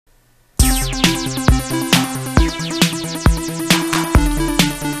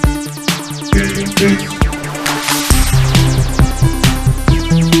What's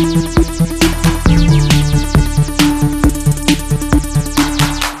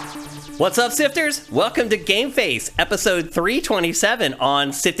up, Sifters? Welcome to GameFace, episode 327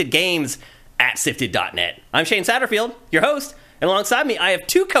 on Sifted Games at Sifted.net. I'm Shane Satterfield, your host, and alongside me, I have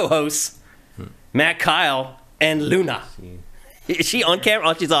two co-hosts, Matt Kyle and Luna. Is she on camera?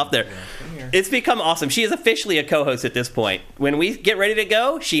 Oh, she's off there. It's become awesome. She is officially a co-host at this point. When we get ready to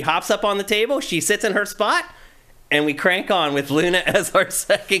go, she hops up on the table, she sits in her spot, and we crank on with Luna as our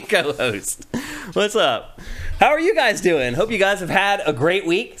second co-host. What's up? How are you guys doing? Hope you guys have had a great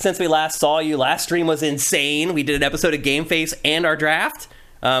week since we last saw you. Last stream was insane. We did an episode of GameFace and our draft.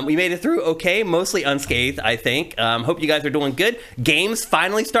 We made it through okay, mostly unscathed, I think. Hope you guys are doing good. Games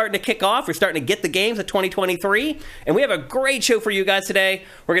finally starting to kick off. We're starting to get the games of 2023. And we have a great show for you guys today.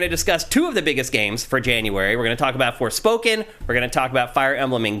 We're going to discuss two of the biggest games for January. We're going to talk about Forspoken. We're going to talk about Fire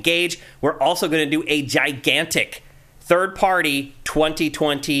Emblem Engage. We're also going to do a gigantic third-party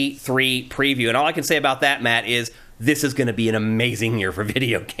 2023 preview. And all I can say about that, Matt, is this is going to be an amazing year for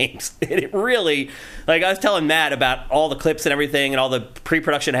video games. It really, like I was telling Matt about all the clips and everything and all the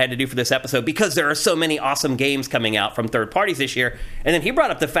pre-production I had to do for this episode because there are so many awesome games coming out from third parties this year. And then he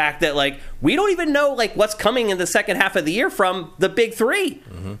brought up the fact that, like, we don't even know, like, what's coming in the second half of the year from the big three,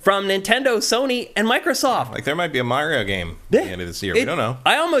 from Nintendo, Sony, and Microsoft. Like, there might be a Mario game at the end of this year. We don't know.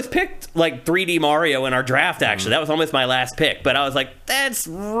 I almost picked, like, 3D Mario in our draft, actually. That was almost my last pick. But I was like, that's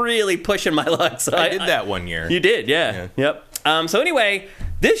really pushing my luck. So I did that one year. You did, yeah. Yep. So anyway,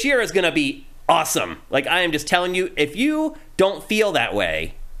 this year is going to be awesome. Like, I am just telling you, if you don't feel that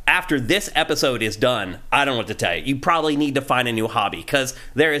way after this episode is done, I don't know what to tell you. You probably need to find a new hobby because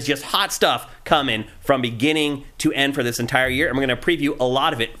there is just hot stuff coming from beginning to end for this entire year. And we're going to preview a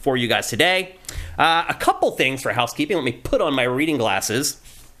lot of it for you guys today. A couple things for housekeeping. Let me put on my reading glasses.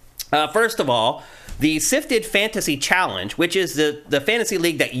 First of all, the Sifted Fantasy Challenge, which is the fantasy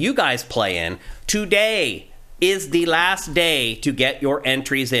league that you guys play in, today is the last day to get your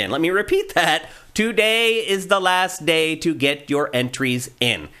entries in. Let me repeat that. Today is the last day to get your entries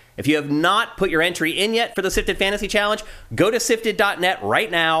in. If you have not put your entry in yet for the Sifted Fantasy Challenge, go to Sifted.net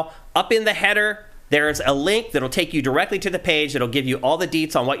right now. Up in the header, there's a link that'll take you directly to the page that'll give you all the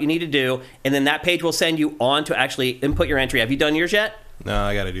deets on what you need to do, and then that page will send you on to actually input your entry. Have you done yours yet? No,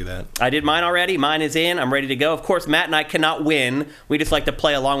 I got to do that. I did mine already. Mine is in. I'm ready to go. Of course, Matt and I cannot win. We just like to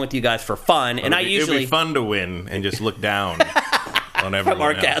play along with you guys for fun. And It'd be fun to win and just look down on everyone from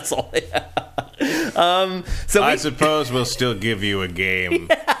our else. castle. I suppose we'll still give you a game.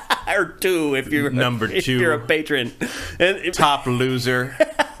 Or two if you're number two. If you're a patron. Top loser.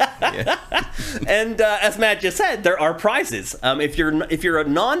 And as Matt just said, there are prizes. If you're a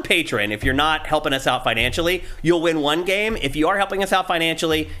non-patron, if you're not helping us out financially, you'll win one game. If you are helping us out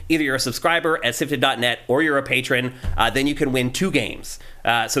financially, either you're a subscriber at Sifted.net or you're a patron, then you can win two games.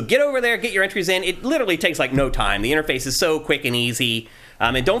 So get over there, get your entries in. It literally takes like no time. The interface is so quick and easy.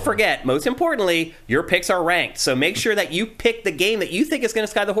 And don't forget, most importantly, your picks are ranked. So make sure that you pick the game that you think is going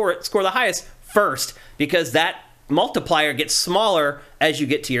to score the highest first, because that multiplier gets smaller as you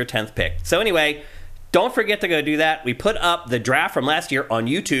get to your 10th pick. So anyway, don't forget to go do that. We put up the draft from last year on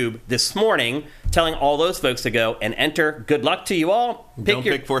YouTube this morning, telling all those folks to go and enter. Good luck to you all. Don't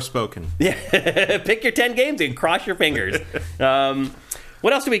pick Forspoken. Yeah, pick your 10 games and cross your fingers.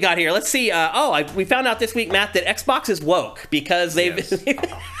 What else do we got here? Let's see. We found out this week, Matt, that Xbox is woke because they've...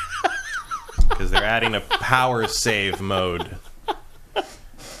 Because they're adding a power save mode.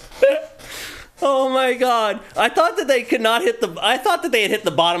 Oh my God! I thought that they could not hit the. I thought that they had hit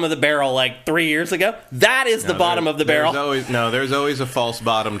the bottom of the barrel like 3 years ago. That is the bottom of the barrel. There's always a false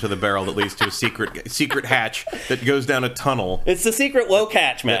bottom to the barrel that leads to a secret hatch that goes down a tunnel. It's the secret woke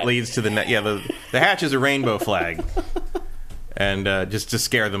hatch, man. That leads to the net. Yeah, the hatch is a rainbow flag, and just to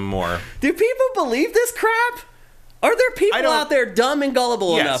scare them more. Do people believe this crap? Are there people out there dumb and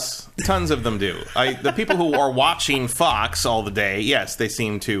gullible enough? Yes, tons of them do. The people who are watching Fox all the day, yes, they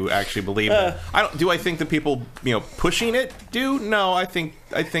seem to actually believe that. Do I think the people pushing it do? No, I think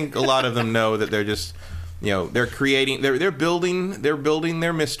a lot of them know that they're just they're creating, they're building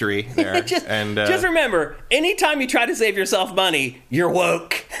their mystery there. Just remember, anytime you try to save yourself money, you're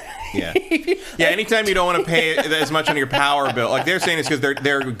woke. Yeah. Anytime you don't want to pay as much on your power bill, like they're saying, it's because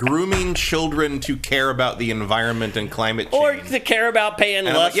they're grooming children to care about the environment and climate change, or to care about paying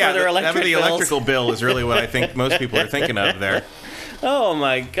less for their electric bills. The electrical bill is really what I think most people are thinking of there. Oh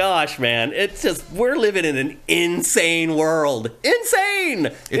my gosh, man! It's just, we're living in an insane world. Insane!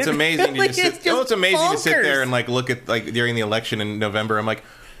 It's amazing. It's amazing to sit there and look at during the election in November. I'm like,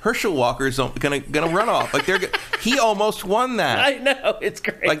 Herschel Walker's gonna run off. Like he almost won that. I know, it's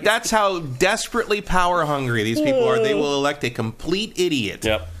great. Like that's how desperately power hungry these people are. They will elect a complete idiot.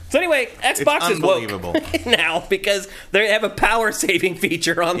 Yep. So anyway, Xbox is woke now because they have a power saving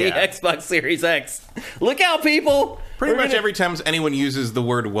feature on the Xbox Series X. Look out, people! Pretty much every time anyone uses the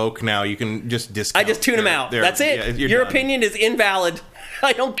word woke now, you can just discount. I just tune them out. That's it. Yeah, your done. opinion is invalid.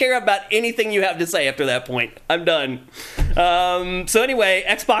 I don't care about anything you have to say after that point. I'm done. So anyway,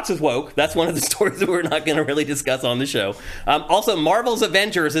 Xbox is woke. That's one of the stories that we're not going to really discuss on the show. Also, Marvel's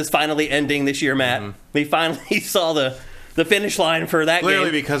Avengers is finally ending this year, Matt. Mm-hmm. We finally saw the finish line for that Clearly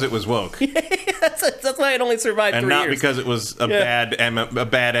game. because it was woke. That's why it only survived 3 years. And not because it was a bad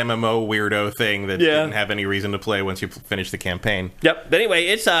MMO weirdo thing that didn't have any reason to play once you finish the campaign. Yep. But anyway,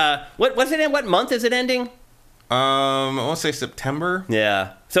 it's what's it in? What month is it ending? I want to say September.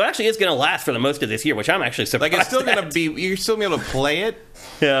 Yeah. So actually, it's going to last for the most of this year, which I'm actually surprised. Like it's still going to be. You're still going to be able to play it.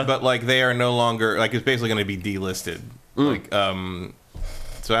 Yeah. But like they are no longer like it's basically going to be delisted. Like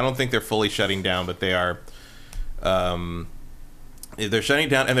so I don't think they're fully shutting down, but they are. They're shutting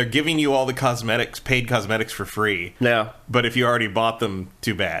down and they're giving you all the paid cosmetics for free. Yeah. But if you already bought them,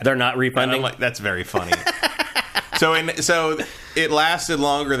 too bad. They're not refunding. I'm like, that's very funny. So it lasted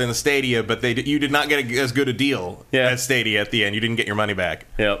longer than the Stadia, but you did not get as good a deal as Stadia at the end. You didn't get your money back.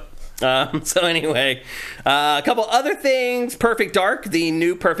 Yep. So anyway, a couple other things. Perfect Dark, the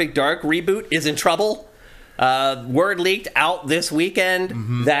new Perfect Dark reboot, is in trouble. Word leaked out this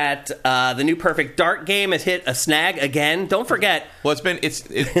weekend that the new Perfect Dark game has hit a snag again. Don't forget. Well, it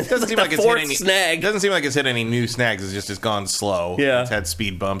doesn't seem like it's hit any snag. It doesn't seem like it's hit any new snags. It's gone slow. Yeah, it's had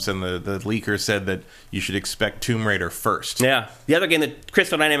speed bumps, and the leaker said that you should expect Tomb Raider first. Yeah, the other game that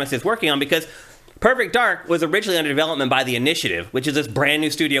Crystal Dynamics is working on, because Perfect Dark was originally under development by The Initiative, which is this brand new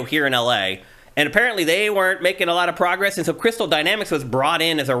studio here in LA. And apparently they weren't making a lot of progress, and so Crystal Dynamics was brought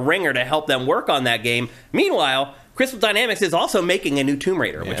in as a ringer to help them work on that game. Meanwhile, Crystal Dynamics is also making a new Tomb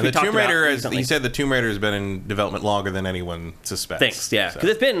Raider, which we talked about recently. He said the Tomb Raider has been in development longer than anyone suspects. Thanks, yeah. Because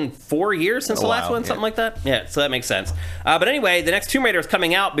it's been 4 years since the last one, something like that. Yeah, so that makes sense. But anyway, the next Tomb Raider is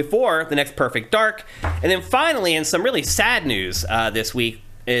coming out before the next Perfect Dark. And then finally, in some really sad news this week,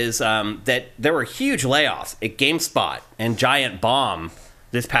 is that there were huge layoffs at GameSpot and Giant Bomb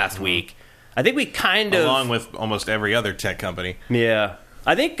this past week. I think we along with almost every other tech company. Yeah.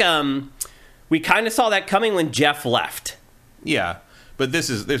 I think we kind of saw that coming when Jeff left. Yeah. But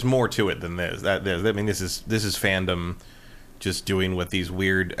there's more to it than this. I mean, this is fandom just doing what these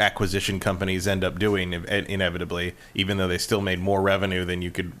weird acquisition companies end up doing inevitably, even though they still made more revenue than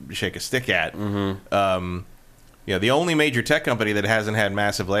you could shake a stick at. Mm-hmm. The only major tech company that hasn't had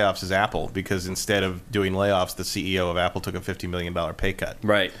massive layoffs is Apple, because instead of doing layoffs, the CEO of Apple took a $50 million pay cut.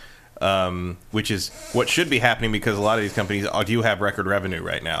 Right. Which is what should be happening, because a lot of these companies do have record revenue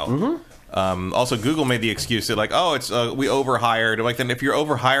right now. Mm-hmm. Also, Google made the excuse that, like, it's we overhired. Like, then if you're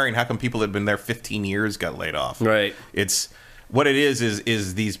overhiring, how come people that have been there 15 years got laid off? Right. It's what it is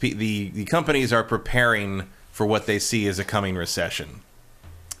the companies are preparing for what they see as a coming recession,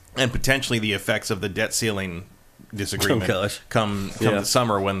 and potentially the effects of the debt ceiling disagreement come the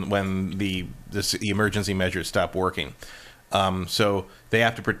summer when the emergency measures stop working. So they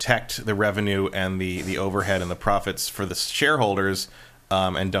have to protect the revenue and the overhead and the profits for the shareholders,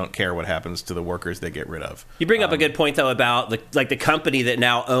 and don't care what happens to the workers they get rid of. You bring up a good point, though, about the company that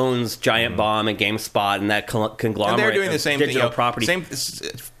now owns Giant Bomb and GameSpot and that conglomerate. And they're doing the same digital thing. Property.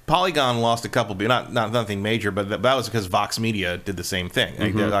 Polygon lost a couple, not nothing major, but that was because Vox Media did the same thing.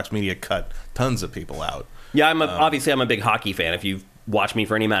 Mm-hmm. Vox Media cut tons of people out. Yeah, obviously I'm a big hockey fan. If you've watched me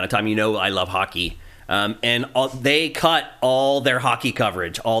for any amount of time, you know I love hockey. And they cut all their hockey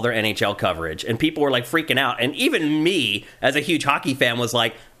coverage, all their NHL coverage, and people were like freaking out. And even me, as a huge hockey fan, was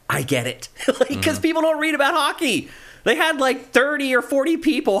like, I get it. Because people don't read about hockey. They had like 30 or 40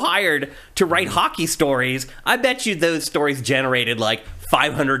 people hired to write hockey stories. I bet you those stories generated like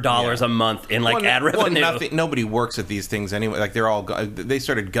 $500 a month in ad revenue. Nobody works at these things anyway. Like they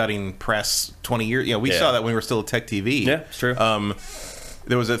started gutting press 20 years. We saw that when we were still at Tech TV. Yeah, it's true.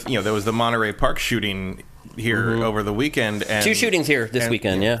 There was the Monterey Park shooting here over the weekend. And 2 shootings here this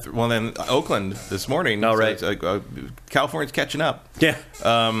weekend, Well, then Oakland this morning. Oh, right. California's catching up. Yeah.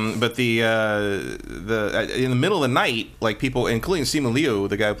 But the in the middle of the night, like people, including Simu Liu,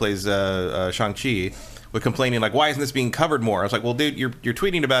 the guy who plays Shang-Chi, were complaining like, why isn't this being covered more? I was like, well, dude, you're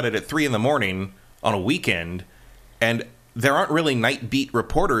tweeting about it at 3 a.m. on a weekend, and there aren't really night beat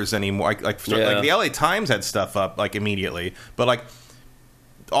reporters anymore. Like the LA Times had stuff up like immediately, but like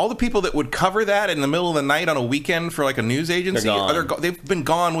all the people that would cover that in the middle of the night on a weekend for like a news agency, they've been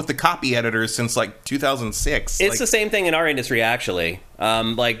gone with the copy editors since like 2006. It's the same thing in our industry, actually.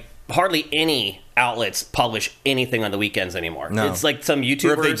 Like hardly any outlets publish anything on the weekends anymore. No. It's like some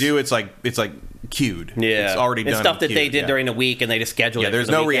YouTubers. Or if they do, it's like queued. Yeah, it's already done. It's stuff that they did during the week, and they just scheduled. Yeah, there's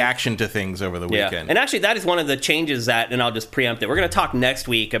no reaction to things over the weekend. And actually, that is one of the changes and I'll just preempt it. We're going to talk next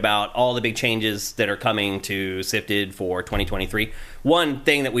week about all the big changes that are coming to Sifted for 2023. One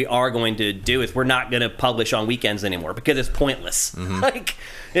thing that we are going to do is we're not going to publish on weekends anymore because it's pointless.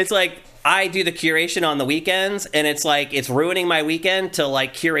 It's like I do the curation on the weekends, and it's like it's ruining my weekend to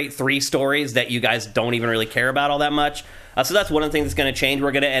like curate 3 stories that you guys don't even really care about all that much. So that's one of the things that's going to change.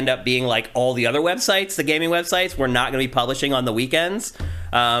 We're going to end up being like all the other websites, the gaming websites. We're not going to be publishing on the weekends.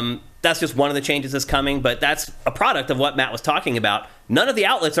 That's just one of the changes that's coming, but that's a product of what Matt was talking about. None of the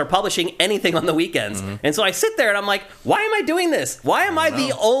outlets are publishing anything on the weekends. And so I sit there and I'm like, why am I doing this? Why am I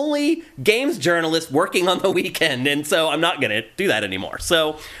the only games journalist working on the weekend? And so I'm not going to do that anymore.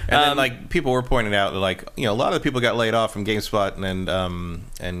 So, and then like people were pointing out that like, you know, a lot of the people got laid off from GameSpot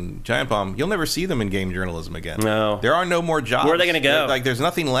and Giant Bomb. You'll never see them in game journalism again. No. There are no more jobs. Where are they going to go? Like there's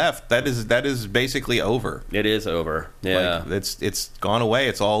nothing left. That is basically over. It is over. Yeah. Like, it's gone away.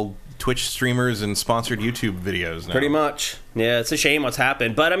 It's all Twitch streamers and sponsored YouTube videos now. Pretty much. Yeah, it's a shame what's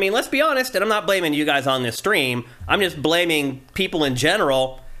happened. But, I mean, let's be honest, and I'm not blaming you guys on this stream. I'm just blaming people in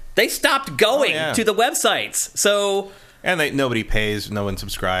general. They stopped going to the websites. So... And nobody pays. No one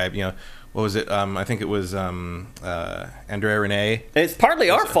subscribed. You know, what was it? I think it was Andrea Renee. And it's partly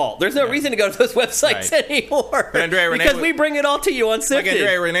our fault. There's no reason to go to those websites anymore. But Andrea Renee because we bring it all to you on Sifted. Like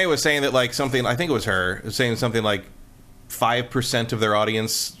Andrea Renee was saying that, like, something... I think it was her. Was saying something like 5% of their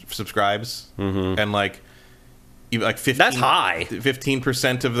audience subscribes, and like 15, that's high.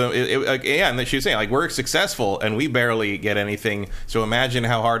 15% of them, and she was saying like we're successful and we barely get anything. So imagine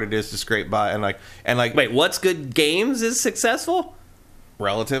how hard it is to scrape by and like wait, what's good games is successful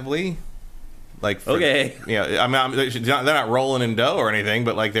relatively. Like okay, I mean they're not rolling in dough or anything,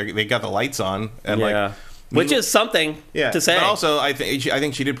 but like they got the lights on and like which is something to say. But also I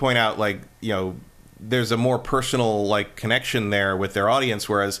think she did point out like there's a more personal like connection there with their audience,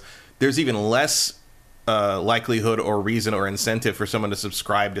 whereas there's even less likelihood or reason or incentive for someone to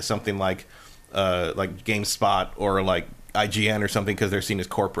subscribe to something like GameSpot or like IGN or something because they're seen as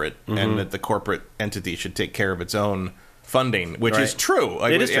corporate and that the corporate entity should take care of its own funding, which is true.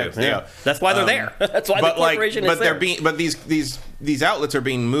 Like, it is true. Yeah. That's why they're there. That's why the corporation is there. But these outlets are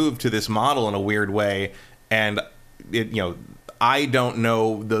being moved to this model in a weird way, and I don't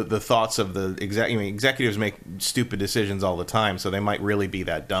know the thoughts of the executives make stupid decisions all the time, so they might really be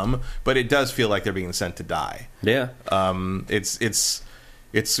that dumb. But it does feel like they're being sent to die. Yeah.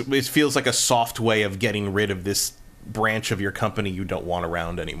 It feels like a soft way of getting rid of this branch of your company you don't want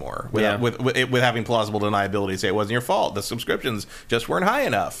around anymore. With having plausible deniability, say it wasn't your fault. The subscriptions just weren't high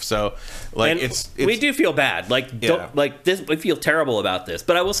enough. So, like, it's we do feel bad. Like, this, we feel terrible about this.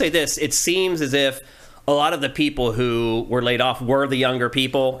 But I will say this: it seems as if a lot of the people who were laid off were the younger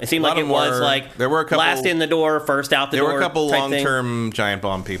people. It seemed like it was like there were a couple, last in the door, first out the door. There were a couple long-term Giant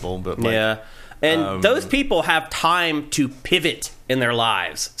Bomb people, but and those people have time to pivot in their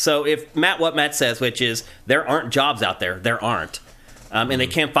lives. So if what Matt says, which is there aren't jobs out there, there aren't. And they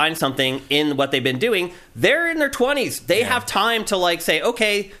can't find something in what they've been doing. They're in their 20s. They have time to like say,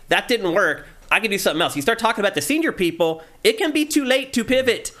 okay, that didn't work. I can do something else. You start talking about the senior people, it can be too late to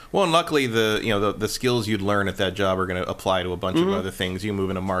pivot. Well, and luckily the skills you'd learn at that job are going to apply to a bunch of other things. You move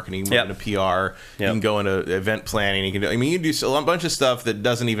into marketing, you move into PR, you can go into event planning. You can do a bunch of stuff that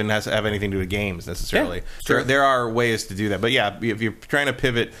doesn't even have anything to do with games necessarily. Yeah, sure. There are ways to do that. But yeah, if you're trying to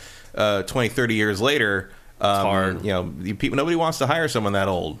pivot 20, 30 years later, it's hard. Nobody wants to hire someone that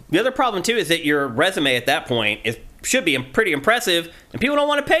old. The other problem too is that your resume at that point should be pretty impressive, and people don't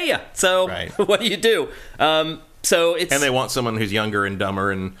want to pay you. So what do you do? So it's and they want someone who's younger and dumber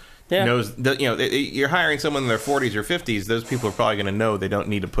and knows that you're hiring someone in their 40s or 50s. Those people are probably going to know they don't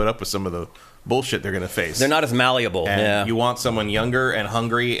need to put up with some of the bullshit they're going to face. They're not as malleable. And you want someone younger and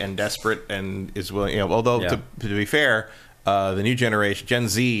hungry and desperate and is willing. Although to be fair, the new generation, Gen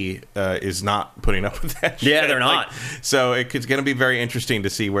Z, is not putting up with that shit. Yeah, they're not. So it's going to be very interesting to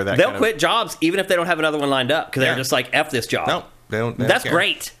see where that they'll quit jobs even if they don't have another one lined up because they're just like, F this job. No, they don't. That's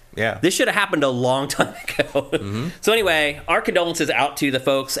great. Yeah. This should have happened a long time ago. So anyway, our condolences out to the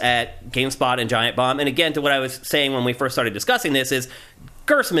folks at GameSpot and Giant Bomb. And again, to what I was saying when we first started discussing this is,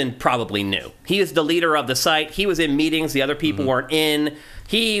 Gersman probably knew. He is the leader of the site. He was in meetings the other people weren't in.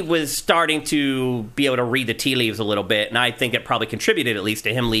 He was starting to be able to read the tea leaves a little bit, and I think it probably contributed at least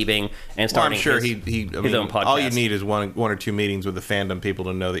to him leaving and starting I'm sure his own podcast. All you need is one or two meetings with the fandom people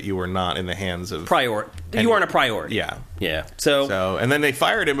to know that you were not in the hands of... You weren't a priority. Yeah. Yeah. So, and then they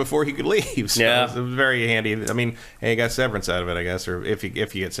fired him before he could leave. So yeah. It was very handy. I mean, hey, you got severance out of it, I guess, or if you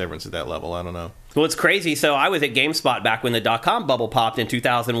get severance at that level, I don't know. Well, it's crazy. So I was at GameSpot back when the .com bubble popped in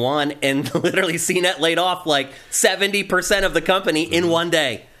 2001, and literally CNET laid off like 70% of the company in one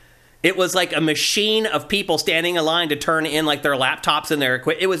day. It was like a machine of people standing in line to turn in like their laptops and their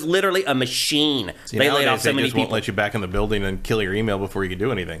equipment. It was literally a machine. See, they laid off so many just people. Won't let you back in the building and kill your email before you can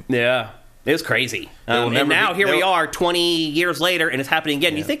do anything. Yeah. It was crazy. And now here we are 20 years later, and it's happening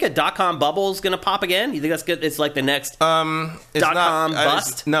again. Yeah. You think a .com bubble is going to pop again? You think that's good? It's like the next .com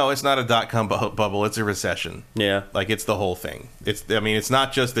bust? No, it's not a .com bubble. It's a recession. Yeah. Like, it's the whole thing. It's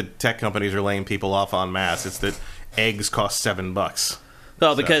not just that tech companies are laying people off en masse. It's that eggs cost $7.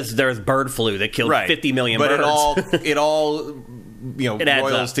 Oh, because there's bird flu that killed 50 million birds. But it all it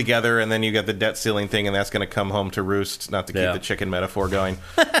roils together, and then you got the debt ceiling thing, and that's going to come home to roost, not to keep the chicken metaphor going,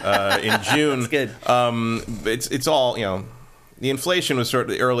 in June. That's good. It's all, the inflation was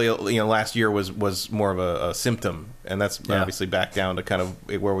sort of early, last year was more of a symptom, and that's obviously back down to kind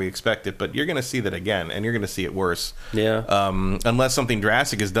of where we expect it, but you're going to see that again, and you're going to see it worse. Yeah. Unless something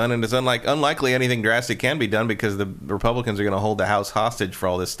drastic is done, and it's unlikely anything drastic can be done because the Republicans are going to hold the House hostage for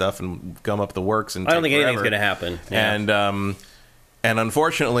all this stuff and gum up the works. And I don't think anything's going to happen. Yeah. And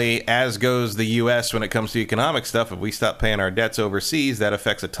unfortunately, as goes the U.S. when it comes to economic stuff, if we stop paying our debts overseas, that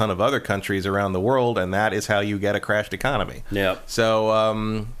affects a ton of other countries around the world, and that is how you get a crashed economy. Yeah.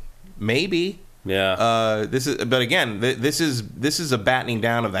 So maybe. Yeah. This is a battening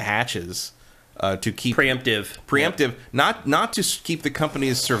down of the hatches to keep preemptive, not to keep the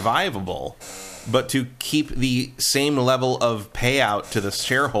companies survivable, but to keep the same level of payout to the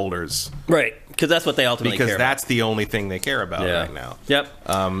shareholders. Right. Because that's what they ultimately care about. Because that's the only thing they care about right now.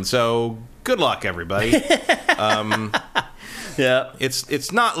 Yep. So good luck, everybody. Yeah.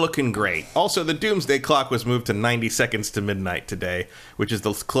 It's not looking great. Also, the doomsday clock was moved to 90 seconds to midnight today, which is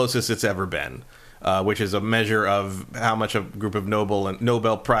the closest it's ever been. Which is a measure of how much a group of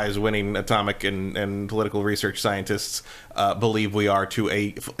Nobel Prize winning atomic and political research scientists believe we are to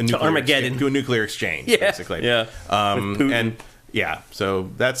a nuclear exchange, basically. Yeah. So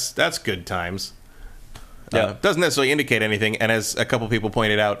that's good times. Yeah. Doesn't necessarily indicate anything, and as a couple people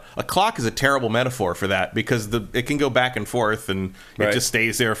pointed out, a clock is a terrible metaphor for that because it can go back and forth, and it just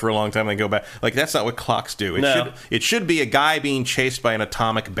stays there for a long time and go back. Like, that's not what clocks do. It should be a guy being chased by an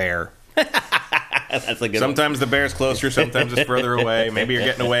atomic bear. That's a good Sometimes the bear's closer, sometimes it's further away. Maybe you're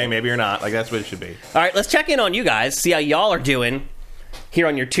getting away, maybe you're not. Like, that's what it should be. All right, let's check in on you guys, see how y'all are doing here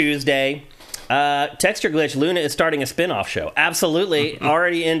on your Tuesday. Texture Glitch, Luna is starting a spin-off show. Absolutely.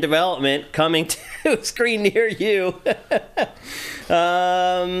 Already in development, coming to a screen near you.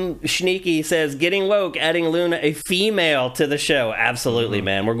 Sneaky says, getting woke, adding Luna a female to the show. Absolutely,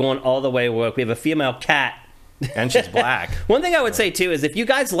 man. We're going all the way woke. We have a female cat. And she's black. One thing I would say, too, is if you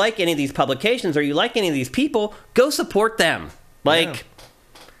guys like any of these publications or you like any of these people, go support them.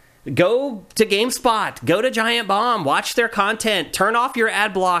 Go to GameSpot, go to Giant Bomb, watch their content, turn off your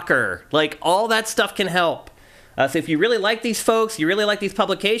ad blocker. Like, all that stuff can help. So if you really like these folks, you really like these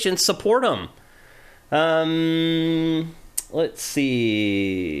publications, support them. Let's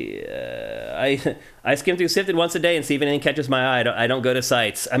see. I skim through Sifted once a day and see if anything catches my eye. I don't go to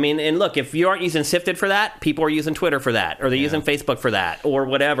sites. I mean, and look, if you aren't using Sifted for that, people are using Twitter for that, or they're using Facebook for that, or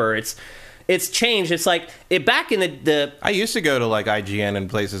whatever. It's changed. It's like back in the. I used to go to like IGN and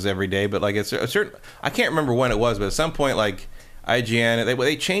places every day, but like it's a certain. I can't remember when it was, but at some point, like IGN,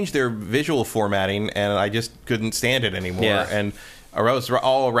 they changed their visual formatting, and I just couldn't stand it anymore. Yeah. And I was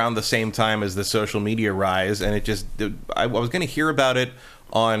all around the same time as the social media rise, and it just. I was going to hear about it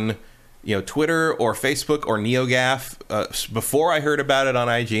on Twitter or Facebook or NeoGAF before I heard about it on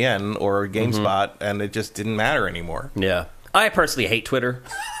IGN or GameSpot, and it just didn't matter anymore. Yeah. I personally hate Twitter.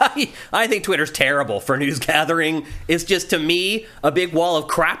 I think Twitter's terrible for news gathering. It's just, to me, a big wall of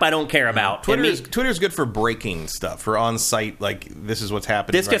crap I don't care about. Twitter's good for breaking stuff, for on-site, like, this is what's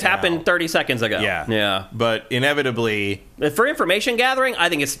happening This just happened 30 seconds ago. Yeah. But inevitably... For information gathering, I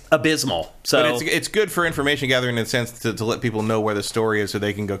think it's abysmal. So, but it's good for information gathering in the sense to let people know where the story is so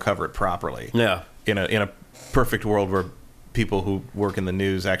they can go cover it properly. Yeah. In a perfect world where people who work in the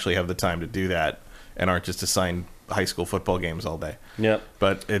news actually have the time to do that and aren't just assigned high school football games all day. Yep.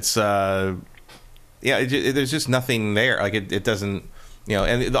 But it's there's just nothing there. Like it doesn't,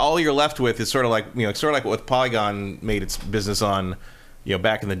 and all you're left with is sort of like what Polygon made its business on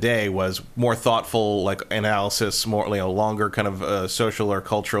back in the day was more thoughtful, like analysis, more longer kind of social or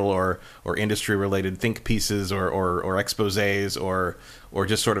cultural or industry related think pieces or exposés or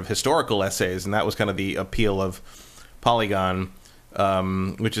just sort of historical essays, and that was kind of the appeal of Polygon.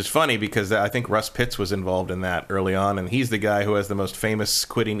 Which is funny because I think Russ Pitts was involved in that early on, and he's the guy who has the most famous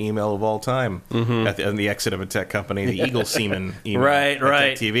quitting email of all time at the exit of a tech company, the Eagle Seaman email right.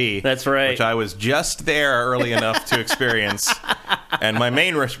 Tech TV. That's right. Which I was just there early enough to experience. And my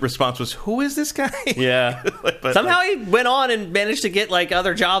main response was, who is this guy? Yeah. But somehow he went on and managed to get like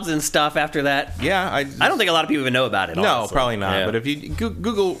other jobs and stuff after that. Yeah. I don't think a lot of people even know about it. No, honestly. Probably not. Yeah. But if you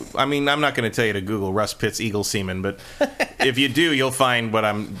Google, I mean, I'm not going to tell you to Google Russ Pitts Eagle Seaman, but if you do, you'll find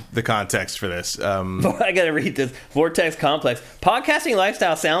the context for this. I got to read this. Vortex Complex. Podcasting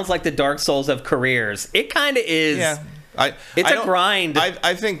lifestyle sounds like the Dark Souls of careers. It kind of is. Yeah. It's a grind.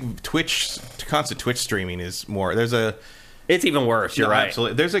 I think constant Twitch streaming is more. It's even worse. You're right.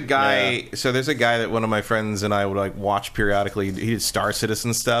 Absolutely. There's a guy. Yeah. So there's a guy that one of my friends and I would like watch periodically. He did Star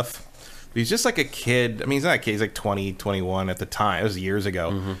Citizen stuff. He's just like a kid. I mean, he's not a kid. He's like 20, 21 at the time. It was years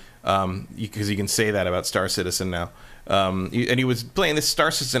ago. Because you can say that about Star Citizen now. And he was playing this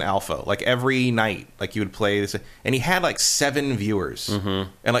Star Citizen Alpha like every night. Like you would play this, and he had like 7 viewers, and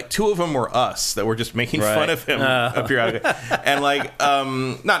like 2 of them were us that were just making fun of him periodically, and like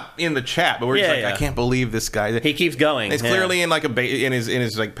not in the chat, but we're just like, I can't believe this guy. He keeps going. It's clearly in like in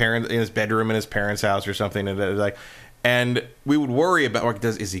his like in his bedroom in his parents' house or something, and it was like. And we would worry about, like,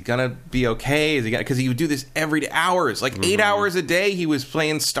 is he gonna be okay? Is he gonna? Because he would do this every hours, like 8 hours a day. He was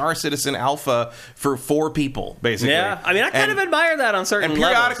playing Star Citizen Alpha for 4 people, basically. Yeah, I mean, I kind of admire that on certain levels.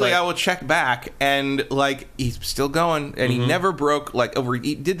 And periodically, I will check back, and like he's still going, and he never broke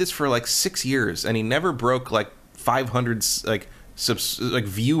He did this for like 6 years, and he never broke like 500 like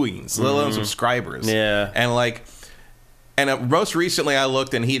viewings, let alone subscribers. Yeah, and like. And most recently, I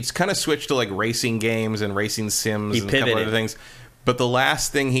looked, and he'd kind of switched to like racing games and racing sims and a couple other things. But the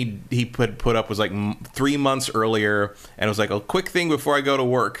last thing he put up was like 3 months earlier, and it was like a quick thing before I go to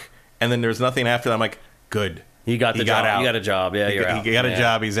work. And then there's nothing after that. I'm like, good. He got the job. You got a job. Yeah, you're out. He got a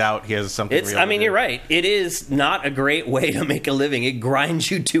job. He's out. He has something. I mean, you're right. It is not a great way to make a living. It grinds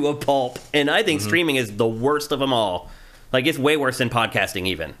you to a pulp, and I think streaming is the worst of them all. Like it's way worse than podcasting,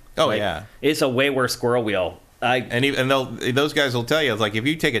 even. Oh like, yeah, it's a way worse squirrel wheel. Those guys will tell you, it's like if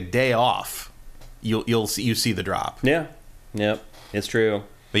you take a day off, you see the drop. Yeah, yep, it's true.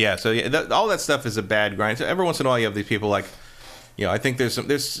 But yeah, so all that stuff is a bad grind. So every once in a while, you have these people like, I think there's some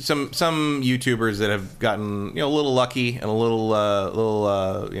YouTubers that have gotten a little lucky and a little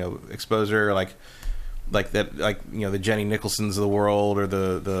exposure, like the Jenny Nicholsons of the world, or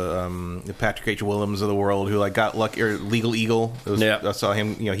the Patrick H. Willems of the world, who like got lucky, or Legal Eagle. I saw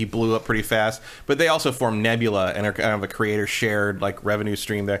him. He blew up pretty fast. But they also formed Nebula and are kind of a creator shared like revenue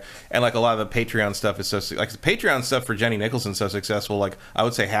stream there. And like a lot of the Patreon stuff is so like the Patreon stuff for Jenny Nicholson so successful. Like I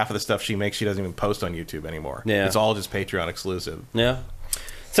would say half of the stuff she makes, she doesn't even post on YouTube anymore. Yeah, it's all just Patreon exclusive. Yeah.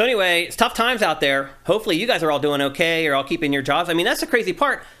 So anyway, it's tough times out there. Hopefully you guys are all doing okay. You're all keeping your jobs. I mean, that's the crazy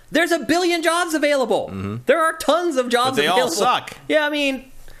part. There's 1 billion jobs available. There are tons of jobs available. They all suck. Yeah, I mean,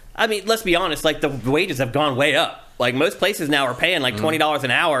 let's be honest. Like the wages have gone way up. Like most places now are paying like $20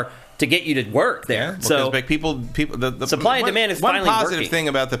 an hour to get you to work there. Yeah, so people, the supply and demand is finally working. One positive thing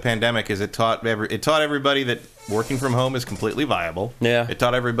about the pandemic is it taught everybody that working from home is completely viable. Yeah, it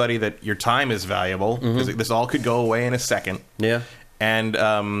taught everybody that your time is valuable because this all could go away in a second. Yeah, and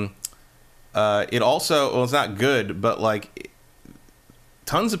it also, well, it's not good, but like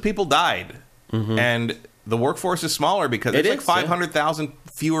tons of people died, and the workforce is smaller because there's like 500,000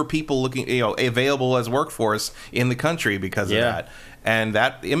 fewer people available as workforce in the country because of that. And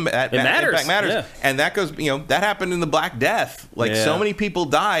that impact matters. Yeah. And that goes, that happened in the Black Death. Like so many people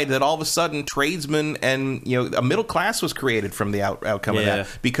died that all of a sudden tradesmen and, a middle class was created from the outcome of that.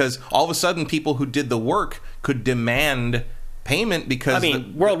 Because all of a sudden people who did the work could demand payment because...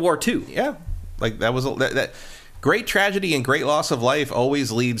 World War II. Yeah. Like that was... that great tragedy and great loss of life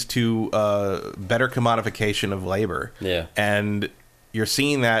always leads to better commodification of labor. Yeah. And you're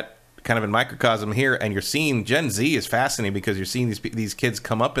seeing that kind of in microcosm here, and you're seeing Gen Z is fascinating because you're seeing these kids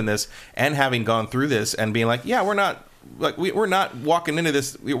come up in this and having gone through this and being like, yeah, we're not walking into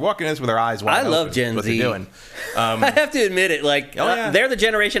this. We're walking into this with our eyes wide open. I love Gen Z. What they're doing. I have to admit it. Like, they're the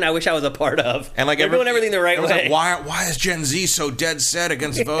generation I wish I was a part of. And like, they're doing everything the right way. Like, why is Gen Z so dead set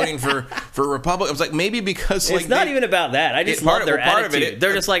against voting for Republic? I was like, maybe because it's not even about that. I just love their attitude.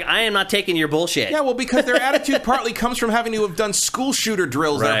 They're just like, I am not taking your bullshit. Yeah, well, because their attitude partly comes from having to have done school shooter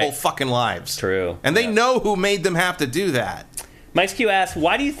drills their whole fucking lives. True. And they know who made them have to do that. Mike's Q asks,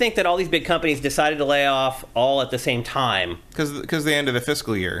 why do you think that all these big companies decided to lay off all at the same time? Because the end of the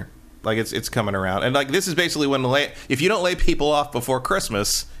fiscal year. Like, it's coming around. And, like, this is basically when if you don't lay people off before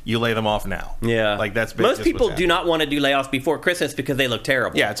Christmas, you lay them off now. Yeah. Like, that's most people do not want to do layoffs before Christmas because they look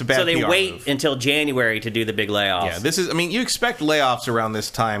terrible. Yeah, it's a bad So they PR wait move. until January to do the big layoffs. Yeah, this is, I mean, you expect layoffs around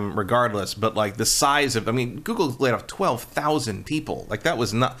this time regardless, but, like, the size of, I mean, Google laid off 12,000 people. Like,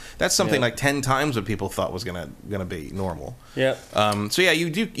 that's something like 10 times what people thought was gonna be normal. Yep. So, yeah,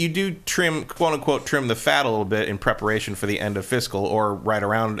 you do trim, quote-unquote, trim the fat a little bit in preparation for the end of fiscal, or right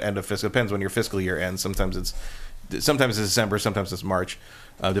around end of fiscal. Depends when your fiscal year ends. Sometimes it's December, sometimes it's March,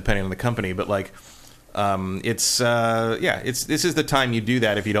 depending on the company. But like, this is the time you do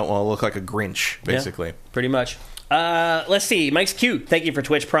that if you don't want to look like a Grinch, basically. Yeah, pretty much. Let's see. Mike's cute. Thank you for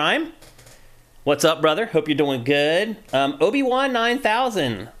Twitch Prime. What's up, brother? Hope you're doing good. Obi-Wan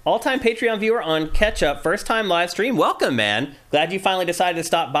 9000, all-time Patreon viewer on Catch Up, first-time live stream. Welcome, man. Glad you finally decided to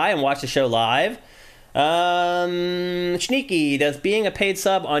stop by and watch the show live. Sneaky, does being a paid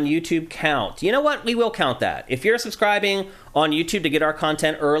sub on YouTube count? You know what? We will count that. If you're subscribing on YouTube to get our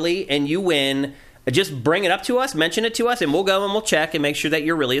content early and you win, just bring it up to us, mention it to us, and we'll go and we'll check and make sure that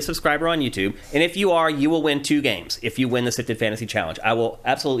you're really a subscriber on YouTube. And if you are, you will win 2 games if you win the Sifted Fantasy Challenge. I will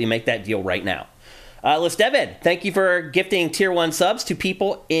absolutely make that deal right now. Let's David, thank you for gifting tier 1 subs to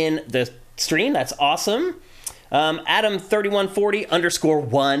people in the stream. That's awesome.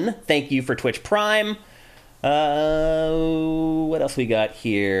 Adam3140_1, thank you for Twitch Prime. What else we got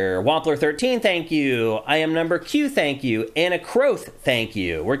here? Wampler13, thank you. I am number Q, thank you. Anna Croth, thank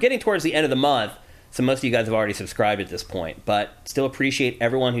you. We're getting towards the end of the month, so most of you guys have already subscribed at this point, but still appreciate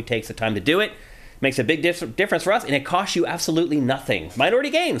everyone who takes the time to do it. Makes a big difference for us, and it costs you absolutely nothing.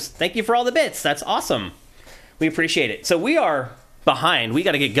 Minority Games, thank you for all the bits. That's awesome. We appreciate it. So we are behind. We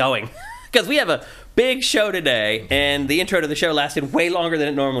got to get going because we have a big show today, and the intro to the show lasted way longer than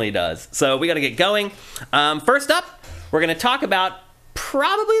it normally does. So we got to get going. First up, we're going to talk about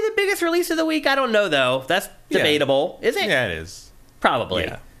probably the biggest release of the week. I don't know, though. That's debatable. Is it? Yeah, it is. Probably.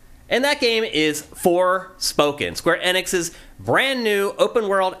 Yeah. And that game is Forspoken, Square Enix's brand new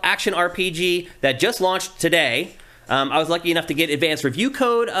open-world action RPG that just launched today. I was lucky enough to get advanced review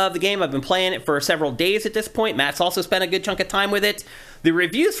code of the game. I've been playing it for several days at this point. Matt's also spent a good chunk of time with it. The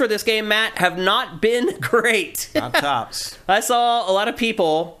reviews for this game, Matt, have not been great. Not tops. I saw a lot of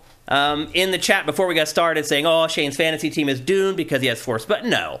people in the chat before we got started saying, oh, Shane's fantasy team is doomed because he has Force. But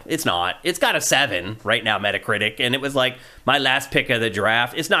no, it's not. It's got a 7 right now, Metacritic, and it was like my last pick of the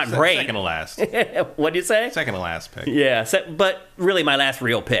draft. It's not great. Second to last. What'd you say? Second to last pick. Yeah, but really my last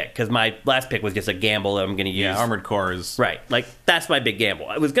real pick, because my last pick was just a gamble that I'm going to use. Yeah, Armored Core is... Right, like, that's my big gamble.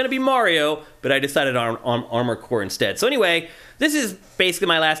 It was going to be Mario, but I decided on Armored Core instead. So anyway, this is basically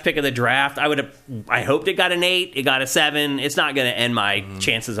my last pick of the draft. I hoped it got an 8. It got a 7. It's not going to end my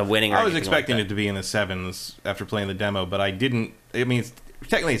chances of winning. I was expecting it to be in the 7s after playing the demo, but I didn't. I mean, it's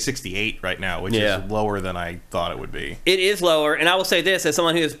technically 68 right now, which is lower than I thought it would be. It is lower, and I will say this, as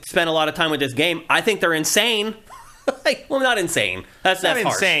someone who has spent a lot of time with this game, I think they're insane. Well, not insane. That's not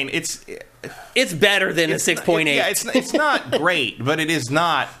harsh. insane. It's better than a 6.8. Yeah, it's not great, but it is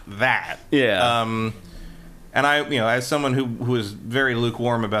not that. Yeah. And I, as someone who is very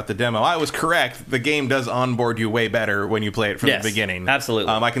lukewarm about the demo, I was correct. The game does onboard you way better when you play it from the beginning.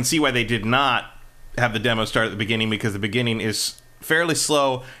 Absolutely. I can see why they did not have the demo start at the beginning, because the beginning is fairly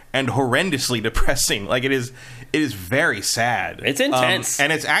slow and horrendously depressing. Like, it is very sad. It's intense.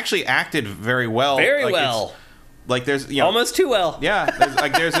 And it's actually acted very well. Very well. Like, there's almost too well. Yeah,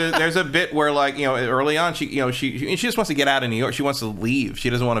 there's a bit where, like, early on she just wants to get out of New York. She wants to leave.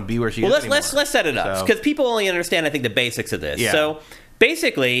 She doesn't want to be where she is anymore. Let's set it up, because people only understand, I think, the basics of this. Yeah. So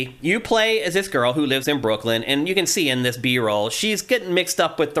basically, you play as this girl who lives in Brooklyn, and you can see in this B-roll, she's getting mixed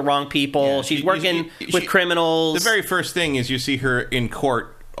up with the wrong people. Yeah, she's working with criminals. The very first thing is you see her in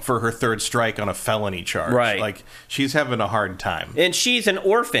court for her third strike on a felony charge. Right. Like, she's having a hard time. And she's an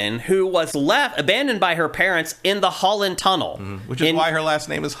orphan who was abandoned by her parents in the Holland Tunnel. Mm-hmm. Which is why her last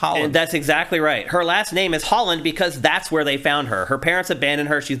name is Holland. And that's exactly right. Her last name is Holland because that's where they found her. Her parents abandoned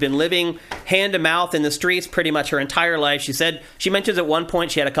her. She's been living hand to mouth in the streets pretty much her entire life. She mentions at one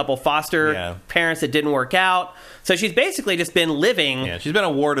point she had a couple foster parents that didn't work out. So she's basically just been living... Yeah, she's been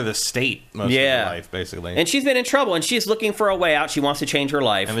a ward of the state most of her life, basically. And she's been in trouble, and she's looking for a way out. She wants to change her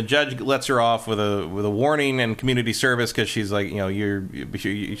life. And the judge lets her off with a warning and community service, because she's like,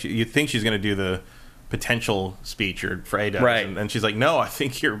 you think she's going to do the potential speech, or Frey does. Right. And she's like, no, I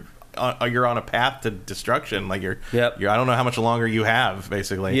think you're on a path to destruction. Like, you're I don't know how much longer you have,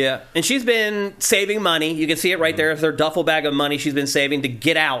 basically. Yeah. And she's been saving money. You can see it right there. It's her duffel bag of money she's been saving to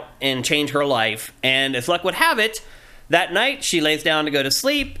get out and change her life. And as luck would have it, that night, she lays down to go to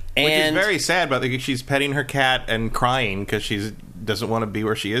sleep. And which is very sad, but she's petting her cat and crying because she doesn't want to be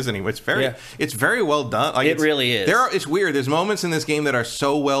where she is anymore. It's very well done. Like, it really is. It's weird. There's moments in this game that are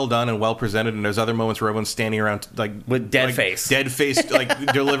so well done and well presented, and there's other moments where everyone's standing around like with dead face,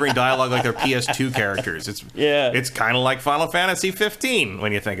 like delivering dialogue like they're PS2 characters. It's kind of like Final Fantasy 15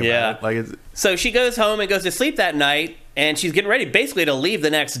 when you think about it. So she goes home and goes to sleep that night, and she's getting ready basically to leave the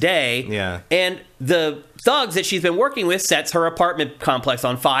next day. Yeah. And the thugs that she's been working with sets her apartment complex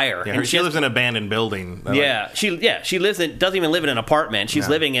on fire. Yeah, and she lives in an abandoned building. She doesn't even live in an apartment. She's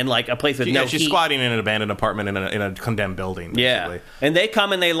living in like a place with no heat. She's squatting in an abandoned apartment in a condemned building, basically. Yeah. And they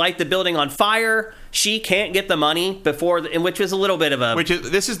come and they light the building on fire. She can't get the money which was a little bit of a...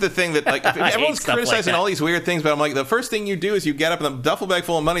 This is the thing that, like, everyone's criticizing all these weird things, but I'm like, the first thing you do is you get up and a duffel bag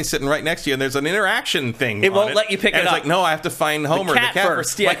full of money sitting right next to you, and there's an interaction thing. It won't let you pick it up. It's like, no, I have to find Homer, the cat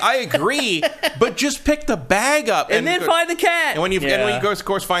first. Yeah. Like, I agree, but just pick the bag up. And then find the cat. And when you go, of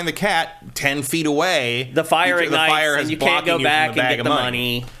course, find the cat 10 feet away, the fire ignites, and you can't go back and get the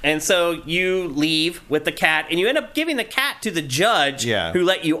money. And so you leave with the cat, and you end up giving the cat to the judge who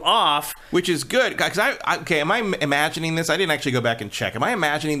let you off. Which is good, because am I imagining this? I didn't actually go back and check. Am I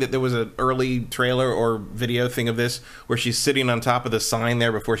imagining that there was an early trailer or video thing of this where she's sitting on top of the sign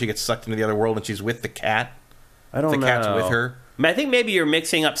there before she gets sucked into the other world and she's with the cat? I don't know. The cat's with her. I think maybe you're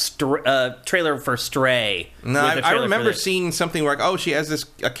mixing up trailer for Stray. No, I remember seeing something where, she has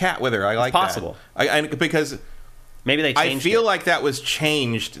a cat with her. I like possible. That. Because maybe they changed I feel like that was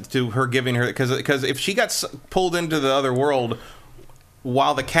changed to her giving her... Because if she got pulled into the other world...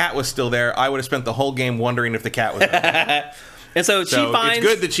 While the cat was still there, I would have spent the whole game wondering if the cat was there. And so she finds... It's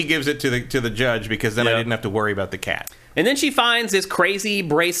good that she gives it to the judge, because then I didn't have to worry about the cat. And then she finds this crazy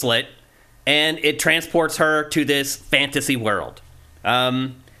bracelet, and it transports her to this fantasy world.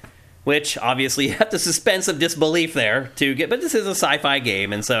 Which, obviously, you have the suspense of disbelief there to get... But this is a sci-fi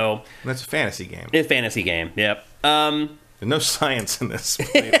game, and so... That's a fantasy game. It's a fantasy game, yep. There's no science in this,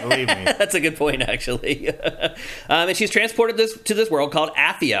 believe me. That's a good point, actually. And she's transported to this world called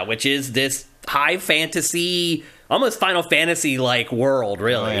Athia, which is this high fantasy, almost Final Fantasy-like world,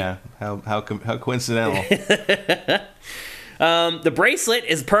 really. Oh, yeah. How coincidental. The bracelet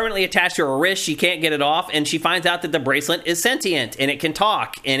is permanently attached to her wrist. She can't get it off, and she finds out that the bracelet is sentient, and it can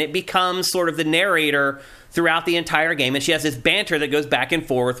talk, and it becomes sort of the narrator throughout the entire game, and she has this banter that goes back and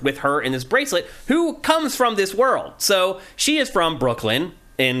forth with her and this bracelet, who comes from this world. So she is from Brooklyn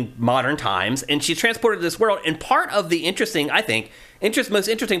in modern times, and she's transported to this world, and part of the most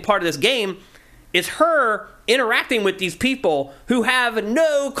interesting part of this game is her interacting with these people who have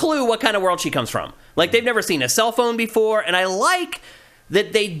no clue what kind of world she comes from. Like, they've never seen a cell phone before, and I like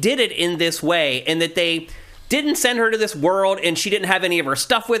that they did it in this way, and that they didn't send her to this world and she didn't have any of her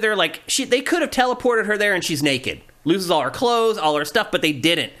stuff with her. Like, they could have teleported her there and she's naked. Loses all her clothes, all her stuff, but they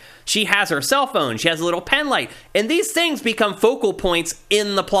didn't. She has her cell phone. She has a little pen light. And these things become focal points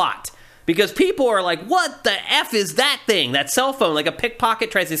in the plot. Because people are like, what the F is that thing? That cell phone. Like, a pickpocket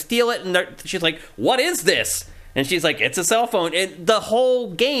tries to steal it, and she's like, what is this? And she's like, it's a cell phone. And the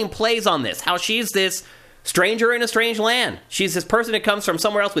whole game plays on this. How she's this stranger in a strange land. She's this person that comes from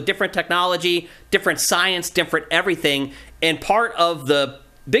somewhere else with different technology, different science, different everything. And big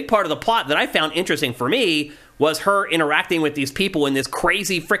part of the plot that I found interesting for me was her interacting with these people in this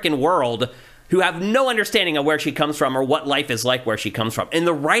crazy freaking world who have no understanding of where she comes from or what life is like where she comes from. And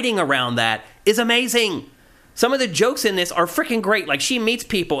the writing around that is amazing. Some of the jokes in this are freaking great. Like, she meets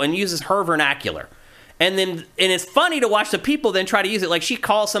people and uses her vernacular. And it's funny to watch the people then try to use it. Like, she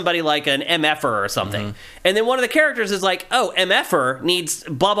calls somebody like an MFer or something. Mm-hmm. And then one of the characters is like, oh, MFer needs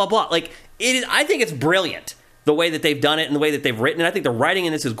blah, blah, blah. Like, I think it's brilliant, the way that they've done it and the way that they've written it. I think the writing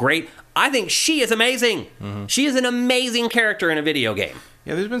in this is great. I think she is amazing. Mm-hmm. She is an amazing character in a video game.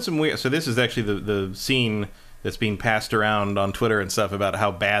 Yeah, there's been some weird... So this is actually the scene that's being passed around on Twitter and stuff about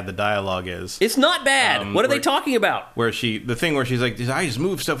how bad the dialogue is. It's not bad. What are they talking about? The thing where she's like, I just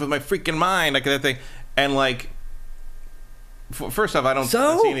move stuff with my freaking mind, like that thing. And, like, first off, I don't see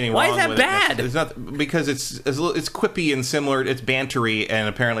anything wrong with it. Why is that bad? It's not, because it's quippy and similar. It's bantery, and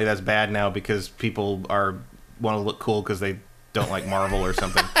apparently that's bad now because people want to look cool because they don't like Marvel or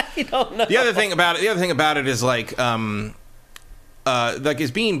something. I don't know. The other thing about it is, like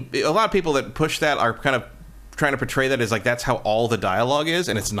is being... A lot of people that push that are kind of trying to portray that as, like, that's how all the dialogue is,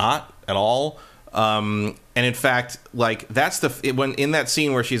 and it's not at all. And in fact, like, that's when in that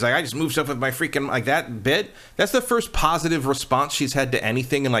scene where she's like, I just move stuff with my freaking, like, that bit, that's the first positive response she's had to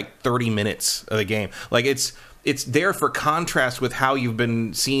anything in like 30 minutes of the game. Like, it's there for contrast with how you've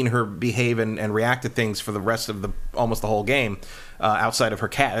been seeing her behave and react to things for the rest of almost the whole game. Outside of her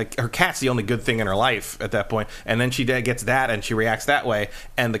cat. Her cat's the only good thing in her life at that point. And then she gets that and she reacts that way.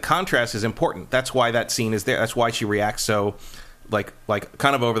 And the contrast is important. That's why that scene is there. That's why she reacts so, like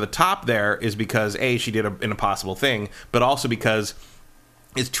kind of over the top there, is because, A, she did an impossible thing, but also because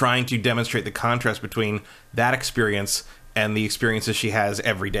it's trying to demonstrate the contrast between that experience and the experiences she has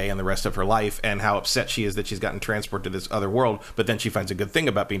every day and the rest of her life, and how upset she is that she's gotten transported to this other world, but then she finds a good thing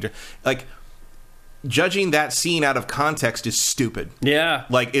about being... Like... Judging that scene out of context is stupid. Yeah,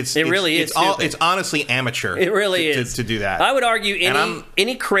 like it really is. It's honestly amateur. It really is to do that. I would argue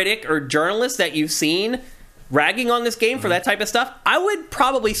any critic or journalist that you've seen ragging on this game for that type of stuff, I would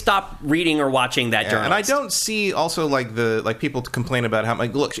probably stop reading or watching that journalist. And I don't see also like people complain about how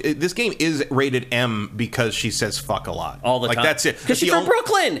look, this game is rated M because she says fuck a lot all the time. That's it. Because she's from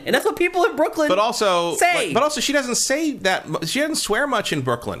Brooklyn, and that's what people in Brooklyn say. But also she doesn't say that. She doesn't swear much in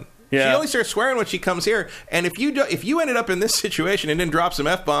Brooklyn. Yeah. She only starts swearing when she comes here. And if you ended up in this situation and didn't drop some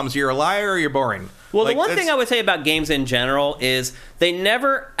F-bombs, you're a liar or you're boring. Well, the one thing I would say about games in general is they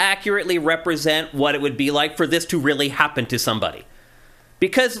never accurately represent what it would be like for this to really happen to somebody.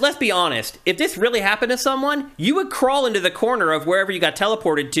 Because, let's be honest, if this really happened to someone, you would crawl into the corner of wherever you got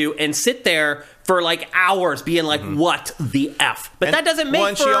teleported to and sit there for, like, hours being like, what the F? But that doesn't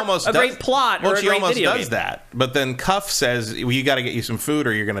make for a great plot or a great video game. Well, she almost does that. But then Cuff says, well, you got to get you some food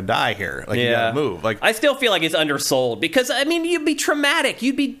or you're going to die here. Like, you got to move. Like, I still feel like it's undersold. Because, I mean, you'd be traumatic.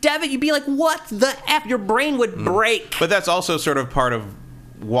 You'd be devastated. You'd be like, what the F? Your brain would break. But that's also sort of part of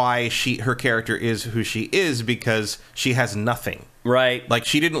why her character is who she is, because she has nothing. Right. Like,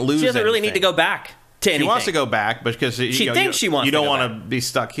 she didn't lose anything. She doesn't really need to go back to anything. She wants to go back, but because she thinks she wants to go back. You don't want to be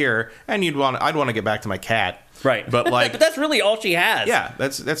stuck here, and I'd want to get back to my cat. Right. But like, but that's really all she has. Yeah,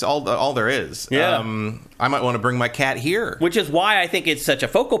 that's all there is. Yeah. I might want to bring my cat here. Which is why I think it's such a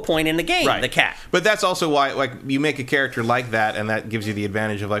focal point in the game, the cat. But that's also why, like, you make a character like that, and that gives you the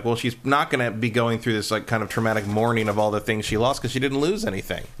advantage of, like, well, she's not going to be going through this, like, kind of traumatic mourning of all the things she lost because she didn't lose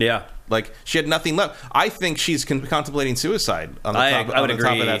anything. Yeah. Like, she had nothing left. I think she's contemplating suicide on the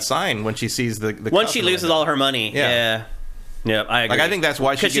top of that sign when she sees the once she loses all her money. Yeah. Yeah, I agree. Like, I think that's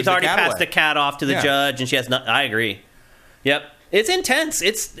why she's already passed the cat off to the judge, and she has not. I agree. Yep, it's intense.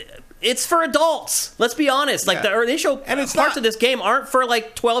 It's for adults. Let's be honest. Like the initial parts of this game aren't for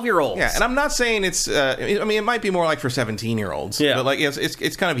like 12-year-olds. Yeah, and I'm not saying it's. I mean, it might be more like for 17-year-olds. Yeah, but like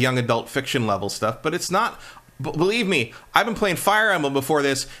it's kind of young adult fiction level stuff. But it's not. Believe me, I've been playing Fire Emblem before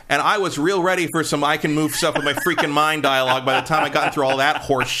this, and I was real ready for some I can move stuff with my freaking mind dialogue by the time I got through all that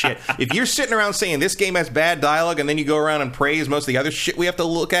horse shit. If you're sitting around saying this game has bad dialogue, and then you go around and praise most of the other shit we have to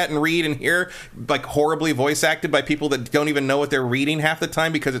look at and read and hear, like horribly voice acted by people that don't even know what they're reading half the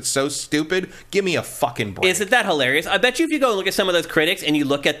time because it's so stupid, give me a fucking break. Isn't that hilarious? I bet you if you go and look at some of those critics and you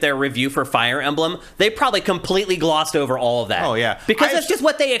look at their review for Fire Emblem, they probably completely glossed over all of that. Oh, yeah. Because that's just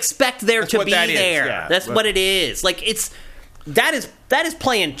what they expect there to be there. Yeah, that's what it is. Like, that is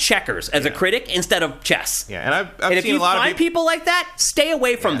playing checkers as a critic instead of chess. Yeah, and I've if seen you a lot find of people like that, stay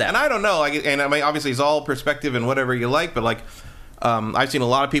away from them. And I don't know, like, and I mean, obviously it's all perspective and whatever you like, but like, I've seen a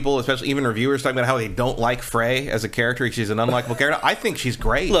lot of people, especially even reviewers, talking about how they don't like Frey as a character. She's an unlikable character. I think she's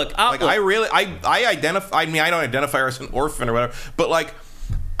great. Look, I identify. I mean, I don't identify her as an orphan or whatever, but like,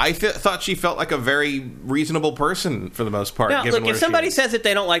 I thought she felt like a very reasonable person for the most part. Now, look, if somebody says that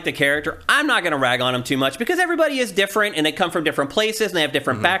they don't like the character, I'm not going to rag on them too much because everybody is different and they come from different places and they have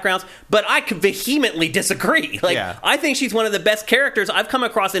different backgrounds. But I could vehemently disagree. Like, I think she's one of the best characters I've come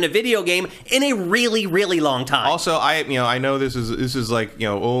across in a video game in a really, really long time. Also, I know this is like,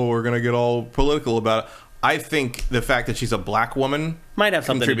 we're going to get all political about it. I think the fact that she's a black woman might have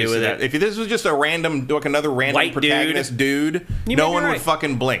something to do with it. If this was just another random white protagonist dude, no one would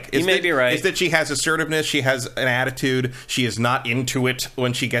fucking blink. You may be right. It's that she has assertiveness, she has an attitude, she is not into it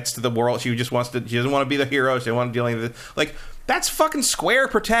when she gets to the world. She doesn't want to be the hero. She doesn't want to deal with it. Like, that's fucking Square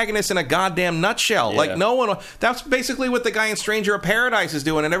protagonist in a goddamn nutshell. Yeah. Like, no one. That's basically what the guy in Stranger of Paradise is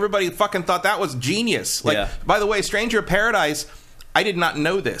doing, and everybody fucking thought that was genius. Like, by the way, Stranger of Paradise, I did not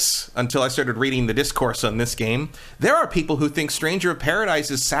know this until I started reading the discourse on this game. There are people who think Stranger of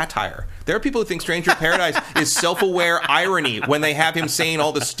Paradise is satire. There are people who think Stranger of Paradise is self-aware irony when they have him saying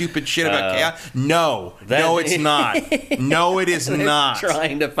all the stupid shit about chaos. No, it's not. No, it is not.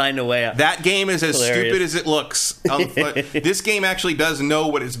 Trying to find a way out. That game is as stupid as it looks. This game actually does know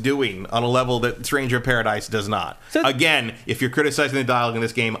what it's doing on a level that Stranger of Paradise does not. So, again, if you're criticizing the dialogue in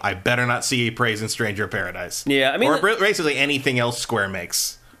this game, I better not see you praising Stranger of Paradise. Yeah, I mean, or basically anything else Square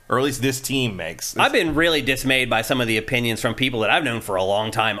makes, or at least this team makes. I've been really dismayed by some of the opinions from people that I've known for a long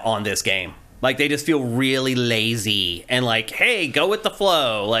time on this game. Like, they just feel really lazy and like, hey, go with the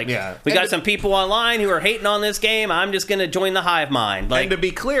flow. Like, we got some people online who are hating on this game. I'm just going to join the hive mind. Like, and to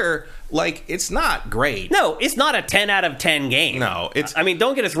be clear, like, it's not great. No, it's not a 10 out of 10 game. No, it's... I mean,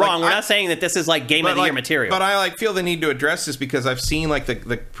 don't get us wrong. We're not saying that this is, like, Game of the Year material. But I, like, feel the need to address this because I've seen, like,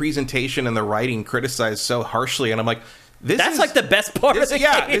 the presentation and the writing criticized so harshly, and I'm like... That's like the best part of the game.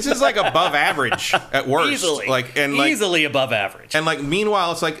 Yeah, this is like above average at worst. Easily above average. And like,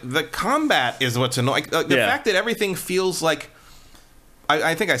 meanwhile, it's like the combat is what's annoying. The fact that everything feels like,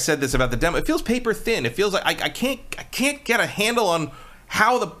 I think I said this about the demo. It feels paper thin. It feels like I can't get a handle on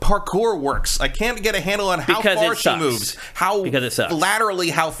how the parkour works. I can't get a handle on how far she moves,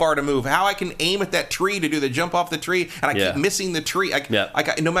 laterally how far to move, how I can aim at that tree to do the jump off the tree, and I keep missing the tree.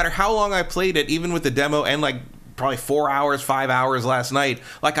 No matter how long I played it, even with the demo and like probably 4 hours, 5 hours last night,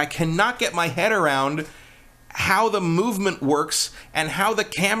 like I cannot get my head around how the movement works and how the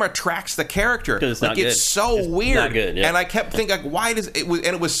camera tracks the character. It's so weird. Not good, and I kept thinking, like, why does it? And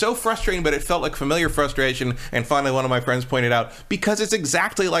it was so frustrating, but it felt like familiar frustration. And finally, one of my friends pointed out, because it's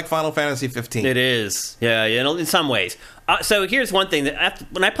exactly like Final Fantasy 15. It is, in some ways. So here's one thing that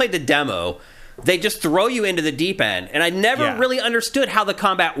when I played the demo, they just throw you into the deep end, and I never really understood how the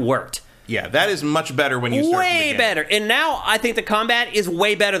combat worked. Yeah, that is much better when you start way better. And now I think the combat is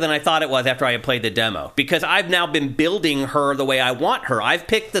way better than I thought it was after I had played the demo. Because I've now been building her the way I want her. I've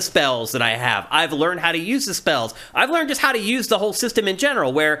picked the spells that I have. I've learned how to use the spells. I've learned just how to use the whole system in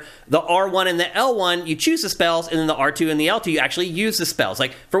general, where the R1 and the L1, you choose the spells, and then the R2 and the L2, you actually use the spells.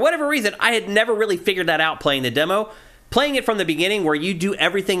 Like, for whatever reason, I had never really figured that out playing the demo. Playing it from the beginning, where you do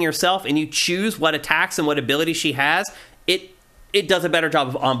everything yourself and you choose what attacks and what abilities she has, it does a better job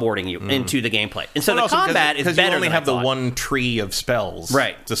of onboarding you into the gameplay. And so the combat is better. Because you only have the one tree of spells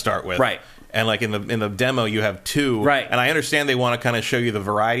to start with. Right. And like in the demo, you have two. Right. And I understand they want to kind of show you the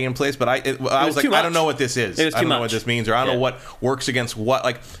variety in place, but I was like, I don't know what this is. I don't know what this means, or I don't know what works against what.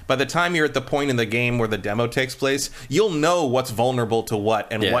 Like, by the time you're at the point in the game where the demo takes place, you'll know what's vulnerable to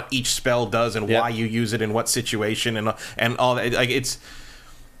what and what each spell does and why you use it in what situation and all that. Like,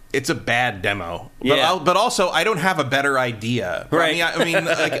 it's a bad demo, but also I don't have a better idea. Right. I mean,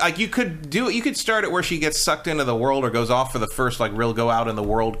 like you could start it where she gets sucked into the world or goes off for the first like real go out in the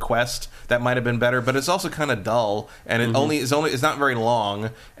world quest. That might have been better, but it's also kind of dull, and it's not very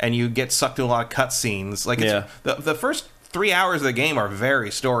long, and you get sucked into a lot of cutscenes. Like the first 3 hours of the game are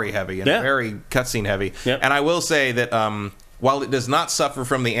very story heavy and very cutscene heavy. Yep. And I will say that while it does not suffer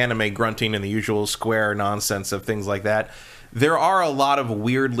from the anime grunting and the usual Square nonsense of things like that, there are a lot of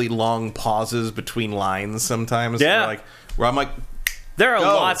weirdly long pauses between lines sometimes. Yeah. Where I'm like, there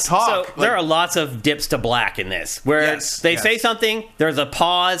are lots of dips to black in this, where they say something, there's a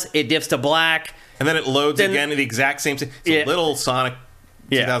pause, it dips to black, and then it loads again at the exact same time. It's a little Sonic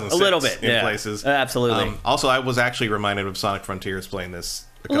 2006 a little bit in places. Absolutely. Also, I was actually reminded of Sonic Frontiers playing this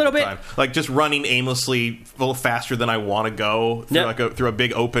a little bit. Like just running aimlessly a little faster than I want to go through through a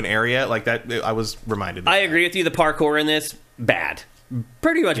big open area like that. I was reminded. I agree with you. The parkour in this, bad.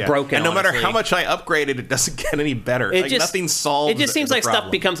 Pretty much broken. And no matter how much I upgraded, it doesn't get any better. Nothing solves. It just seems like stuff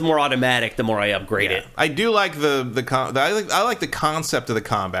becomes more automatic the more I upgrade it. I do like I like the concept of the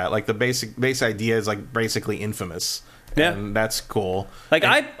combat. Like the base idea is like basically Infamous. Yeah, and that's cool. Like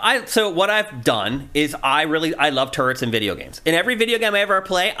so what I've done is I love turrets in video games. In every video game I ever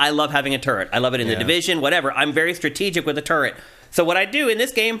play, I love having a turret. I love it in the Division, whatever. I'm very strategic with a turret. So what I do in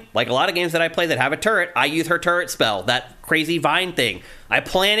this game, like a lot of games that I play that have a turret, I use her turret spell, that crazy vine thing. I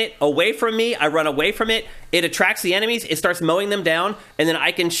plant it away from me, I run away from it, it attracts the enemies, it starts mowing them down, and then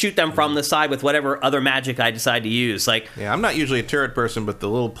I can shoot them from the side with whatever other magic I decide to use. I'm not usually a turret person, but the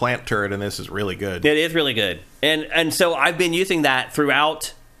little plant turret in this is really good. It is really good. And so I've been using that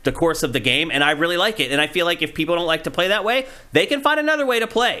throughout the course of the game, and I really like it. And I feel like if people don't like to play that way, they can find another way to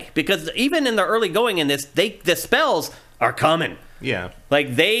play. Because even in the early going in this, the spells are coming. Yeah.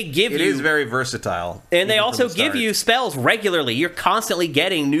 Like, they give you... It is very versatile. And they also give you spells regularly. You're constantly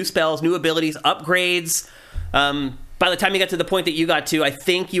getting new spells, new abilities, upgrades. By the time you got to the point that you got to, I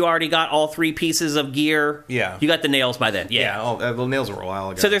think you already got all 3 pieces of gear. Yeah. You got the nails by then. Yeah, the nails were a while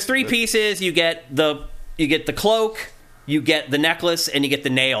ago. So there's 3 pieces. You get the cloak, you get the necklace, and you get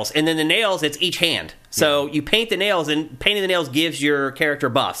the nails. And then the nails, it's each hand. So you paint the nails, and painting the nails gives your character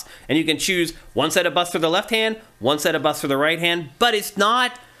buffs. And you can choose one set of buffs for the left hand, one set of buffs for the right hand, but it's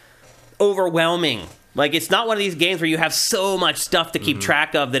not overwhelming. Like, it's not one of these games where you have so much stuff to keep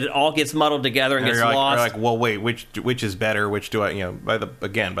track of that it all gets muddled together and gets lost. You're like, well, wait, which is better? Which do I, by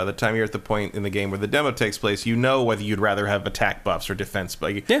the time you're at the point in the game where the demo takes place, you know whether you'd rather have attack buffs or defense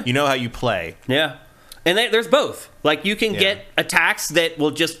buffs. You know how you play. Yeah. And there's both. Like, you can get attacks that will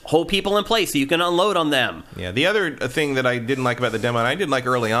just hold people in place, so you can unload on them. Yeah, the other thing that I didn't like about the demo, and I didn't like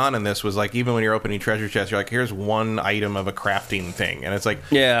early on in this, was like, even when you're opening treasure chests, you're like, here's one item of a crafting thing. And it's like,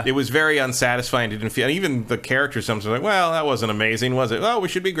 it was very unsatisfying. It didn't feel, and even the characters sometimes were like, well, that wasn't amazing, was it? Oh, we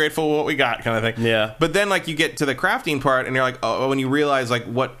should be grateful for what we got, kind of thing. Yeah. But then, like, you get to the crafting part, and you're like, oh, when you realize, like,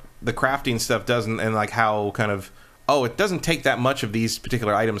 what the crafting stuff does, and like, how kind of... oh, it doesn't take that much of these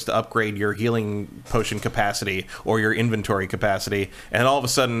particular items to upgrade your healing potion capacity or your inventory capacity, and all of a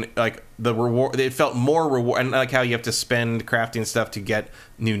sudden, like, the reward, it felt more reward, and like how you have to spend crafting stuff to get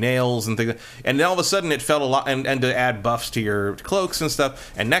new nails and things, and then all of a sudden it felt a lot, and to add buffs to your cloaks and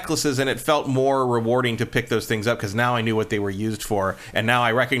stuff and necklaces, and it felt more rewarding to pick those things up because now I knew what they were used for, and now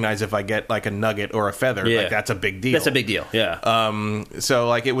I recognize if I get like a nugget or a feather, like, that's a big deal. That's a big deal. Yeah. So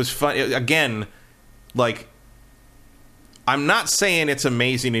like, it was fun again, like, I'm not saying it's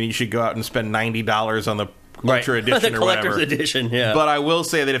amazing and you should go out and spend $90 on the Ultra Edition the or whatever. collector's edition, yeah. But I will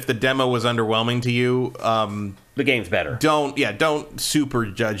say that if the demo was underwhelming to you, the game's better. Don't super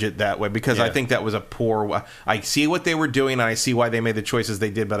judge it that way, because I think that was a poor... I see what they were doing and I see why they made the choices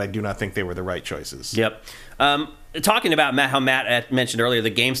they did, but I do not think they were the right choices. Yep. Talking about how Matt mentioned earlier, the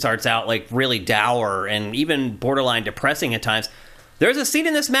game starts out like really dour and even borderline depressing at times. There's a scene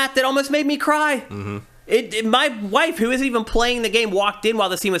in this, Matt, that almost made me cry. Mm-hmm. My wife, who isn't even playing the game, walked in while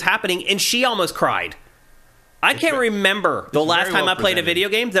the scene was happening, and she almost cried. I can't remember the last time I played a video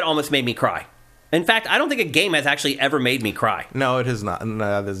game that almost made me cry. In fact, I don't think a game has actually ever made me cry. No, it has not.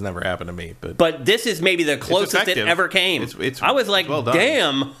 No, that has never happened to me. But this is maybe the closest it ever came. I was like, well,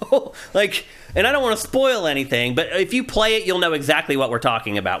 damn. Like, and I don't want to spoil anything, but if you play it, you'll know exactly what we're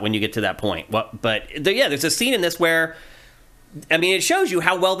talking about when you get to that point. There's a scene in this where... I mean, it shows you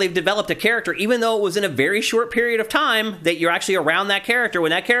how well they've developed a character, even though it was in a very short period of time that you're actually around that character. When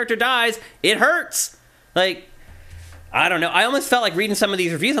that character dies, it hurts. Like, I don't know. I almost felt like reading some of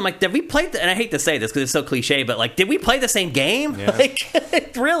these reviews. I'm like, did we play... and I hate to say this because it's so cliche, but like, did we play the same game? Yeah. Like,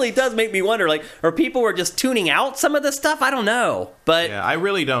 it really does make me wonder. Like, or people were just tuning out some of the stuff? I don't know. But yeah, I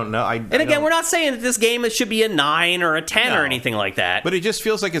really don't know. We're not saying that this game should be a 9 or a 10 or anything like that. But it just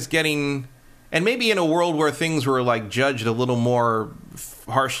feels like it's getting... And maybe in a world where things were like judged a little more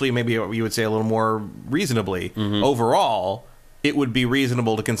harshly, maybe you would say a little more reasonably, overall, it would be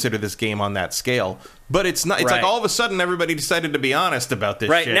reasonable to consider this game on that scale. But it's not. It's like all of a sudden everybody decided to be honest about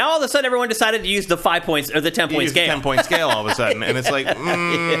this shit. Now all of a sudden everyone decided to use the 5 points or the 10-point scale. 10-point scale all of a sudden. And it's like,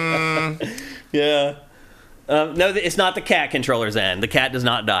 yeah. No, it's not the cat controller's end. The cat does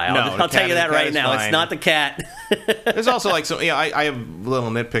not die. I'll tell you that right now. Fine. It's not the cat. There's also like some. Yeah, I have little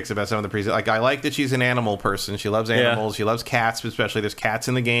nitpicks about some of the presents. Like, I like that she's an animal person. She loves animals. She loves cats, especially. There's cats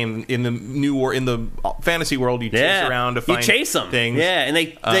in the game. In the fantasy world, you chase around to find things. Yeah, and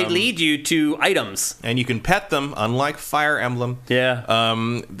they lead you to items, and you can pet them. Unlike Fire Emblem. Yeah.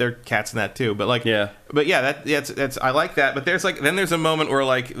 There are cats in that too. But like, But yeah, that's I like that. But there's a moment where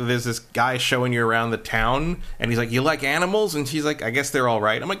like there's this guy showing you around the town. And he's like, you like animals? And she's like, I guess they're all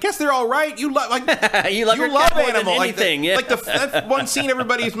right. I'm like, guess they're all right? You love animals. Like that one scene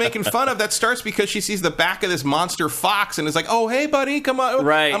everybody's making fun of that starts because she sees the back of this monster fox and is like, oh, hey, buddy, come on.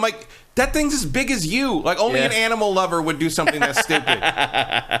 Right. I'm like, that thing's as big as you. Like, only an animal lover would do something that stupid.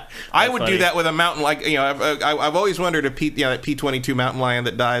 I would do that with a mountain. Like, I've always wondered if that P-22 mountain lion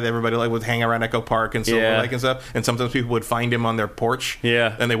that died, everybody like would hang around Echo Park and Silver Lake and stuff. And sometimes people would find him on their porch.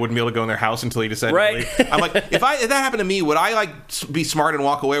 Yeah. And they wouldn't be able to go in their house until he decided to leave. I'm like, if that happened to me, would I like be smart and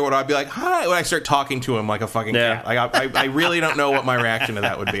walk away? Or would I be like, hi? Would I start talking to him like a fucking cat? Like, I really don't know what my reaction to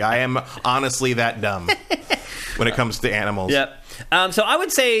that would be. I am honestly that dumb when it comes to animals. Yep. So I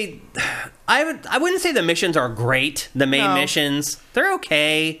would say, I wouldn't say the missions are great. The main missions, they're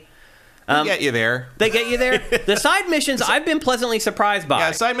okay. They get you there. They get you there. The side missions, I've been pleasantly surprised by.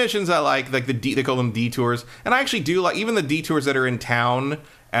 Yeah, side missions I like they call them detours, and I actually do like even the detours that are in town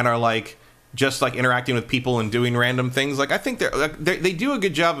and are like just like interacting with people and doing random things. Like I think they do a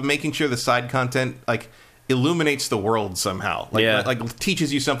good job of making sure the side content like illuminates the world somehow. Like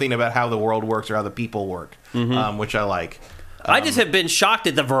teaches you something about how the world works or how the people work, which I like. I just have been shocked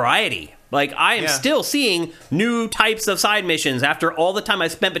at the variety. Like, I am still seeing new types of side missions after all the time I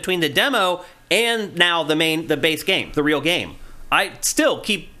spent between the demo and now the base game, the real game. I still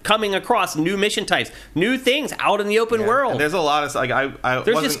keep coming across new mission types, new things out in the open world. And there's a lot of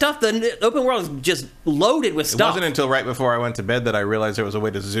there's just stuff. The open world is just loaded with stuff. It wasn't until right before I went to bed that I realized there was a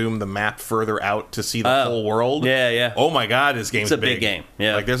way to zoom the map further out to see the whole world. Yeah. Oh my god, this game's big. It's a big game.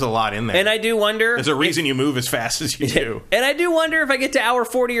 Yeah, like there's a lot in there. And I do wonder. There's a reason you move as fast as you do. And I do wonder if I get to hour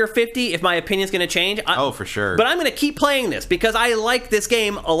 40 or 50, if my opinion's going to change. For sure. But I'm going to keep playing this because I like this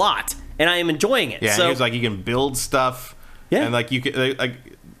game a lot. and I am enjoying it. Yeah, so and he was like, you can build stuff, and like you can like.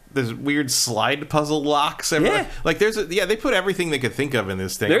 There's weird slide puzzle locks everywhere. Yeah. Like they put everything they could think of in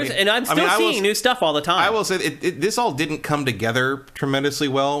this thing. And I'm still seeing new stuff all the time. I will say this all didn't come together tremendously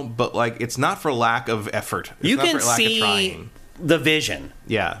well, but like it's not for lack of effort. It's you not can for lack of see trying. the vision.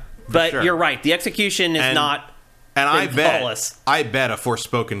 Yeah. But sure. you're right. The execution is not. And I flawless. bet a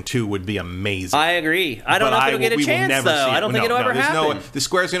Forspoken 2 would be amazing. I agree. I don't know if it'll get a chance, though. I don't think it'll ever happen. The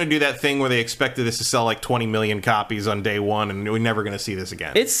Square's going to do that thing where they expected this to sell like 20 million copies on day one, and we're never going to see this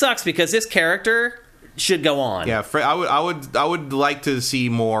again. It sucks because this character should go on. Yeah, I would like to see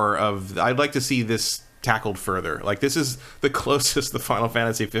more of. I'd like to see this tackled further. Like this is the closest the Final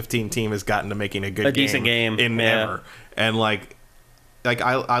Fantasy 15 team has gotten to making a decent game in ever, and like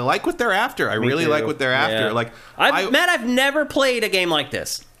I like what they're after. I really like what they're after. Yeah. Like Matt, I've never played a game like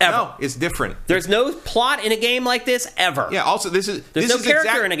this ever. No, it's different. There's no plot in a game like this ever. Yeah. Also, there's no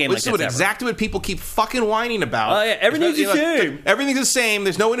character in a game like this. This is exactly what people keep fucking whining about. Oh yeah, everything's the same. Everything's the same.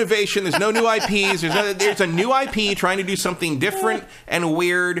 There's no innovation. There's no new IPs. There's a new IP trying to do something different and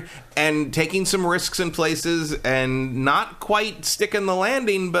weird and taking some risks in places and not quite sticking the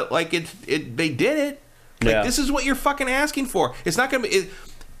landing, but like they did it. Like, this is what you're fucking asking for. It's not going to be...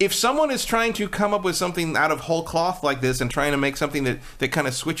 If someone is trying to come up with something out of whole cloth like this and trying to make something that kind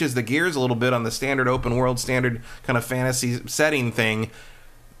of switches the gears a little bit on the standard open world, standard kind of fantasy setting thing,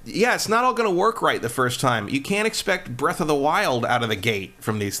 yeah, it's not all going to work right the first time. You can't expect Breath of the Wild out of the gate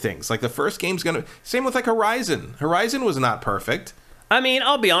from these things. Like, the first game's going to... Same with, like, Horizon. Horizon was not perfect. I mean,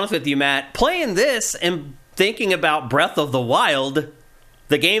 I'll be honest with you, Matt. Playing this and thinking about Breath of the Wild,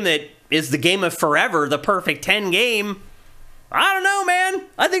 the game that is the game of forever, the perfect 10 game. I don't know, man.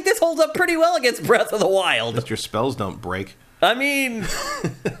 I think this holds up pretty well against Breath of the Wild. Just your spells don't break. I mean,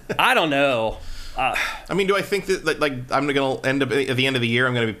 I don't know. I mean, do I think that like I'm going to end up at the end of the year,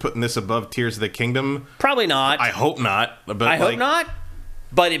 I'm going to be putting this above Tears of the Kingdom? Probably not. I hope not. But I hope not.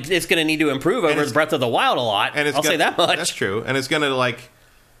 But it's going to need to improve over Breath of the Wild a lot. And I'll say that much. That's true. And it's going to like...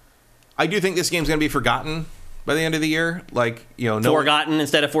 I do think this game's going to be forgotten by the end of the year. Like, you know... Forgotten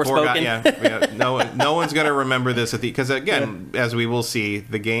instead of Forspoken? Yeah. No one's going to remember this at the... Because, again, as we will see,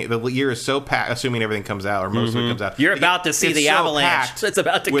 the year is so packed, assuming everything comes out, or most of it comes out. You're about to see the avalanche that's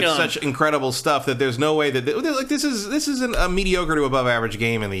about to with come. With such incredible stuff that there's no way that... Like, this is a mediocre to above average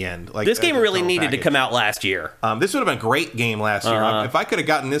game in the end. Like, this game really needed to come out last year. This would have been a great game last year. If I could have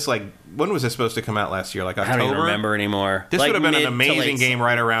gotten this, like... When was this supposed to come out last year? Like October? I don't even remember anymore. This would have been an amazing game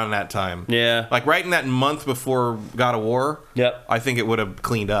right around that time. Yeah. Like right in that month before God of War. Yep. I think it would have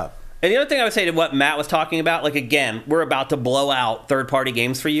cleaned up. And the other thing I would say to what Matt was talking about, like again, we're about to blow out third-party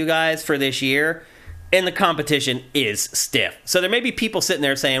games for you guys for this year, and the competition is stiff. So there may be people sitting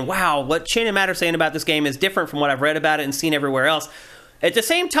there saying, wow, what Shane and Matt are saying about this game is different from what I've read about it and seen everywhere else. At the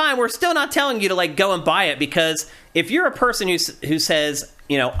same time, we're still not telling you to like go and buy it, because if you're a person who says,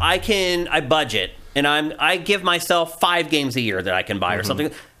 you know, I budget and I give myself 5 games a year that I can buy or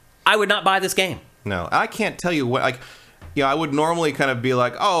something, I would not buy this game. No, I can't tell you what. Like, you know, I would normally kind of be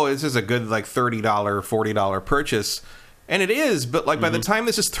like, oh, this is a good like $30, $40 purchase. And it is, but like by the time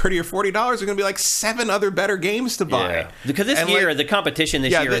this is $30 or $40, there's going to be like 7 other better games to buy. Yeah. Because this year, like, the competition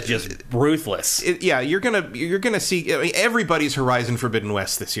this year is just ruthless. You're gonna see. I mean, everybody's Horizon Forbidden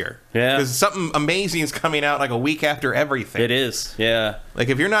West this year. Yeah, because something amazing is coming out like a week after everything. It is. Yeah. Like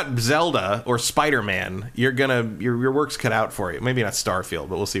if you're not Zelda or Spider-Man, your work's cut out for you. Maybe not Starfield,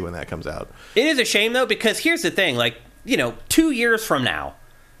 but we'll see when that comes out. It is a shame though, because here's the thing: like, you know, 2 years from now,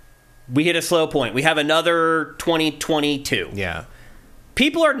 we hit a slow point. We have another 2022. Yeah.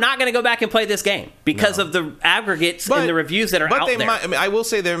 People are not going to go back and play this game because of the aggregates and the reviews that are out there. I mean, I will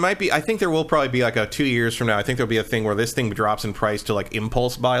say there might be... I think there will probably be like a 2 years from now. I think there'll be a thing where this thing drops in price to like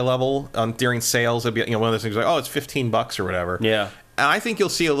impulse buy level during sales. It'll be, you know, one of those things like, oh, it's $15 or whatever. Yeah. And I think you'll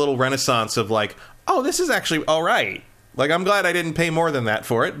see a little renaissance of like, oh, this is actually all right. Like, I'm glad I didn't pay more than that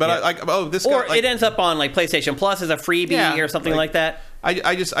for it. But it ends up on like PlayStation Plus as a freebie or something like that.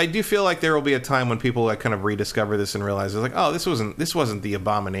 I do feel like there will be a time when people like kind of rediscover this and realize it's like, oh, this wasn't the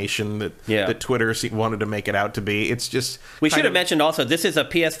abomination that Twitter wanted to make it out to be. It's just we should have mentioned also this is a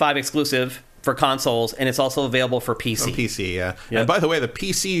PS5 exclusive for consoles, and it's also available for PC. On PC, yeah. Yep. And by the way, the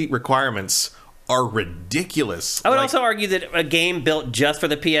PC requirements are ridiculous. I would also argue that a game built just for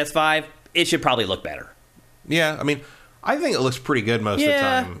the PS5, it should probably look better. Yeah, I mean, I think it looks pretty good most of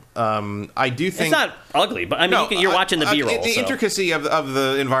the time. I do think it's not ugly, but I mean, you're watching the B-roll. The intricacy of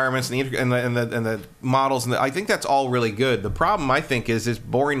the environments and the models, and I think that's all really good. The problem, I think, is it's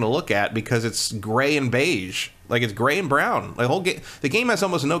boring to look at because it's gray and beige. Like, it's gray and brown. The whole game, the game has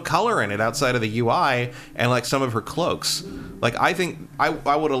almost no color in it outside of the UI and like some of her cloaks. Like, I think I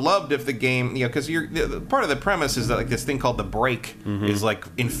would have loved if the game, because part of the premise is that like this thing called the break is like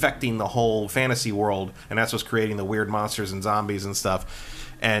infecting the whole fantasy world, and that's what's creating the weird monsters and zombies and stuff.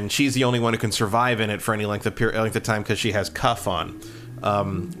 And she's the only one who can survive in it for any length of time because she has Cuff on.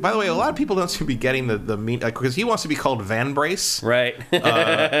 By the way, a lot of people don't seem to be getting the mean, because he wants to be called Van Brace, right?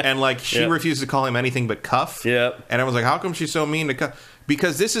 And like she refuses to call him anything but Cuff. Yep. And I was like, how come she's so mean to Cuff?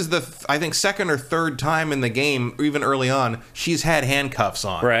 Because this is the I think second or third time in the game, even early on, she's had handcuffs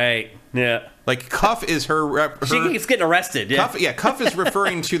on. Right. Yeah. Like, Cuff is her she keeps getting arrested. Yeah. Cuff is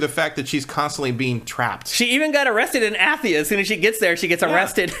referring to the fact that she's constantly being trapped. She even got arrested in Athia. As soon as she gets there, she gets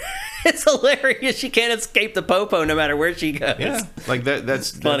arrested. It's hilarious. She can't escape the popo no matter where she goes. Yeah, like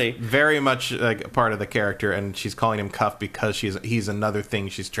that's funny. That's very much like a part of the character, and she's calling him Cuff because he's another thing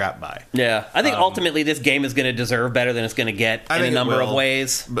she's trapped by. Yeah, I think ultimately this game is going to deserve better than it's going to get in a number of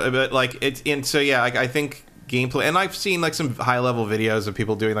ways. But like it's and so yeah, like I think gameplay, and I've seen like some high level videos of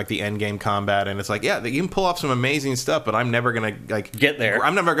people doing like the end game combat, and it's like, yeah, you can pull off some amazing stuff, but I'm never gonna like get there.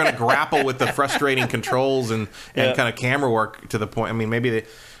 I'm never gonna grapple with the frustrating controls and kind of camera work to the point. I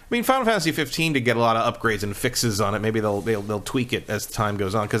mean, Final Fantasy 15 to get a lot of upgrades and fixes on it. Maybe they'll tweak it as time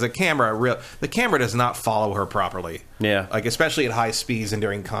goes on, because the camera does not follow her properly. Yeah, like especially at high speeds and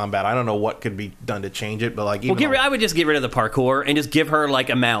during combat. I don't know what could be done to change it, but like I would just get rid of the parkour and just give her like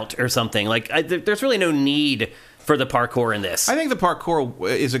a mount or something. Like there's really no need for the parkour in this. I think the parkour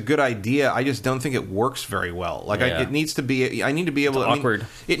is a good idea. I just don't think it works very well. Like it needs to be. I need to be able. It's awkward.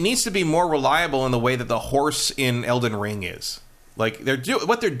 It needs to be more reliable in the way that the horse in Elden Ring is. Like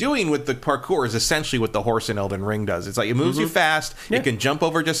what they're doing with the parkour is essentially what the horse in Elden Ring does. It's like it moves you fast. Yeah. It can jump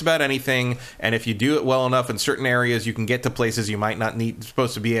over just about anything, and if you do it well enough in certain areas, you can get to places you might not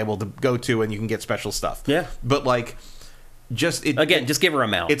supposed to be able to go to, and you can get special stuff. Yeah, but like. Just give her a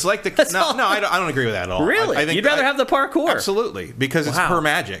mount. It's like I don't agree with that at all. Really? I think you'd rather have the parkour? Absolutely, because it's her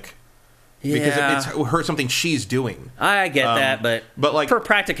magic. Yeah. Because it's her something she's doing. I get that, but like for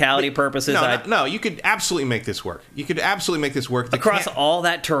practicality purposes, no, you could absolutely make this work. You could absolutely make this work across all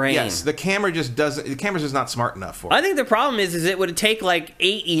that terrain. Yes, the camera just doesn't. The camera's just not smart enough for it. I think the problem is it would take like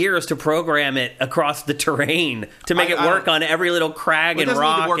 8 years to program it across the terrain to make it work on every little crag and rock. It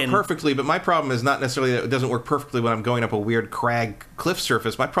doesn't need to work perfectly, but my problem is not necessarily that it doesn't work perfectly when I'm going up a weird crag cliff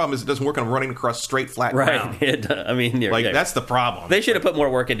surface. My problem is it doesn't work when I'm running across straight flat ground. I mean, that's the problem. They should have put more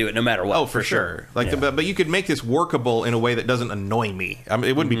work into it, no matter what. Oh, for sure. But you could make this workable in a way that doesn't annoy me. I mean,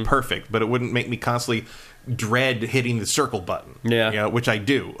 it wouldn't be perfect, but it wouldn't make me constantly dread hitting the circle button. Yeah, which I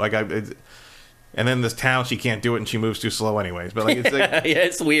do. Like and then this town, she can't do it, and she moves too slow anyways. But like, it's like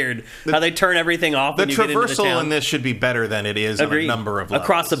it's weird how they turn everything off. The when you get into the town. traversal in this should be better than it is on a number of levels.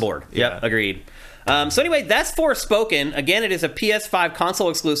 Across the board. Yeah. Yep, agreed. So anyway, that's Forspoken. Again, it is a PS5 console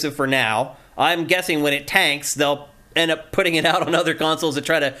exclusive for now. I'm guessing when it tanks, they'll end up putting it out on other consoles to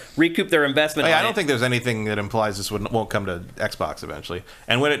try to recoup their investment. I don't think there's anything that implies this won't come to Xbox eventually.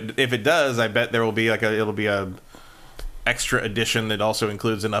 And if it does, I bet there will be it'll be a extra edition that also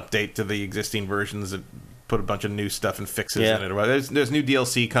includes an update to the existing versions that put a bunch of new stuff and fixes in it. There's new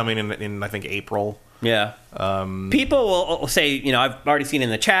DLC coming in I think April. Yeah. People will say, I've already seen in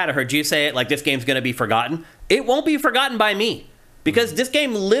the chat, I heard you say it, like this game's going to be forgotten. It won't be forgotten by me. Because this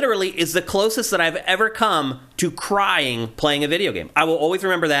game literally is the closest that I've ever come to crying playing a video game. I will always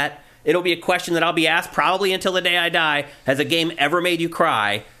remember that. It'll be a question that I'll be asked probably until the day I die. Has a game ever made you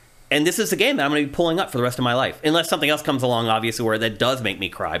cry? And this is a game that I'm going to be pulling up for the rest of my life. Unless something else comes along, obviously, where that does make me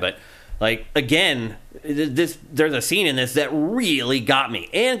cry. But, like, again, there's a scene in this that really got me.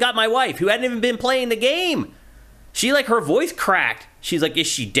 And got my wife, who hadn't even been playing the game. She, her voice cracked. She's like, is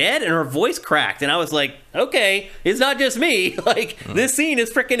she dead? And her voice cracked. And I was like, okay, it's not just me. This scene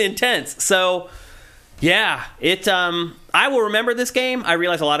is freaking intense. So, yeah, I will remember this game. I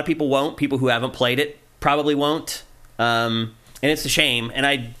realize a lot of people won't. People who haven't played it probably won't. And it's a shame. And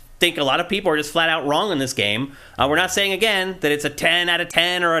I think a lot of people are just flat out wrong in this game. We're not saying, again, that it's a 10 out of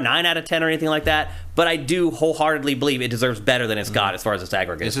 10 or a 9 out of 10 or anything like that. But I do wholeheartedly believe it deserves better than it's got as far as its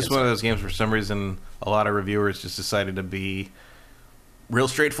aggregate. It's just one of those games, for some reason, a lot of reviewers just decided to be real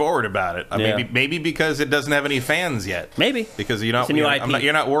straightforward about it. Maybe because it doesn't have any fans yet. Maybe because you're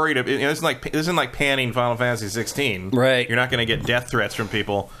not worried. It's like panning Final Fantasy 16. Right. You're not going to get death threats from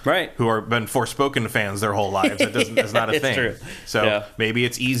people who are been Forspoken fans their whole lives. That's not a thing. True. So maybe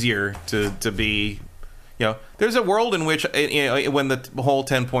it's easier to be. There's a world in which when the whole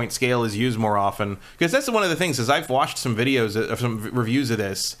 10-point scale is used more often, because that's one of the things. Is I've watched some videos of some reviews of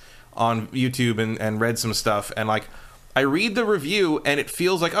this on YouTube and read some stuff, and I read the review and it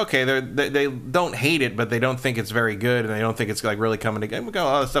feels like, okay, they don't hate it, but they don't think it's very good, and they don't think it's like really coming together. We go,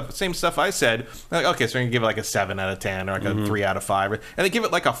 oh, same stuff I said. Like, okay, so we're gonna give it like a 7 out of 10 or like a 3 out of 5, and they give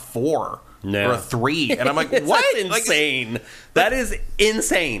it like a 4 or a 3, and I'm like, what? That's insane. That is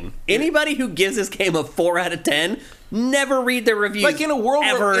insane. Anybody who gives this game a 4 out of 10. Never read the reviews. Like in a world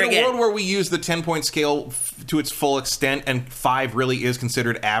again. where we use the 10-point scale to its full extent, and 5 really is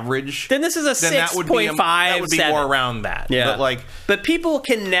considered average, then this is a 6.5. That would be 7. more around that. Yeah. But people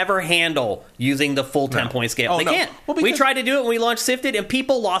can never handle using the full 10-point scale. They can't. Well, we tried to do it when we launched Sifted, and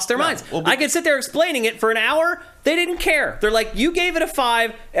people lost their minds. Well, I could sit there explaining it for an hour. They didn't care. They're like, you gave it a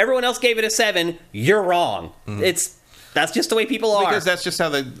 5. Everyone else gave it a 7. You're wrong. That's just the way people are. Because that's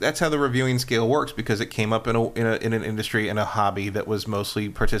how the reviewing scale works. Because it came up in an industry, in a hobby that was mostly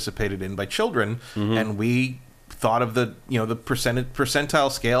participated in by children, and we thought of the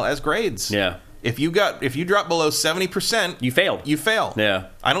percentile scale as grades. Yeah. If you drop below 70%, you failed. You fail. Yeah.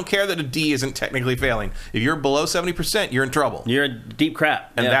 I don't care that a D isn't technically failing. If you're below 70%, you're in trouble. You're in deep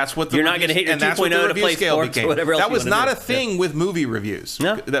crap. And that's what you're not going to hit your 2.0 to play sports or whatever else. That was not a thing with movie reviews.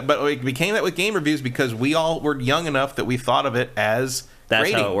 No. But it became that with game reviews because we all were young enough that we thought of it as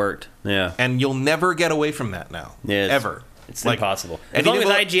grading. That's how it worked. Yeah. And you'll never get away from that now. Yeah, ever. It's impossible. As long as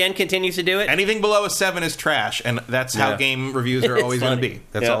IGN continues to do it. Anything below a 7 is trash, and that's how game reviews are always going to be.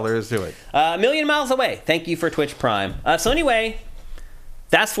 That's all there is to it. A million miles away. Thank you for Twitch Prime. So anyway,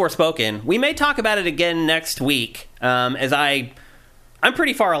 that's Forspoken. We may talk about it again next week, as I'm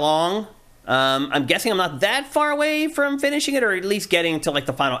pretty far along. I'm guessing I'm not that far away from finishing it, or at least getting to like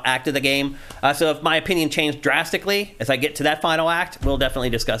the final act of the game. So if my opinion changed drastically as I get to that final act, we'll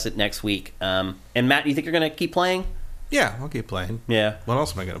definitely discuss it next week. And Matt, you think you're going to keep playing? Yeah, I'll keep playing. Yeah. What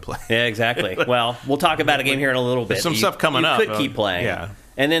else am I going to play? Yeah, exactly. Well, we'll talk about a game here in a little bit. There's some stuff coming up. You could keep playing. Yeah.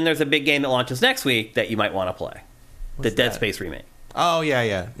 And then there's a big game that launches next week that you might want to play. The Dead Space remake. Oh,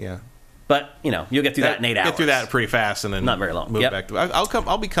 yeah. But, you'll get through that in 8 hours. Get through that pretty fast and then not very long. Move back to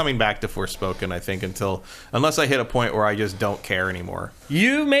I'll be coming back to Forspoken, I think, unless I hit a point where I just don't care anymore.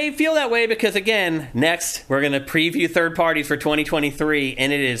 You may feel that way because, again, next we're going to preview third parties for 2023,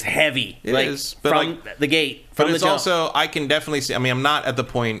 and it is heavy. It is. But from the gate. But it's also, I can definitely see, I'm not at the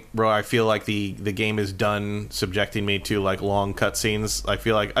point where I feel like the game is done subjecting me to like long cutscenes. I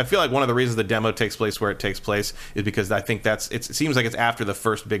feel like one of the reasons the demo takes place where it takes place is because I think it seems like it's after the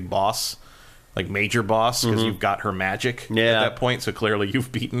first big boss, like major boss, because you've got her magic at that point, so clearly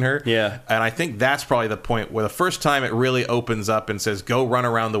you've beaten her. Yeah. And I think that's probably the point where the first time it really opens up and says, go run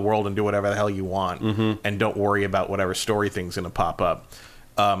around the world and do whatever the hell you want, and don't worry about whatever story thing's going to pop up.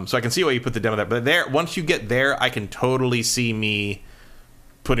 So I can see why you put the demo there. But once you get there, I can totally see me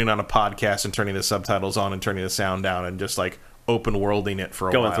putting on a podcast and turning the subtitles on and turning the sound down and just like open worlding it for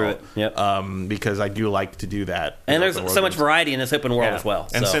a while. Going through it, yep. Because I do like to do that. And there's so much variety in this open world as well.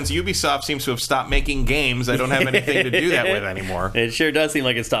 And since Ubisoft seems to have stopped making games, I don't have anything to do that with anymore. It sure does seem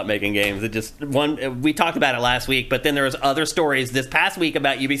like it stopped making games. We talked about it last week, but then there was other stories this past week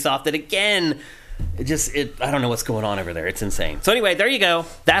about Ubisoft that again... I don't know what's going on over there. It's insane. So anyway, there you go.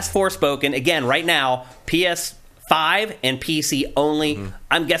 That's Forspoken. Again, right now, PS5 and PC only.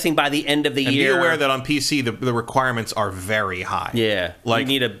 I'm guessing by the end of the year. Be aware that on PC, the requirements are very high. Yeah. You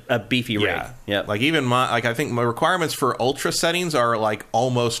need a beefy rig. Yeah. Yep. Like even I think my requirements for ultra settings are like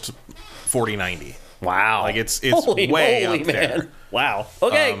almost 4090. Wow. Like it's way up there. Wow.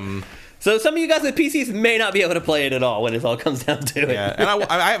 Okay. So some of you guys with PCs may not be able to play it at all when it all comes down to it. Yeah, and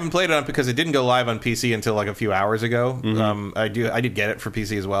I haven't played it on because it didn't go live on PC until like a few hours ago. I did get it for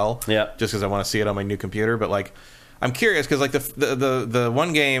PC as well. Yeah, just because I want to see it on my new computer. But like, I'm curious because like the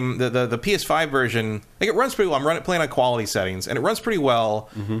one game, the PS5 version, like it runs pretty well. I'm playing on quality settings, and it runs pretty well.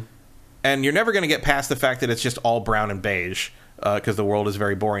 And you're never going to get past the fact that it's just all brown and beige. Because the world is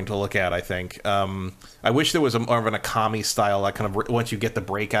very boring to look at, I think. I wish there was more of an Akami style, like kind of once you get the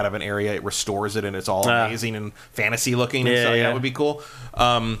break out of an area, it restores it and it's all amazing and fantasy looking. And stuff. That would be cool.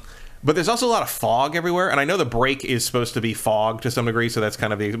 But there's also a lot of fog everywhere, and I know the break is supposed to be fog to some degree, so that's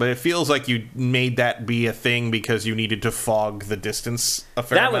kind of but it feels like you made that be a thing because you needed to fog the distance a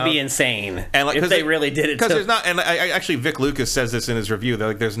fair amount. That would be insane and like, if they really did it. Because there's not, and actually Vic Lucas says this in his review, that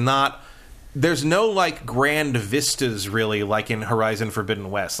like there's no like grand vistas really like in Horizon Forbidden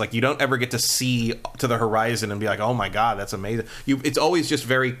West. Like you don't ever get to see to the horizon and be like, oh my god, that's amazing. It's always just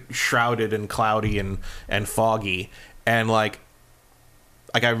very shrouded and cloudy and foggy. And like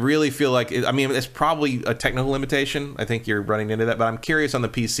I really feel like it's probably a technical limitation. I think you're running into that, but I'm curious on the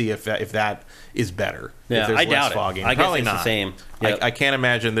PC if that is better. Yeah, if there's I less doubt fogging. it. I Probably guess it's not. the same. Yep. I can't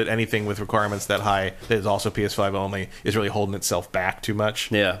imagine that anything with requirements that high that is also PS5 only is really holding itself back too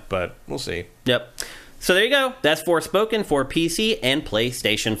much. Yeah, but we'll see. Yep. So there you go. That's Forspoken for PC and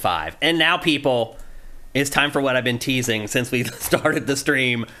PlayStation 5. And now, people, it's time for what I've been teasing since we started the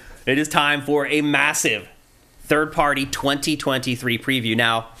stream. It is time for a massive third-party 2023 preview.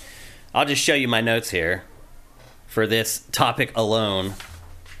 Now, I'll just show you my notes here for this topic alone.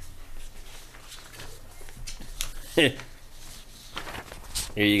 Here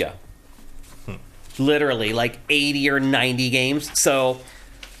you go. Literally like 80 or 90 games. So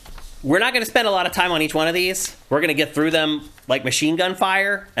we're not going to spend a lot of time on each one of these. We're going to get through them like machine gun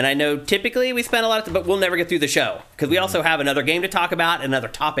fire. And I know typically we spend a lot of time, but we'll never get through the show because we also have another game to talk about, another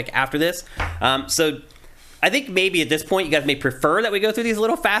topic after this. So I think maybe at this point you guys may prefer that we go through these a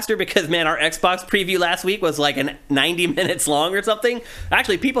little faster because, man, our Xbox preview last week was like 90 minutes long or something.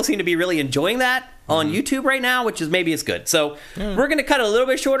 Actually, people seem to be really enjoying that on YouTube right now, which is maybe it's good. So we're going to cut it a little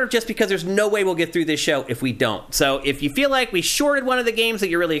bit shorter just because there's no way we'll get through this show if we don't. So if you feel like we shorted one of the games that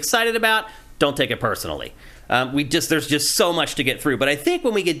you're really excited about, don't take it personally. There's just so much to get through. But I think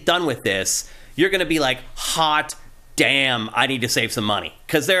when we get done with this, you're going to be like, hot damn, I need to save some money.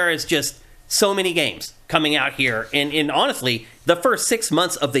 Because there is just so many games coming out here. And honestly, the first 6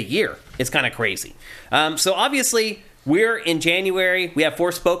 months of the year is kind of crazy. So obviously, we're in January. We have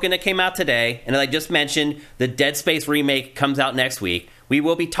Forspoken that came out today. And as I just mentioned, the Dead Space remake comes out next week. We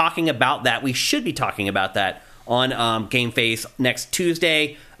will be talking about that. We should be talking about that on GameFace next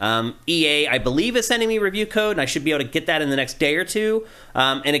Tuesday. EA, I believe, is sending me a review code, and I should be able to get that in the next day or two.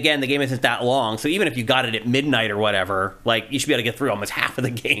 And again, the game isn't that long, so even if you got it at midnight or whatever, like, you should be able to get through almost half of the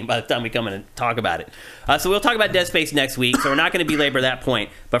game by the time we come in and talk about it. So we'll talk about Dead Space next week, so we're not going to belabor that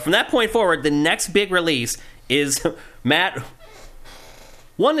point. But from that point forward, the next big release is, Matt,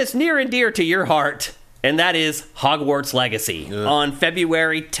 one that's near and dear to your heart, and that is Hogwarts Legacy. On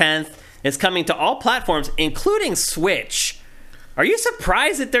February 10th, it's coming to all platforms, including Switch. Are you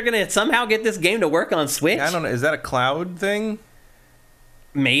surprised that they're going to somehow get this game to work on Switch? I don't know. Is that a cloud thing?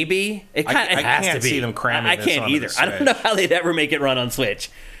 Maybe. It has to be. I can't see them cramming I can't either. I don't know how they'd ever make it run on Switch.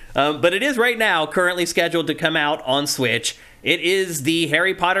 But it is right now currently scheduled to come out on Switch. It is the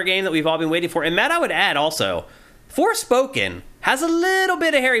Harry Potter game that we've all been waiting for. And Matt, I would add also, Forspoken has a little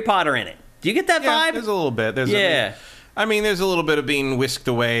bit of Harry Potter in it. Do you get that vibe? There's a little bit. There's a little bit of being whisked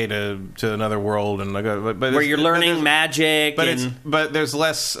away to another world, and where you're learning magic. But there's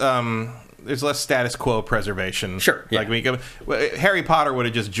less status quo preservation. Sure, yeah. Like Harry Potter would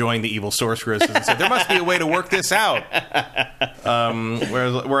have just joined the evil sorceresses and said there must be a way to work this out.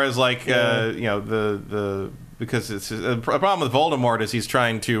 Whereas because the problem with Voldemort is he's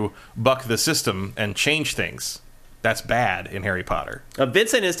trying to buck the system and change things. That's bad in Harry Potter.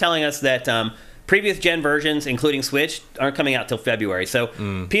 Vincent is telling us that previous gen versions, including Switch, aren't coming out till February. So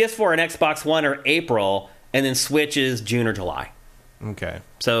PS4 and Xbox One are April, and then Switch is June or July. Okay.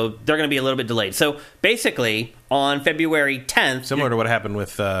 So they're going to be a little bit delayed. So basically, on February 10th... Similar to what happened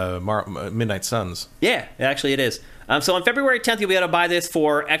with Midnight Suns. Yeah, actually it is. So on February 10th, you'll be able to buy this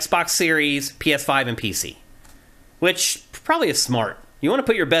for Xbox Series, PS5, and PC. Which probably is smart. You want to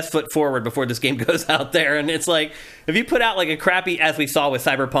put your best foot forward before this game goes out there. And it's like, if you put out like a crappy, as we saw with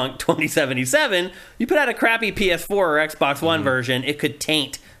Cyberpunk 2077, you put out a crappy PS4 or Xbox One version, it could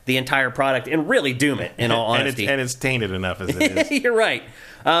taint the entire product and really doom it, in all honesty. And it's tainted enough as it is. You're right.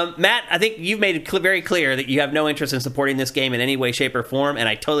 Matt, I think you've made it very clear that you have no interest in supporting this game in any way, shape, or form, and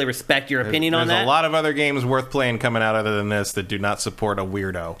I totally respect your opinion on that. There's a lot of other games worth playing coming out other than this that do not support a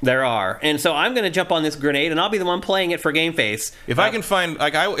weirdo. There are. And so I'm going to jump on this grenade, and I'll be the one playing it for GameFace. If I can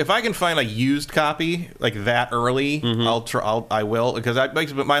find a used copy like that early, I will, because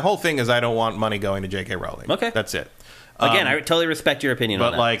my whole thing is I don't want money going to J.K. Rowling. Okay. That's it. Again, I totally respect your opinion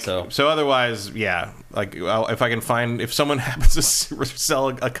on that. So otherwise, yeah. If someone happens to sell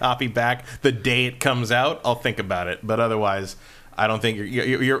a copy back the day it comes out, I'll think about it. But otherwise, I don't think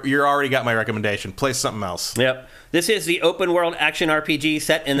you're already got my recommendation. Play something else. Yep. This is the open world action RPG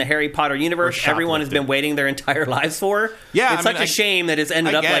set in the Harry Potter universe. Everyone has been waiting their entire lives for. Yeah, it's a shame that it's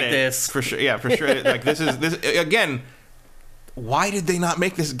ended up like this. For sure. Yeah, for sure. Like this again. Why did they not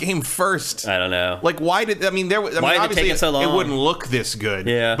make this game first? I don't know. Like, why did it take so long? It wouldn't look this good.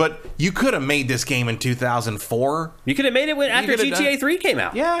 Yeah. But you could have made this game in 2004. You could have made it after GTA 3 came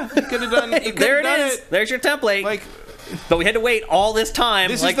out. Yeah, you could have done. There it is. There's your template. But we had to wait all this time,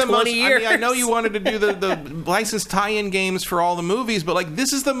 this like 20 years. I know you wanted to do the licensed tie-in games for all the movies, but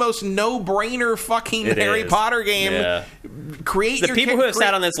this is the most no-brainer fucking Harry Potter game. Yeah. The people who have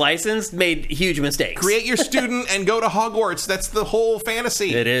sat on this license made huge mistakes. Create your student and go to Hogwarts. That's the whole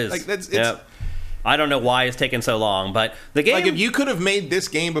fantasy. It is. Yep. I don't know why it's taken so long, but the game... if you could have made this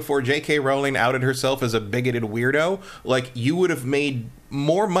game before J.K. Rowling outed herself as a bigoted weirdo, you would have made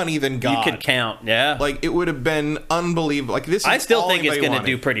more money than God. You could count, yeah. Like, it would have been unbelievable. Like, this is I still all think it's anybody going to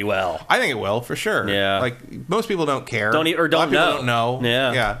do wanted. pretty well. I think it will, for sure. Yeah. Like, most people don't care. Don't A lot of people don't know.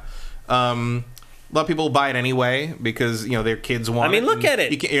 Yeah. Yeah. A lot of people buy it anyway because, their kids want it. I mean, look at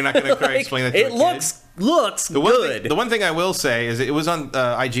it. You're not going to try to explain that to a kid. Looks good. The one thing I will say is it was on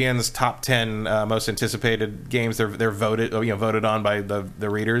IGN's top 10 most anticipated games. They're voted on by the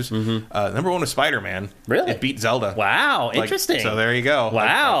readers. Number one was Spider-Man. Really? It beat Zelda. Wow, interesting. So there you go.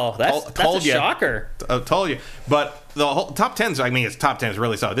 Wow, that's a shocker. Told you. But the whole top 10's, it's top 10 is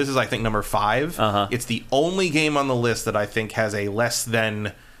really solid. This is, I think, number 5. It's the only game on the list that I think has a less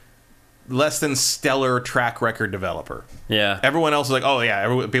than stellar track record developer. Yeah. Everyone else is like, oh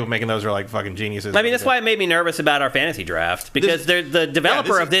yeah, people making those are like fucking geniuses. I mean, that's why it made me nervous about our fantasy draft, because the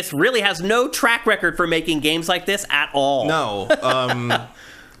developer of this really has no track record for making games like this at all. No.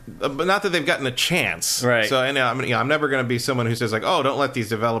 But not that they've gotten a chance. Right. So I'm never going to be someone who says like, oh, don't let these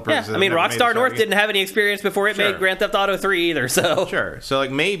developers. Yeah. I mean, Rockstar North didn't have any experience before it made Grand Theft Auto 3 either, so. Sure. So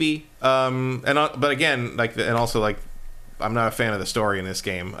like maybe, but again, and also like, I'm not a fan of the story in this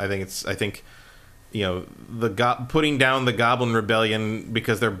game. I think putting down the Goblin Rebellion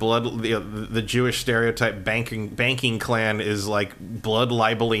because their blood, the Jewish stereotype banking clan is like blood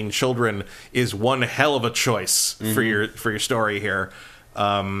libeling children is one hell of a choice for your story here.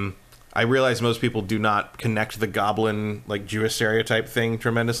 I realize most people do not connect the Goblin like Jewish stereotype thing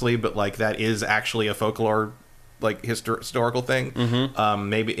tremendously, but like that is actually a folklore like historical thing.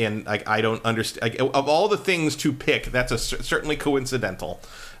 Maybe, and like I don't understand. Like, of all the things to pick, that's certainly coincidental.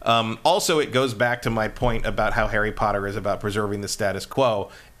 Also, it goes back to my point about how Harry Potter is about preserving the status quo.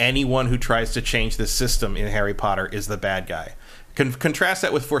 Anyone who tries to change the system in Harry Potter is the bad guy. Contrast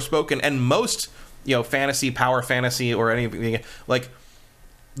that with Forspoken and most fantasy, power fantasy, or anything like.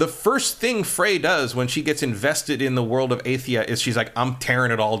 The first thing Frey does when she gets invested in the world of Athia is she's like, I'm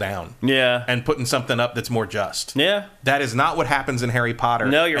tearing it all down. Yeah. And putting something up that's more just. Yeah. That is not what happens in Harry Potter.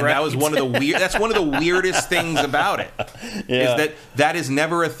 No, you're right. That was that's one of the weirdest things about it. Yeah. Is that is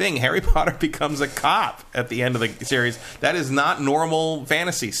never a thing. Harry Potter becomes a cop at the end of the series. That is not normal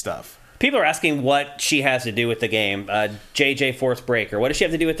fantasy stuff. People are asking what she has to do with the game. JJ Forcebreaker. What does she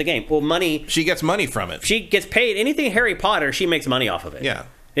have to do with the game? Well, money. She gets money from it. She gets paid. Anything Harry Potter, she makes money off of it. Yeah.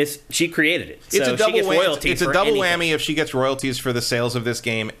 She created it. It's so a double she gets royalties. It's a double whammy if she gets royalties for the sales of this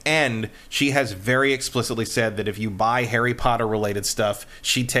game, and she has very explicitly said that if you buy Harry Potter related stuff,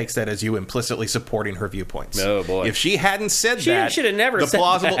 she takes that as you implicitly supporting her viewpoints. Oh boy! If she hadn't said that, she should have never said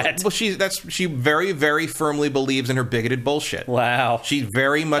that. Well, she very, very firmly believes in her bigoted bullshit. Wow, she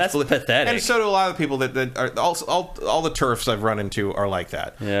very much pathetic. And so do a lot of people that are all the turfs I've run into are like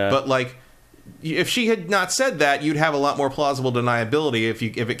that. Yeah, but like. If she had not said that, you'd have a lot more plausible deniability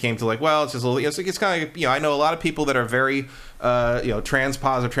if it came to like, well, it's just a little. It's kind of I know a lot of people that are very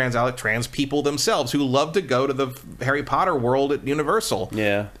transpos or trans people themselves who love to go to the Harry Potter world at Universal.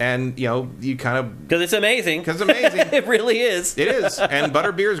 Yeah, and you kind of because it's amazing. It really is. It is, and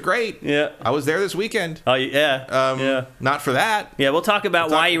Butterbeer is great. Yeah, I was there this weekend. Oh yeah, yeah. Not for that. Yeah, we'll talk about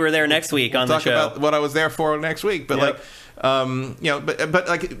why you were there next week on the show. Talk about what I was there for next week, but like. But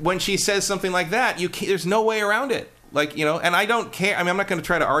like when she says something like that, there's no way around it. Like, and I don't care. I mean, I'm not going to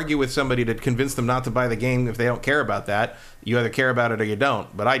try to argue with somebody to convince them not to buy the game if they don't care about that. You either care about it or you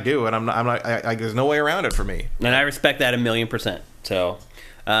don't. But I do, and I'm not. There's no way around it for me. And I respect that 1,000,000%. So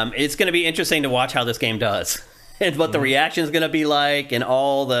it's going to be interesting to watch how this game does and what the reaction is going to be like and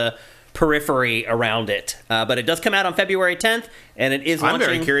all the periphery around it. But it does come out on February 10th, and it is launching. I'm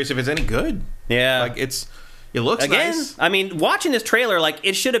very curious if it's any good. Yeah, like it looks nice. I mean, watching this trailer, like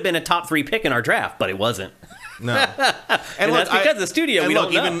it should have been a top 3 pick in our draft, but it wasn't. No, and look, that's because the studio. We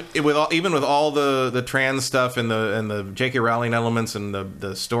don't know. Even with all the trans stuff and the J.K. Rowling elements and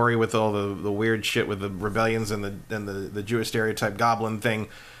the story with all the weird shit with the rebellions and the Jewish stereotype goblin thing,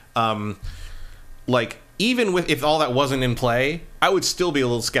 like even if all that wasn't in play, I would still be a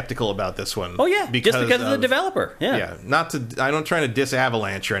little skeptical about this one. Oh yeah, just because of the developer. Yeah, I'm not trying to diss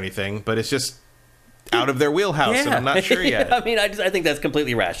Avalanche or anything, but it's just. Out of their wheelhouse, and I'm not sure yet. I mean, I think that's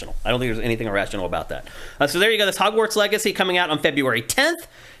completely rational. I don't think there's anything irrational about that. So there you go. This Hogwarts Legacy coming out on February 10th.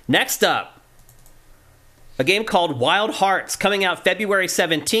 Next up, a game called Wild Hearts coming out February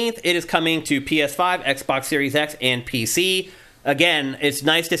 17th. It is coming to PS5, Xbox Series X, and PC. Again, it's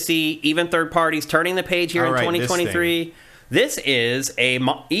nice to see even third parties turning the page here in 2023. This is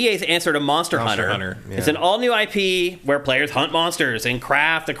EA's answer to Monster Hunter. Yeah. It's an all-new IP where players hunt monsters and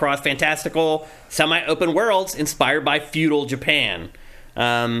craft across fantastical, semi-open worlds inspired by feudal Japan.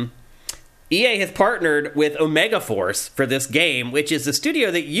 EA has partnered with Omega Force for this game, which is the studio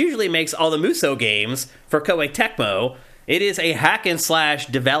that usually makes all the Musou games for Koei Tecmo. It is a hack and slash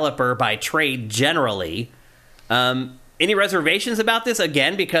developer by trade generally. Any reservations about this,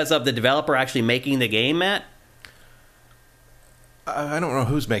 again, because of the developer actually making the game, Matt? I don't know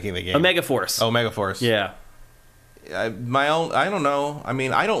who's making the game. Omega Force. Omega Force. Yeah. I don't know. I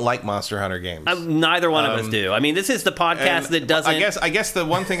mean, I don't like Monster Hunter games. Neither one of us do. I mean, this is the podcast that doesn't... I guess the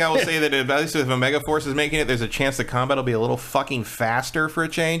one thing I will say that at least if Omega Force is making it, there's a chance the combat will be a little fucking faster for a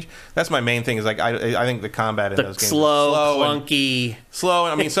change. That's my main thing, is like I think the combat in those games is slow, clunky. Slow,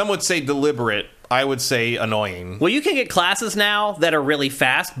 and I mean, some would say deliberate. I would say annoying. Well, you can get classes now that are really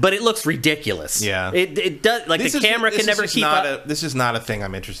fast, but it looks ridiculous. Yeah. It does, like, the camera can never keep up. This is not a thing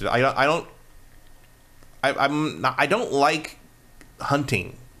I'm interested in. I don't like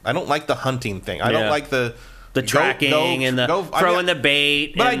hunting. I don't like the hunting thing. I don't like the tracking and throwing the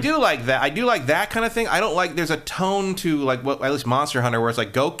bait. But I do like that. I do like that kind of thing. I don't like, there's a tone to, like, what, at least Monster Hunter, where it's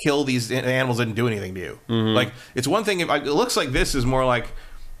like, go kill these animals that didn't do anything to you. Mm-hmm. Like, it's one thing if it looks like this is more like,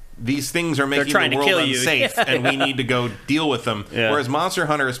 these things are making the world unsafe, and we need to go deal with them. Yeah. Whereas Monster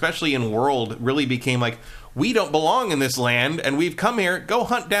Hunter, especially in World, really became like, we don't belong in this land, and we've come here. Go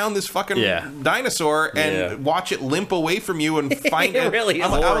hunt down this fucking dinosaur and watch it limp away from you and find it. Really I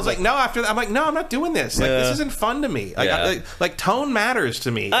was like, no. After that, I'm like, no, I'm not doing this. Like, this isn't fun to me. Like, like tone matters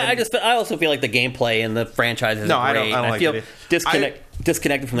to me. I also feel like the gameplay and the franchise is great. I don't feel like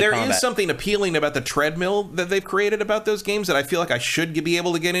disconnected from the combat. There is something appealing about the treadmill that they've created about those games that I feel like I should be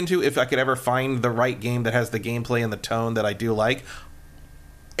able to get into if I could ever find the right game that has the gameplay and the tone that I do like.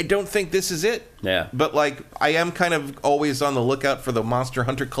 I don't think this is it. Yeah. But, like, I am kind of always on the lookout for the Monster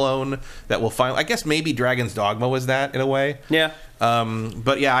Hunter clone that will find... I guess maybe Dragon's Dogma was that, in a way. Yeah.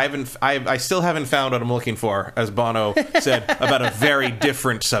 But, yeah, I still haven't found what I'm looking for, as Bono said, about a very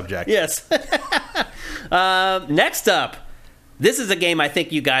different subject. Yes. Next up, this is a game I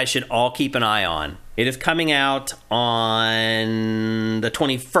think you guys should all keep an eye on. It is coming out on the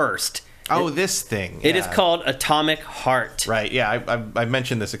 21st. Oh, this thing. It is called Atomic Heart. Right, yeah. I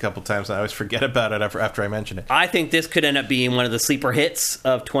mentioned this a couple times, and I always forget about it after I mention it. I think this could end up being one of the sleeper hits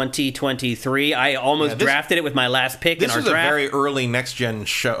of 2023. I almost drafted it with my last pick in our draft. This was a very early next-gen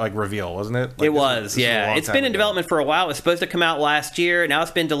show, like, reveal, wasn't it? Like, it was, yeah. It's been in development for a while. It was supposed to come out last year. Now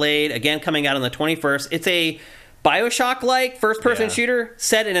it's been delayed. Again, coming out on the 21st. It's a BioShock-like first-person shooter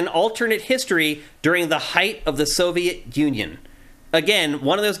set in an alternate history during the height of the Soviet Union. Again,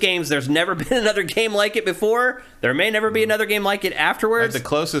 one of those games, there's never been another game like it before. There may never be another game like it afterwards. The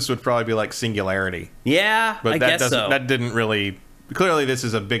closest would probably be like Singularity. Yeah, but I guess so. That didn't really... Clearly, this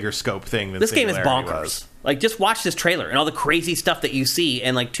is a bigger scope thing than this game is Singularity bonkers. was. Like, just watch this trailer and all the crazy stuff that you see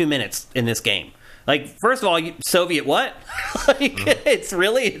in, like, 2 minutes in this game. Like, first of all, Soviet what? It's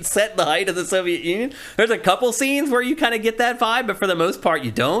set in the height of the Soviet Union. There's a couple scenes where you kind of get that vibe, but for the most part,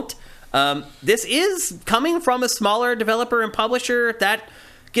 you don't. This is coming from a smaller developer and publisher. That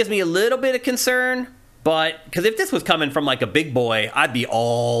gives me a little bit of concern, but because if this was coming from like a big boy, I'd be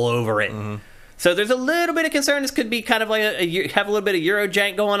all over it. Mm-hmm. So there's a little bit of concern. This could be kind of like have a little bit of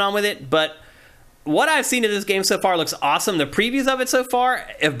Eurojank going on with it, but what I've seen of this game so far looks awesome. The previews of it so far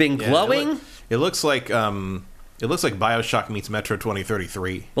have been glowing. It looks like BioShock meets Metro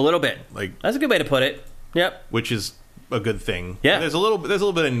 2033. A little bit. Like, that's a good way to put it. Yep. Which is a good thing. Yeah. And there's a little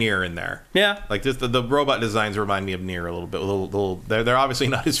bit of Nier in there. Yeah. Like just the robot designs remind me of Nier a little bit. They're obviously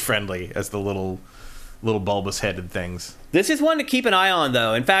not as friendly as the little bulbous headed things. This is one to keep an eye on,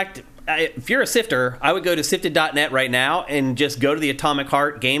 though. In fact, if you're a sifter, I would go to sifted.net right now and just go to the Atomic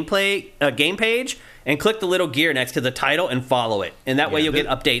Heart game page and click the little gear next to the title and follow it. And that way you'll get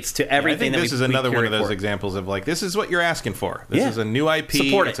updates to everything. I think this is another one of those examples of like, this is what you're asking for. This is a new IP.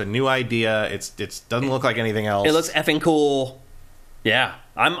 Support it. It's a new idea. It doesn't look like anything else. It looks effing cool. Yeah,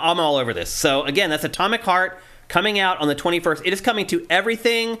 I'm all over this. So again, that's Atomic Heart coming out on the 21st. It is coming to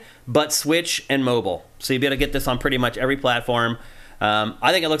everything but Switch and mobile. So you'll be able to get this on pretty much every platform.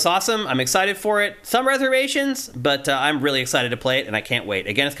 I think it looks awesome. I'm excited for it. Some reservations, but I'm really excited to play it, and I can't wait.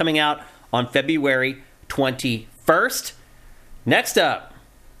 Again, it's coming out on February 21st. Next up,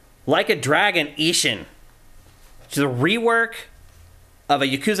 Like a Dragon Ishin, which is a rework of a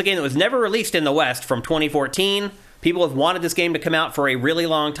Yakuza game that was never released in the West from 2014. People have wanted this game to come out for a really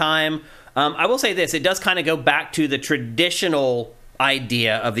long time. I will say this, it does kind of go back to the traditional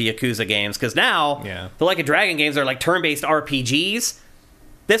idea of the Yakuza games, because now the Like a Dragon games are like turn-based RPGs.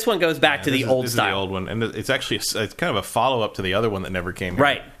 This one goes back to the old style. This is the old one, and it's actually it's kind of a follow-up to the other one that never came here.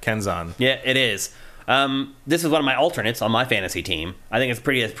 Right. Kenzan. Yeah, it is. This is one of my alternates on my fantasy team. I think it's a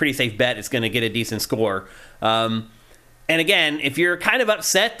pretty safe bet it's going to get a decent score. And again, if you're kind of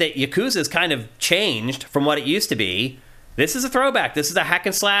upset that Yakuza's kind of changed from what it used to be, This is a throwback. This is a hack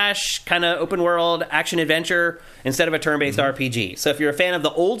and slash kind of open world action adventure instead of a turn-based RPG. So if you're a fan of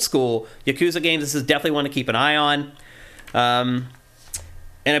the old school Yakuza games, this is definitely one to keep an eye on. And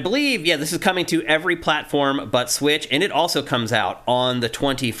I believe, this is coming to every platform but Switch, and it also comes out on the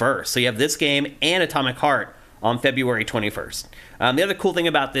 21st. So you have this game and Atomic Heart on February 21st. The other cool thing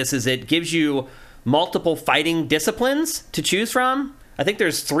about this is it gives you multiple fighting disciplines to choose from. I think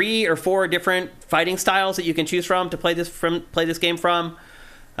there's 3 or 4 different fighting styles that you can choose from to play this game from.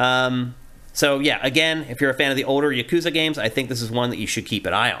 So again, if you're a fan of the older Yakuza games, I think this is one that you should keep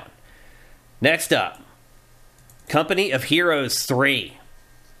an eye on. Next up, Company of Heroes 3.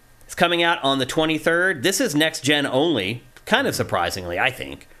 It's coming out on the 23rd. This is next gen only, kind of surprisingly, I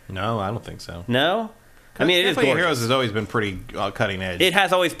think. No, I don't think so. No? I mean, it is gorgeous. Heroes has always been pretty cutting edge. It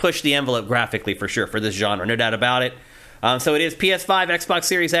has always pushed the envelope graphically, for sure, for this genre, no doubt about it. So it is PS5, Xbox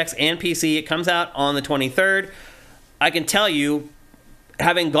Series X, and PC. It comes out on the 23rd. I can tell you,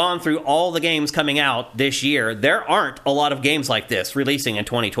 having gone through all the games coming out this year, there aren't a lot of games like this releasing in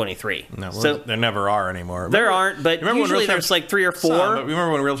 2023. No, so there never are anymore. There aren't, but usually there's like 3 or 4. But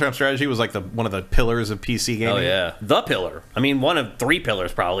remember when real-time strategy was like one of the pillars of PC gaming? Oh, yeah. The pillar. I mean, one of 3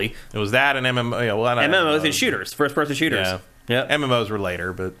 pillars, probably. It was that and MMO. MMOs and shooters, first-person shooters. Yeah. MMOs were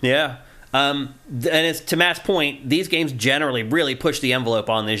later, but... Yeah. And it's, to Matt's point, these games generally really push the envelope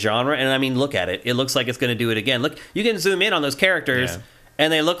on this genre, and I mean, look at it. It looks like it's going to do it again. Look, you can zoom in on those characters... Yeah.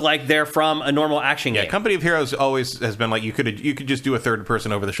 And they look like they're from a normal action game. Yeah, Company of Heroes always has been like you could just do a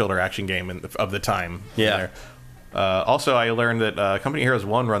third-person over-the-shoulder action game of the time. Yeah. Also, I learned that Company of Heroes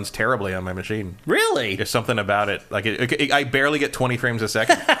 1 runs terribly on my machine. Really? There's something about it. Like I barely get 20 frames a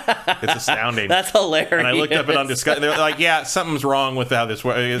second. It's astounding. That's hilarious. And I looked up it on Discovery. They're like, yeah, something's wrong with how this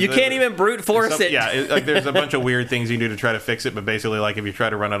works. You can't even brute force it. Yeah, like there's a bunch of weird things you do to try to fix it, but basically, like if you try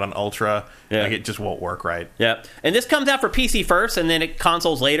to run it on Ultra, like it just won't work right. Yeah, and this comes out for PC first, and then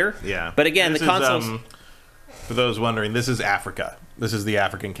consoles later. Yeah, but again, the consoles. For those wondering, this is Africa. This is the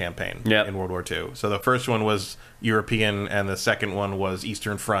African campaign in World War II. So the first one was European, and the second one was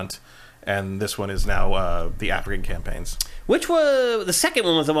Eastern Front, and this one is now the African campaigns. Which was the second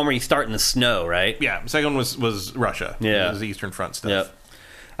one was the one where you start in the snow, right? Yeah, the second one was Russia. Yeah, it was the Eastern Front stuff.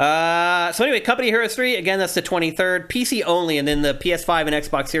 Yep. So anyway, Company of Heroes 3, again, that's the 23rd. PC only, and then the PS5 and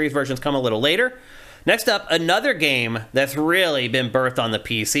Xbox Series versions come a little later. Next up, another game that's really been birthed on the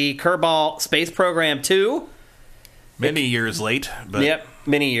PC, Kerbal Space Program 2. Many years late. But... Yep,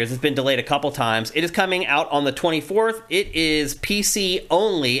 many years. It's been delayed a couple times. It is coming out on the 24th. It is PC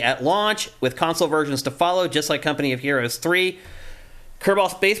only at launch, with console versions to follow, just like Company of Heroes 3. Kerbal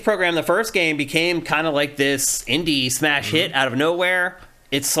Space Program, the first game, became kind of like this indie smash hit out of nowhere.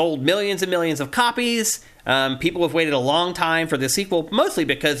 It sold millions and millions of copies. People have waited a long time for the sequel, mostly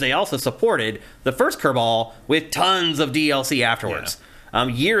because they also supported the first Kerbal with tons of DLC afterwards. Yeah.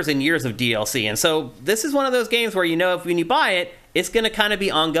 Years and years of DLC. And so this is one of those games where, if when you buy it, it's going to kind of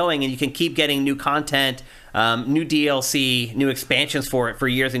be ongoing, and you can keep getting new content, new DLC, new expansions for it for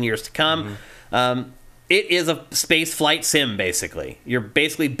years and years to come. It is a space flight sim, basically. You're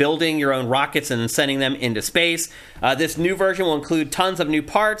basically building your own rockets and sending them into space. This new version will include tons of new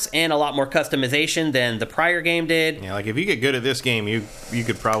parts and a lot more customization than the prior game did. Yeah, like if you get good at this game, you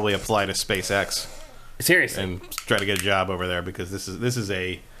could probably apply to SpaceX. Seriously, and try to get a job over there, because this is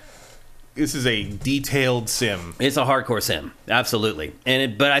a detailed sim. It's a hardcore sim, absolutely.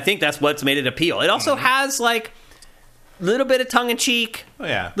 But I think that's what's made it appeal. It also has like a little bit of tongue in cheek,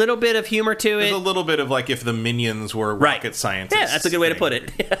 little bit of humor to it. There's a little bit of like if the Minions were rocket scientists. Yeah, that's a good way to put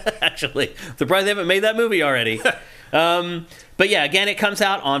it. Actually, surprised they haven't made that movie already. But yeah, again, it comes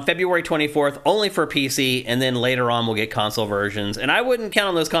out on February 24th, only for PC, and then later on we'll get console versions. And I wouldn't count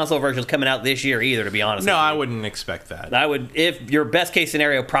on those console versions coming out this year either, to be honest. No, I wouldn't expect that. I would, if your best case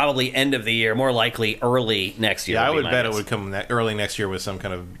scenario, probably end of the year, more likely early next year. Yeah, I would bet it would come early next year with some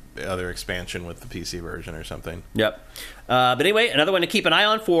kind of other expansion with the PC version or something. Yep. But anyway, another one to keep an eye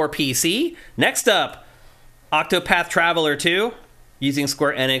on for PC. Next up, Octopath Traveler 2. Using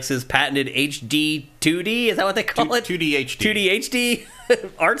Square Enix's patented HD 2D, is that what they call it? 2D HD. 2D HD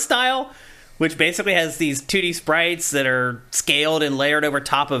art style, which basically has these 2D sprites that are scaled and layered over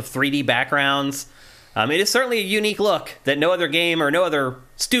top of 3D backgrounds. It is certainly a unique look that no other game or no other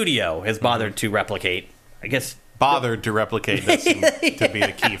studio has bothered to replicate. I guess bothered to replicate that seems to be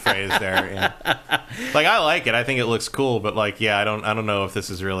the key phrase there. Yeah. Like, I like it. I think it looks cool, but like, I don't know if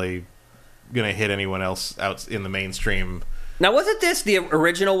this is really going to hit anyone else out in the mainstream. Now, wasn't this the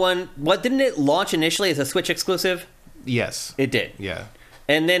original one? Didn't it launch initially as a Switch exclusive? Yes. It did. Yeah.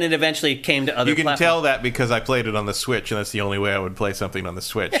 And then it eventually came to other You can platforms. tell that because I played it on the Switch, and that's the only way I would play something on the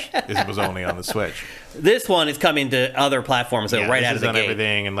Switch, is it was only on the Switch. This one is coming to other platforms, though, right out of the on gate.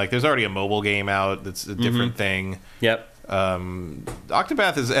 everything, and like there's already a mobile game out that's a different thing. Yep.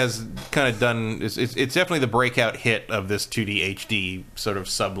 Octopath has kind of done. It's definitely the breakout hit of this 2D HD sort of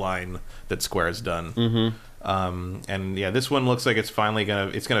subline that Square's done. And yeah, this one looks like it's finally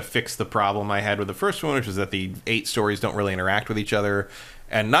gonna fix the problem I had with the first one, which is that the 8 stories don't really interact with each other,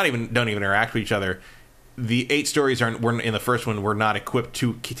 and don't even interact with each other. The 8 stories were in the first one were not equipped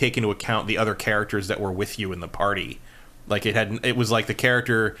to take into account the other characters that were with you in the party. Like it was like the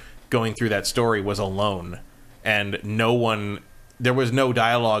character going through that story was alone, and there was no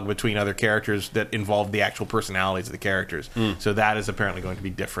dialogue between other characters that involved the actual personalities of the characters. So that is apparently going to be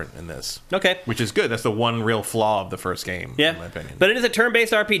different in this. Okay. Which is good. That's the one real flaw of the first game, in my opinion. But it is a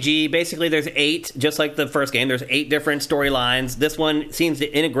turn-based RPG. Basically, there's 8, just like the first game. There's 8 different storylines. This one seems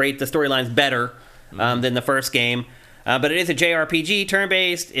to integrate the storylines better than the first game. But it is a JRPG,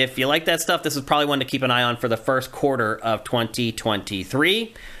 turn-based. If you like that stuff, this is probably one to keep an eye on for the first quarter of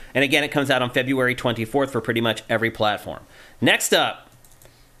 2023. And again, it comes out on February 24th for pretty much every platform. Next up,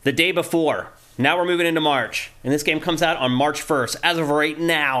 the day before. Now we're moving into March. And this game comes out on March 1st. As of right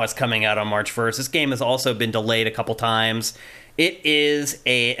now, it's coming out on March 1st. This game has also been delayed a couple times. It is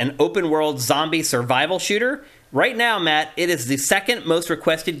an open-world zombie survival shooter. Right now, Matt, it is the second most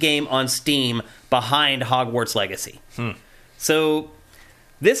requested game on Steam behind Hogwarts Legacy. So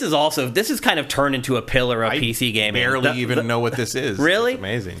this is kind of turned into a pillar of PC gaming. I barely even know what this is. Really? It's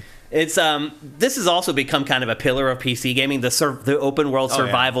amazing. It's this has also become kind of a pillar of PC gaming, the open world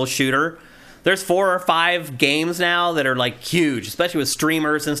survival shooter. There's 4 or 5 games now that are like huge, especially with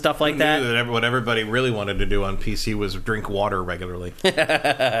streamers and stuff like that. What everybody really wanted to do on PC was drink water regularly.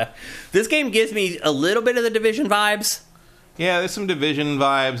 This game gives me a little bit of the Division vibes. Yeah, there's some Division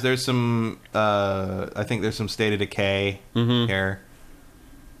vibes. There's some, I think there's some State of Decay here.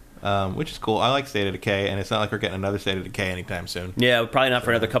 Which is cool. I like State of Decay, and it's not like we're getting another State of Decay anytime soon. Yeah, probably not for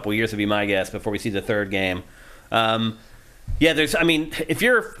another couple of years would be my guess before we see the third game. If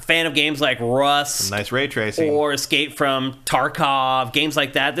you're a fan of games like Rust, some nice ray tracing, or Escape from Tarkov, games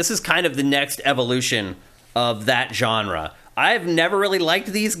like that, this is kind of the next evolution of that genre. I've never really liked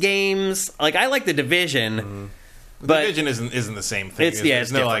these games. Like, I like the Division. But Division isn't the same thing. It's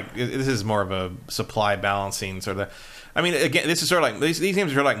this is more of a supply balancing sort of. I mean, again, this is sort of like these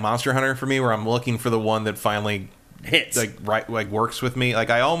games are sort of like Monster Hunter for me, where I'm looking for the one that finally hits, works with me. Like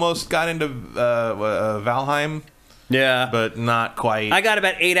I almost got into Valheim, but not quite. I got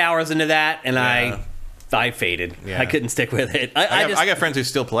about 8 hours into that, and I faded. I couldn't stick with it. I got friends who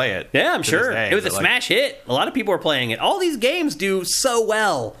still play it. Yeah, I'm sure it was a smash hit. A lot of people are playing it. All these games do so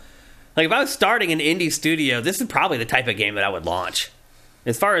well. Like if I was starting an indie studio, this is probably the type of game that I would launch.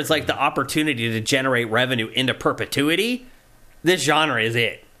 As far as like the opportunity to generate revenue into perpetuity, this genre is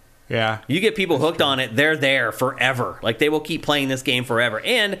it. Yeah. You get people hooked on it, they're there forever. Like they will keep playing this game forever.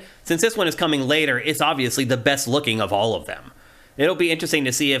 And since this one is coming later, it's obviously the best looking of all of them. It'll be interesting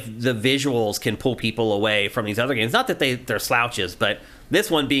to see if the visuals can pull people away from these other games. Not that they're slouches, but this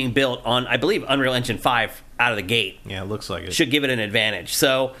one being built on, I believe, Unreal Engine 5 out of the gate. Yeah, it looks like it. Should give it an advantage.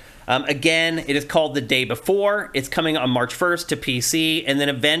 So again, it is called The Day Before. It's coming on March 1st to PC, and then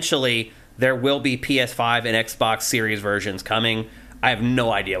eventually there will be PS5 and Xbox Series versions coming. I have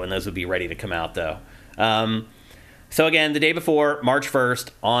no idea when those would be ready to come out, though. So again, The Day Before, March 1st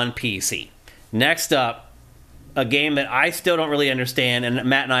on PC. Next up, a game that I still don't really understand, and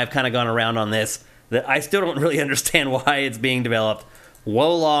Matt and I have kind of gone around on this, that I still don't really understand why it's being developed.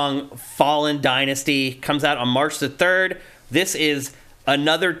 Wolong Fallen Dynasty comes out on March the 3rd. This is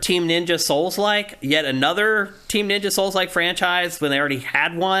another Team Ninja Souls-like, yet another Team Ninja Souls-like franchise when they already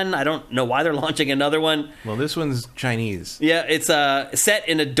had one. I don't know why they're launching another one. Well, this one's Chinese. Yeah, it's set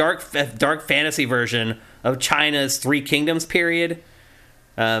in a dark fantasy version of China's Three Kingdoms period.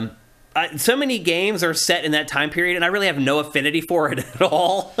 So many games are set in that time period, and I really have no affinity for it at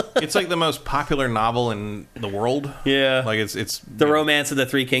all. It's like the most popular novel in the world. Yeah. Like it's The Romance of the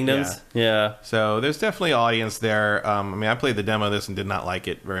Three Kingdoms. Yeah. So there's definitely audience there. I played the demo of this and did not like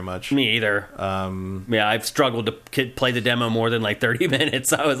it very much. Me either. I've struggled to play the demo more than like 30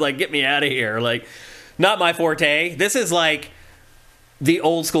 minutes. I was like, get me out of here. Like, not my forte. This is like the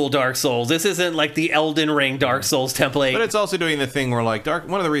old school Dark Souls. This isn't like the Elden Ring Dark Souls template. But it's also doing the thing where like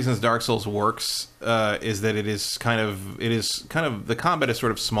one of the reasons Dark Souls works is that it is kind of the combat is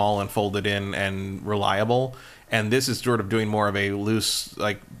sort of small and folded in and reliable. and this is sort of doing more of a loose,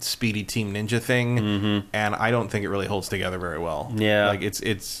 like, speedy Team Ninja thing, and I don't think it really holds together very well. Yeah. Like,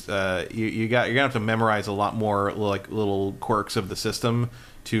 you're gonna have to memorize a lot more, like, little quirks of the system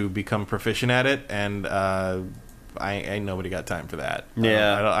to become proficient at it, and I ain't nobody got time for that.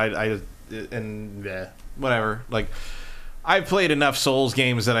 Yeah. Whatever. Like, I've played enough Souls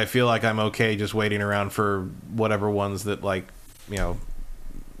games that I feel like I'm okay just waiting around for whatever ones that, like, you know,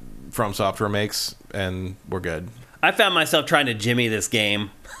 From Software makes, and we're good. I found myself trying to jimmy this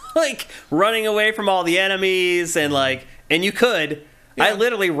game, like running away from all the enemies, and you could. Yeah. I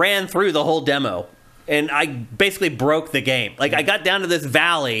literally ran through the whole demo, and I basically broke the game. Like, I got down to this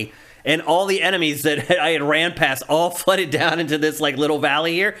valley, and all the enemies that I had ran past all flooded down into this, like, little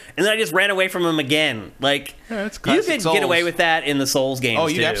valley here, and then I just ran away from them again. Like, you could get away with that in the Souls games. Oh,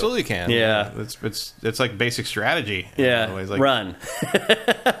 you too. Absolutely can. Yeah, it's like basic strategy. Yeah, like, run.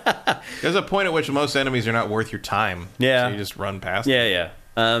 There's a point at which most enemies are not worth your time. Yeah, so you just run past. Yeah,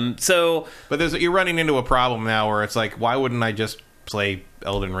 them. So, but you're running into a problem now where it's like, why wouldn't I just play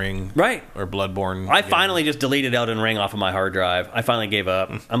Elden Ring, right, or Bloodborne? I finally just deleted Elden Ring off of my hard drive. I finally gave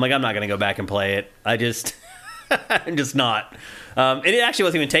up. I'm like, I'm not going to go back and play it. I'm just not. It actually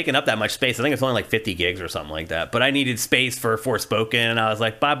wasn't even taking up that much space. I think it's only like 50 gigs or something like that. But I needed space for Forspoken, and I was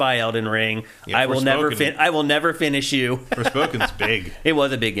like, bye-bye, Elden Ring. Yeah, I will never finish you. Forspoken's big. It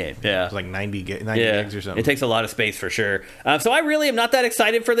was a big game, yeah. It's like 90 gigs or something. It takes a lot of space for sure. So I really am not that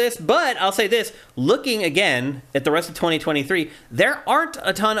excited for this, but I'll say this. Looking again at the rest of 2023, there aren't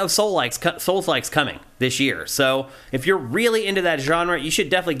a ton of Souls-likes coming this year. So if you're really into that genre, you should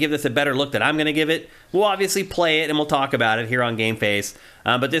definitely give this a better look than I'm going to give it. We'll obviously play it, and we'll talk about it here on GameFace.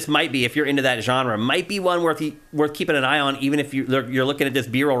 But this might be, if you're into that genre, might be one worth keeping an eye on, even if you're looking at this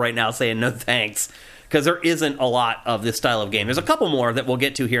B-roll right now saying no thanks, because there isn't a lot of this style of game. There's a couple more that we'll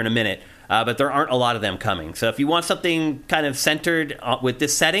get to here in a minute, but there aren't a lot of them coming. So if you want something kind of centered with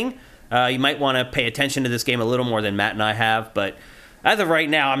this setting, you might want to pay attention to this game a little more than Matt and I have. But as of right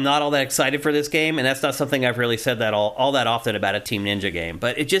now, I'm not all that excited for this game, and that's not something I've really said that all that often about a Team Ninja game.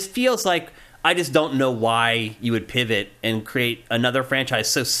 But it just feels like I just don't know why you would pivot and create another franchise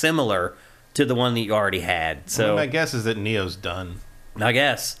so similar to the one that you already had. So my guess is that Neo's done. I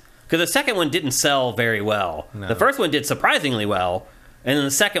guess. Because the second one didn't sell very well. No. The first one did surprisingly well, and then the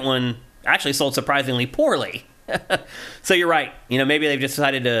second one actually sold surprisingly poorly. So you're right. You know, maybe they've just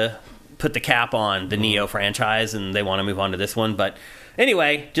decided to put the cap on the Neo franchise, and they want to move on to this one. But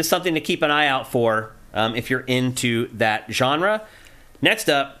anyway, just something to keep an eye out for if you're into that genre. Next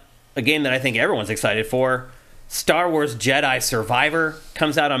up, a game that I think everyone's excited for, Star Wars Jedi Survivor,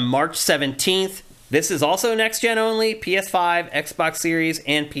 comes out on March 17th. This is also next-gen only, PS5, Xbox Series,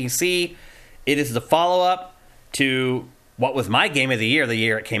 and PC. It is the follow-up to what was my game of the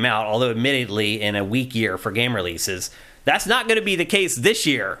year it came out, although admittedly in a weak year for game releases. That's not going to be the case this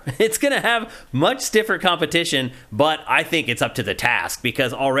year. It's going to have much stiffer competition, but I think it's up to the task,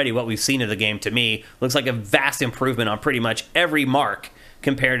 because already what we've seen of the game, to me, looks like a vast improvement on pretty much every mark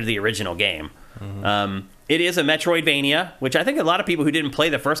compared to the original game. Mm-hmm. It is a Metroidvania, which I think a lot of people who didn't play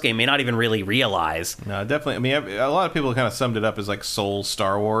the first game may not even really realize. No, definitely. I mean, a lot of people kind of summed it up as like Souls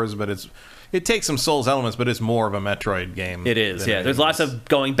Star Wars, but it takes some Souls elements, but it's more of a Metroid game. It is, yeah. There's lots of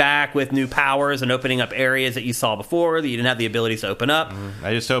going back with new powers and opening up areas that you saw before that you didn't have the abilities to open up. Mm-hmm.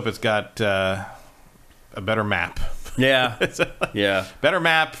 I just hope it's got a better map. Yeah, yeah. Better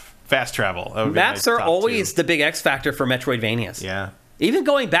map, fast travel. Maps are always the big X factor for Metroidvanias. Yeah. Even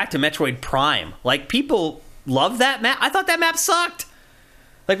going back to Metroid Prime, like, people love that map. I thought that map sucked.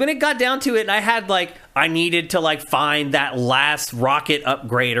 Like, when it got down to it, and I needed to, find that last rocket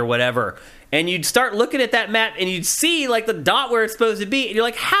upgrade or whatever. And you'd start looking at that map, and you'd see, the dot where it's supposed to be. And you're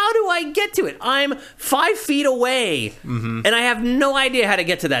like, how do I get to it? I'm 5 feet away, and I have no idea how to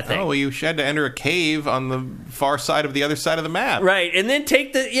get to that thing. Oh, well, you had to enter a cave on the far side of the other side of the map. Right, and then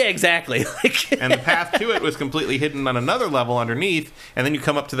take the... Yeah, exactly. And the path to it was completely hidden on another level underneath, and then you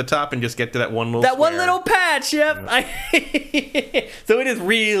come up to the top and just get to that one little one little patch, yep. So it is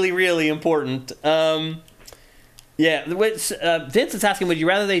really, really important. Yeah, Vince is asking, would you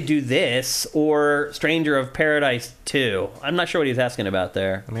rather they do this or Stranger of Paradise 2? I'm not sure what he's asking about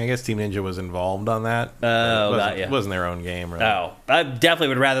there. I mean, I guess Team Ninja was involved on that. Oh, it wasn't their own game, really. Oh, I definitely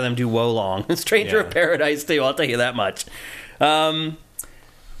would rather them do Wolong than Stranger of Paradise 2, I'll tell you that much. But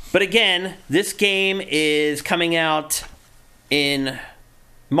again, this game is coming out in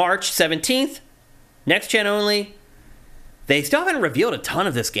March 17th, next gen only. they still haven't revealed a ton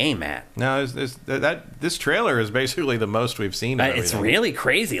of this game, Matt. No, this trailer is basically the most we've seen of It's everything. really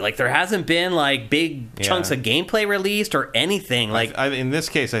crazy. Like, there hasn't been, like, big chunks of gameplay released or anything. Like, in this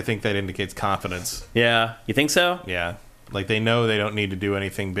case, I think that indicates confidence. Yeah. You think so? Yeah. Like, they know they don't need to do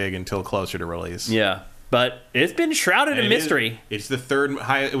anything big until closer to release. Yeah. But it's been shrouded in mystery. It's the third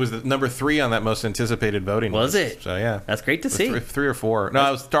highest. It was the number 3 on that most anticipated voting Was list. it? So, yeah. That's great to see. 3 or 4.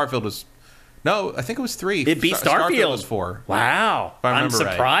 No, Starfield was... No, I think it was 3. It beat Starfield. Starfield was 4. Wow. If I I'm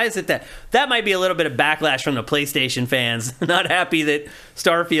remember surprised at that. That might be a little bit of backlash from the PlayStation fans. Not happy that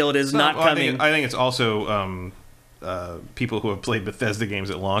Starfield is not coming. I think it's also people who have played Bethesda games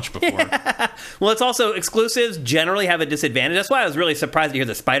at launch before. Well, it's also exclusives generally have a disadvantage. That's why I was really surprised to hear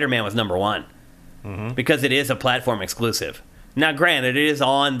that Spider-Man was number 1. Mm-hmm. Because it is a platform exclusive. Now, granted, it is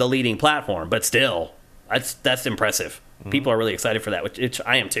on the leading platform, but still, that's impressive. Mm-hmm. People are really excited for that, which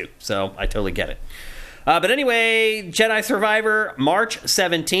I am too, so I totally get it. But anyway, Jedi Survivor, March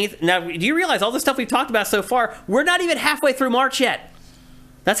 17th. Now, do you realize all the stuff we've talked about so far, we're not even halfway through March yet.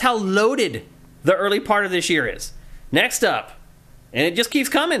 That's how loaded the early part of this year is. Next up, and it just keeps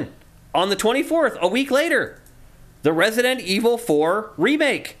coming, on the 24th, a week later, the Resident Evil 4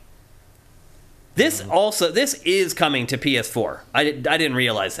 remake. This is coming to PS4. I didn't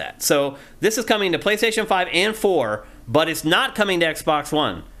realize that. So this is coming to PlayStation 5 and 4, but it's not coming to Xbox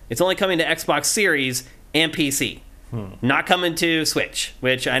One. It's only coming to Xbox Series and PC. Not coming to Switch,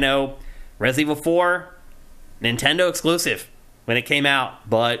 which I know Resident Evil 4, Nintendo exclusive when it came out,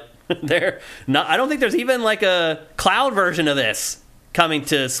 but I don't think there's even like a cloud version of this coming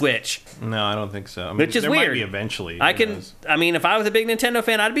to Switch. No, I don't think so. I mean, which is there weird. Might be eventually. If I was a big Nintendo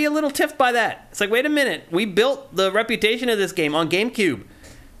fan, I'd be a little tiffed by that. It's like, wait a minute, we built the reputation of this game on GameCube,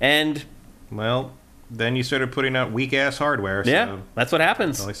 and well, then you started putting out weak ass hardware. So yeah, that's what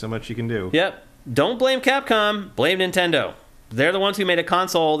happens. There's only so much you can do. Yep. Don't blame Capcom. Blame Nintendo. They're the ones who made a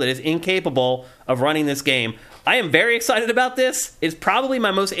console that is incapable of running this game. I am very excited about this. It's probably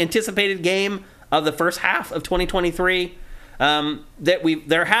my most anticipated game of the first half of 2023.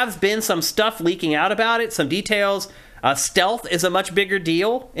 There has been some stuff leaking out about it, some details. Stealth is a much bigger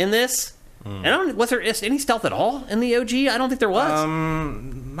deal in this. And was there any stealth at all in the OG? I don't think there was.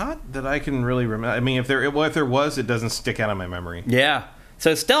 Not that I can really remember. I mean, if there was, it doesn't stick out of my memory. Yeah.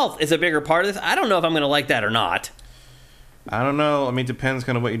 So stealth is a bigger part of this. I don't know if I'm going to like that or not. I don't know. I mean, it depends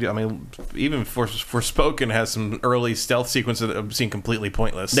kind of what you do. I mean, even Forspoken has some early stealth sequences that seem completely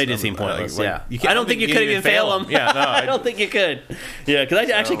pointless. They did seem pointless, yeah. I don't think you could even fail them. Yeah, no, I don't think you could. Yeah, because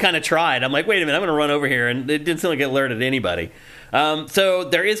I actually kind of tried. I'm like, wait a minute, I'm going to run over here, and it didn't seem like it alerted anybody. So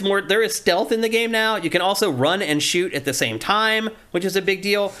there is stealth in the game now. You can also run and shoot at the same time, which is a big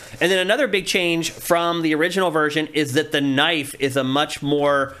deal. And then another big change from the original version is that the knife is a much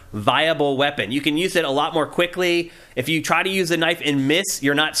more viable weapon. You can use it a lot more quickly. If you try to use the knife and miss,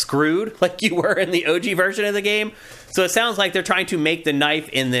 you're not screwed like you were in the OG version of the game. So it sounds like they're trying to make the knife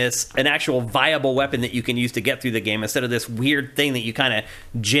in this an actual viable weapon that you can use to get through the game instead of this weird thing that you kind of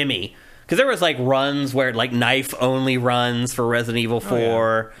jimmy. Because there was like runs where like knife only runs for Resident Evil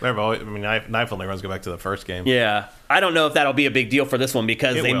 4. Oh, yeah. Knife only runs go back to the first game. Yeah. I don't know if that'll be a big deal for this one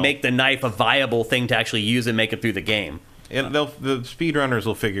because they will. make the knife a viable thing to actually use and make it through the game. And the speedrunners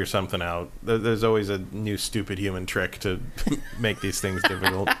will figure something out. There's always a new stupid human trick to make these things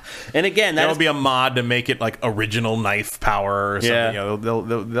difficult. And again, there'll be a mod to make it like original knife power or something. Yeah. You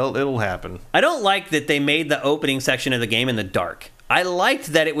know, it'll happen. I don't like that they made the opening section of the game in the dark. I liked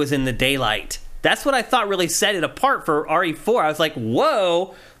that it was in the daylight. That's what I thought really set it apart for RE4. I was like,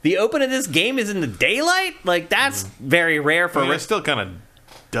 whoa, the open of this game is in the daylight? Like, that's very rare for... it's still kind of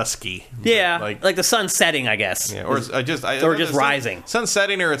dusky. Yeah, like the sun setting, I guess. Yeah, or just rising. Sun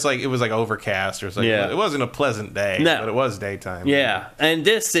setting, or it was like overcast, or something. It wasn't a pleasant day, but it was daytime. Yeah, and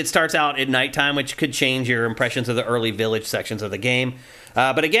it starts out at nighttime, which could change your impressions of the early village sections of the game.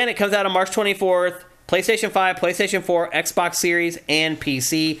 But again, it comes out on March 24th. PlayStation 5, PlayStation 4, Xbox Series, and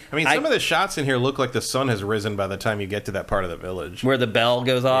PC. I mean, some of the shots in here look like the sun has risen by the time you get to that part of the village. Where the bell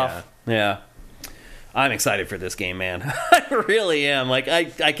goes off? Yeah. I'm excited for this game, man. I really am. Like,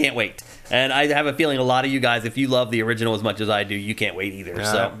 I can't wait. And I have a feeling a lot of you guys, if you love the original as much as I do, you can't wait either.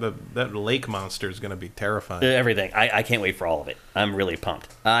 That lake monster is going to be terrifying. Everything. I can't wait for all of it. I'm really pumped.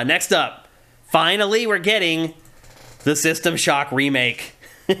 Next up, finally, we're getting the System Shock remake.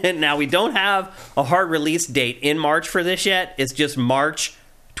 Now, we don't have a hard release date in March for this yet. It's just March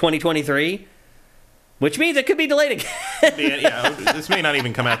 2023, which means it could be delayed again. This may not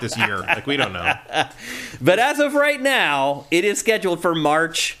even come out this year. Like, we don't know. But as of right now, it is scheduled for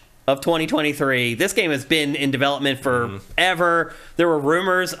March of 2023. This game has been in development forever. There were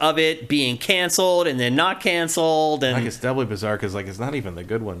rumors of it being canceled and then not canceled. And like, it's doubly bizarre because like it's not even the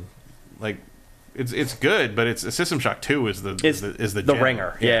good one. Like it's good, but it's System Shock 2 is the gem.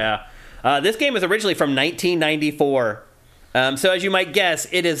 ringer. Yeah. This game was originally from 1994. So as you might guess,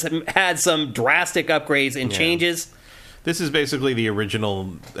 it has had some drastic upgrades and changes. This is basically the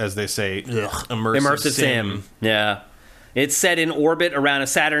original, as they say, immersive sim. Yeah. It's set in orbit around a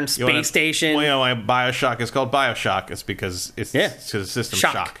Saturn space station. Well, why Bioshock is called Bioshock. It's because it's System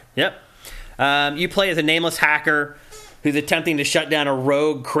Shock. Yep. You play as a nameless hacker who's attempting to shut down a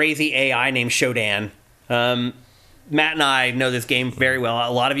rogue, crazy AI named Shodan. Matt and I know this game very well.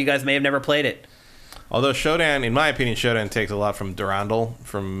 A lot of you guys may have never played it. Although Shodan, in my opinion, Shodan takes a lot from Durandal,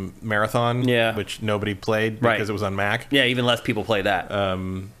 from Marathon, which nobody played because it was on Mac. Yeah, even less people play that.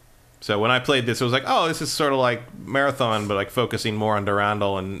 So when I played this, it was like, oh, this is sort of like Marathon, but like focusing more on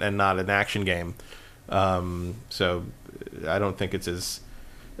Durandal and not an action game. So I don't think it's as...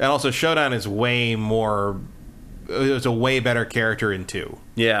 And also, Shodan is way more... It's a way better character in 2.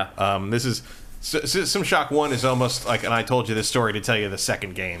 Yeah. This is... System Shock 1 is almost like, and I told you this story to tell you the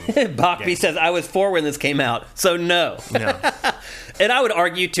second game. Bachby says, I was 4 when this came out, so no. And I would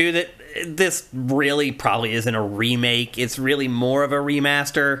argue, too, that this really probably isn't a remake. It's really more of a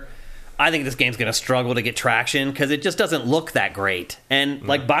remaster. I think this game's going to struggle to get traction because it just doesn't look that great. And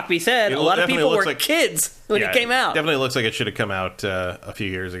like Bachby said, a lot of people were kids when it came out. It definitely looks like it should have come out a few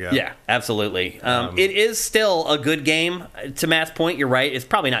years ago. Yeah, absolutely. It is still a good game. To Matt's point, you're right. It's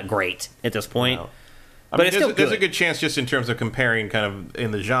probably not great at this point. No. But it's still good. There's a good chance, just in terms of comparing kind of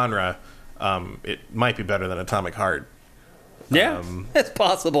in the genre, it might be better than Atomic Heart. Yeah, it's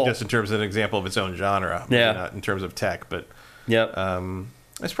possible. Just in terms of an example of its own genre. Yeah. Not in terms of tech, but... Yep.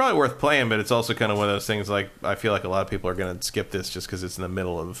 It's probably worth playing, but it's also kind of one of those things like I feel like a lot of people are going to skip this just because it's in the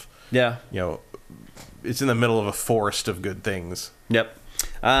middle of it's in the middle of a forest of good things. Yep.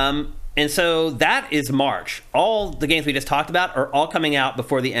 And so that is March. All the games we just talked about are all coming out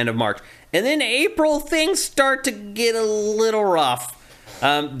before the end of March. And then April, things start to get a little rough.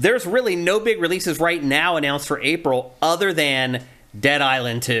 There's really no big releases right now announced for April other than Dead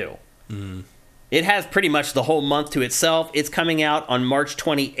Island 2. It has pretty much the whole month to itself. It's coming out on March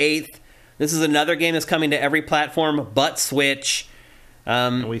 28th. This is another game that's coming to every platform but Switch.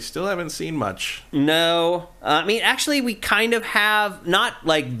 We still haven't seen much. No. I mean, actually, we kind of have, not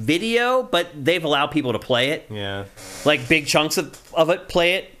like video, but they've allowed people to play it. Yeah. Like big chunks of it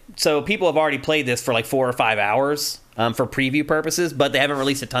play it. So people have already played this for like 4 or 5 hours for preview purposes, but they haven't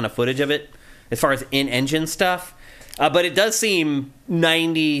released a ton of footage of it as far as in-engine stuff. But it does seem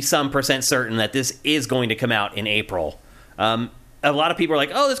 90-some% certain that this is going to come out in April. A lot of people are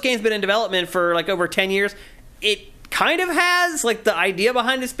like, oh, this game's been in development for like over 10 years. It kind of has. Like, the idea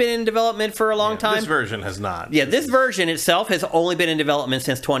behind it's been in development for a long time. This version has not. Yeah, this version itself has only been in development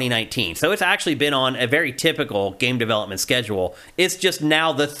since 2019. So it's actually been on a very typical game development schedule. It's just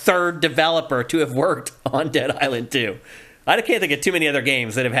now the third developer to have worked on Dead Island 2. I can't think of too many other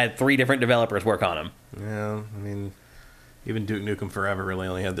games that have had 3 different developers work on them. Yeah, I mean... Even Duke Nukem Forever really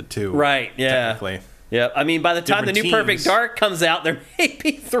only had the 2. Right, yeah. Technically. Yeah, I mean, by the time the new teams. Perfect Dark comes out, there may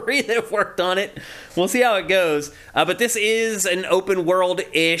be 3 that have worked on it. We'll see how it goes. But this is an open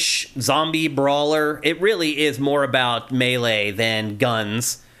world-ish zombie brawler. It really is more about melee than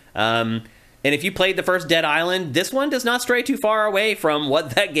guns. And if you played the first Dead Island, this one does not stray too far away from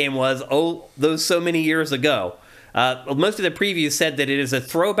what that game was, those so many years ago. Most of the previews said that it is a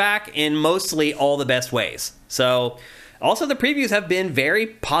throwback in mostly all the best ways. So... Also, the previews have been very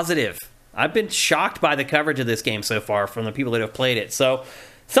positive. I've been shocked by the coverage of this game so far from the people that have played it. So,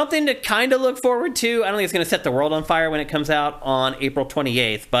 something to kind of look forward to. I don't think it's going to set the world on fire when it comes out on April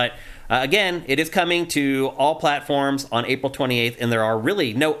 28th. But, again, it is coming to all platforms on April 28th. And there are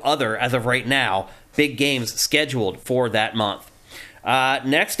really no other, as of right now, big games scheduled for that month.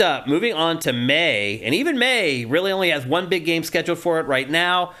 Next up, moving on to May. And even May really only has one big game scheduled for it right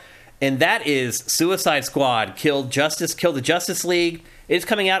now. And that is Suicide Squad, Kill the Justice League. It's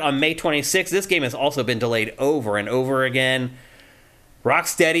coming out on May 26th. This game has also been delayed over and over again.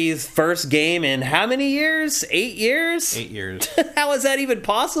 Rocksteady's first game in how many years? 8 years? 8 years. How is that even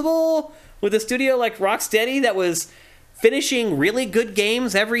possible? With a studio like Rocksteady that was finishing really good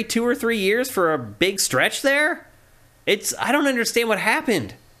games every 2 or 3 years for a big stretch there? I don't understand what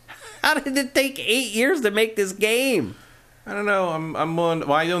happened. How did it take 8 years to make this game? I don't know. I'm willing.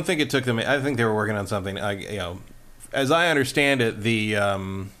 Well, I don't think it took them. I think they were working on something. As I understand it, there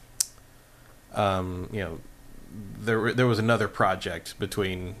was another project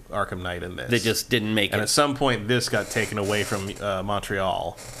between Arkham Knight and this. They just didn't make it. And at some point, this got taken away from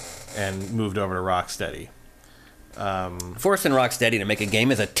Montreal. and moved over to Rocksteady. Forcing Rocksteady to make a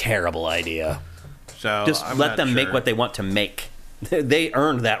game is a terrible idea. So Just let them make what they want to make. They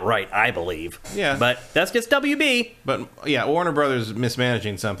earned that right, I believe. Yeah. But that's just WB. But, yeah, Warner Brothers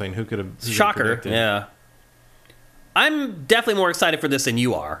mismanaging something. Who could have Shocker, predicted? yeah. I'm definitely more excited for this than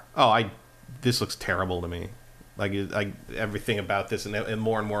you are. Oh, this looks terrible to me. Like everything about this, and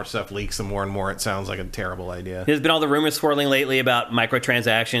more stuff leaks, and more it sounds like a terrible idea. There's been all the rumors swirling lately about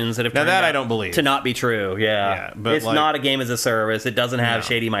microtransactions that have Now turned that out I don't believe to not be true. Yeah, but it's not a game as a service. It doesn't have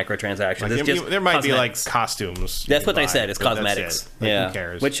shady microtransactions. Like, it's just there might cosmetics. be like costumes. That's what they said. It's cosmetics. Like, yeah, who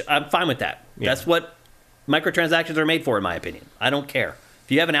cares? Which I'm fine with that. Yeah. That's what microtransactions are made for, in my opinion. I don't care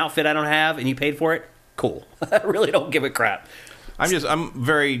if you have an outfit I don't have and you paid for it. Cool. I really don't give a crap. I'm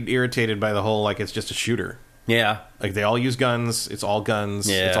very irritated by the whole it's just a shooter. Yeah. Like, they all use guns. It's all guns.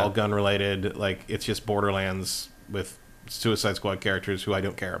 Yeah. It's all gun related. Like, it's just Borderlands with Suicide Squad characters who I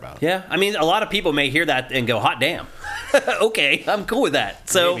don't care about. Yeah. I mean, a lot of people may hear that and go, hot damn. Okay, I'm cool with that.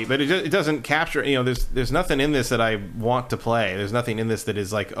 So, maybe, but it doesn't capture, there's nothing in this that I want to play. There's nothing in this that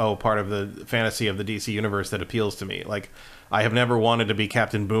is part of the fantasy of the DC universe that appeals to me. Like, I have never wanted to be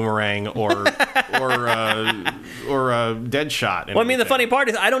Captain Boomerang or Deadshot. Well, I mean, the funny part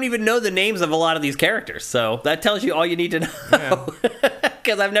is I don't even know the names of a lot of these characters, so that tells you all you need to know.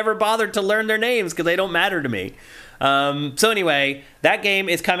 Because I've never bothered to learn their names because they don't matter to me. So anyway, that game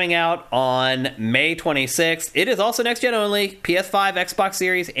is coming out on May 26th. It is also next gen only, PS5, Xbox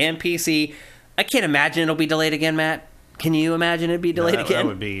Series, and PC. I can't imagine it'll be delayed again, Matt. Can you imagine it'd be delayed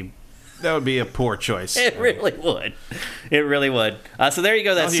again? That would be a poor choice. It really would. It really would. So there you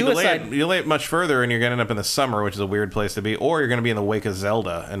go. That's Suicide. You delay it much further, and you're going to end up in the summer, which is a weird place to be, or you're going to be in the wake of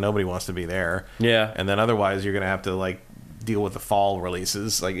Zelda, and nobody wants to be there. Yeah. And then otherwise, you're going to have to deal with the fall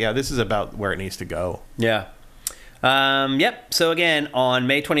releases. This is about where it needs to go. Yeah. Yep. So again, on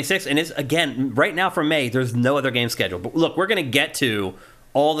May 26th, and it's again right now for May. There's no other game scheduled. But look, we're going to get to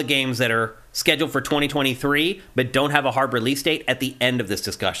all the games that are scheduled for 2023, but don't have a hard release date at the end of this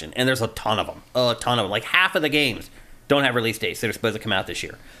discussion. And there's a ton of them. Like half of the games don't have release dates that are supposed to come out this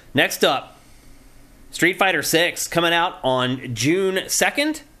year. Next up, Street Fighter 6 coming out on June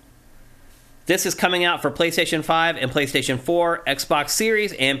 2nd. This is coming out for PlayStation 5 and PlayStation 4, Xbox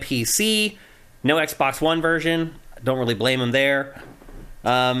Series, and PC. No Xbox One version. Don't really blame them there.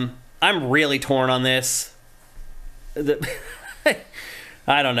 I'm really torn on this.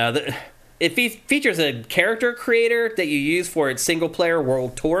 I don't know. It features a character creator that you use for its single-player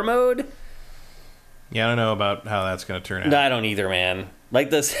World Tour mode. Yeah, I don't know about how that's going to turn out. No, I don't either, man. Like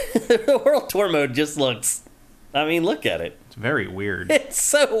this, the World Tour mode just looks... I mean, look at it. It's very weird. It's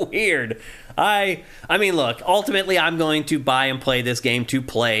so weird. I mean, look, ultimately, I'm going to buy and play this game to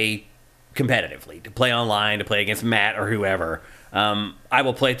play competitively, to play online, to play against Matt or whoever. I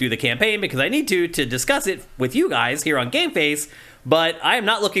will play through the campaign because I need to discuss it with you guys here on GameFace, but I am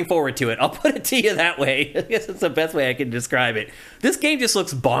not looking forward to it. I'll put it to you that way. I guess it's the best way I can describe it. This game just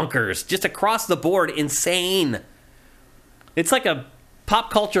looks bonkers, just across the board, insane. It's like a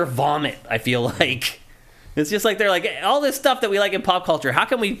pop culture vomit, I feel like. It's just like they're like, all this stuff that we like in pop culture, how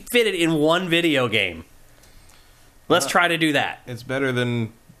can we fit it in one video game? Let's try to do that. It's better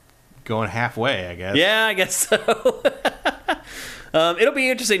than going halfway, I guess. Yeah, I guess so. It'll be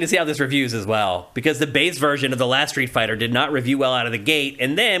interesting to see how this reviews as well, because the base version of the last Street Fighter did not review well out of the gate,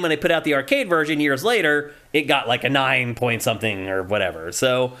 and then when they put out the arcade version years later, it got like a 9 point something or whatever.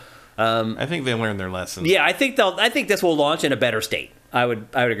 So I think they learned their lesson. Yeah, I think this will launch in a better state. I would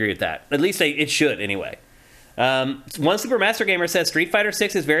agree with that. At least it should anyway. One Super Master Gamer says Street Fighter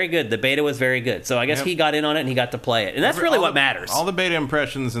 6 is very good. The beta was very good. So I guess he got in on it and he got to play it. And that's really what matters. All the beta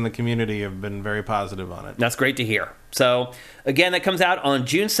impressions in the community have been very positive on it. That's great to hear. So, again, that comes out on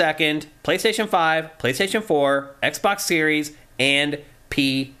June 2nd, PlayStation 5, PlayStation 4, Xbox Series, and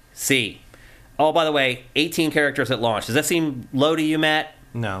PC. Oh, by the way, 18 characters at launch. Does that seem low to you, Matt?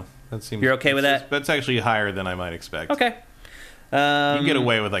 No. That seems. You're okay with that? That's actually higher than I might expect. Okay. You can get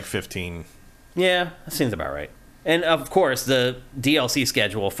away with 15. Yeah, that seems about right. And, of course, the DLC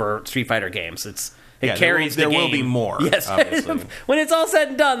schedule for Street Fighter games, it carries the game. There will be more, yes. obviously. When it's all said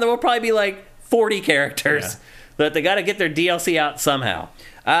and done, there will probably be 40 characters. Yeah. But they got to get their DLC out somehow.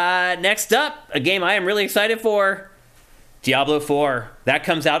 Next up, a game I am really excited for, Diablo 4. That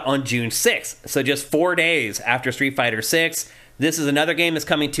comes out on June 6th. So just 4 days after Street Fighter 6. This is another game that's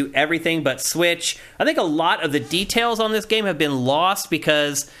coming to everything but Switch. I think a lot of the details on this game have been lost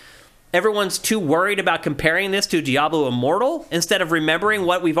because everyone's too worried about comparing this to Diablo Immortal instead of remembering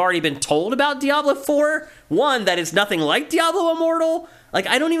what we've already been told about Diablo 4. One, that it's nothing like Diablo Immortal.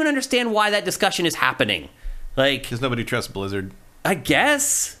 I don't even understand why that discussion is happening. Because nobody trusts Blizzard. I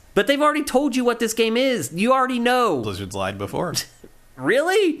guess. But they've already told you what this game is. You already know. Blizzard's lied before.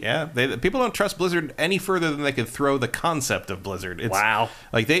 Really? Yeah, people don't trust Blizzard any further than they could throw the concept of Blizzard. Wow.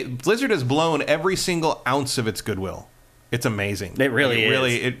 Like Blizzard has blown every single ounce of its goodwill. It's amazing. It really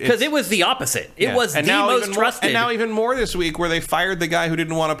is. Because it was the opposite. It was the most trusted. And now even more this week, where they fired the guy who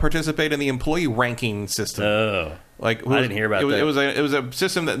didn't want to participate in the employee ranking system. Oh. Like, I didn't hear about that. It was a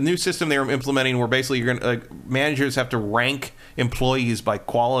system, new system they were implementing, where basically you're going managers have to rank employees by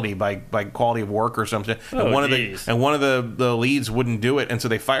quality, by quality of work or something. And one of the leads wouldn't do it, and so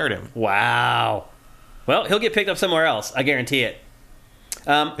they fired him. Wow. Well, he'll get picked up somewhere else. I guarantee it.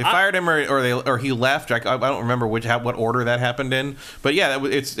 They fired him, or he left. I don't remember what order that happened in. But yeah,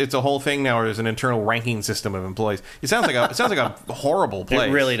 it's a whole thing now. Where there's an internal ranking system of employees. It sounds like a horrible place.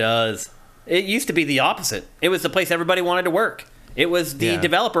 It really does. It used to be the opposite. It was the place everybody wanted to work. It was the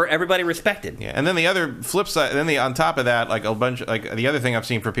developer everybody respected. Yeah, and then the other flip side, on top of that, like a bunch, like the other thing I've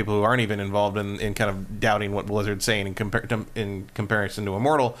seen for people who aren't even involved in kind of doubting what Blizzard's saying in comparison to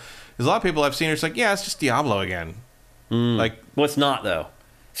Immortal, is a lot of people I've seen are just like, yeah, it's just Diablo again. Like, well, it's not though.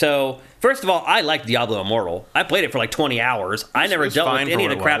 So, first of all, I like Diablo Immortal. I played it for like 20 hours. I never dealt with any of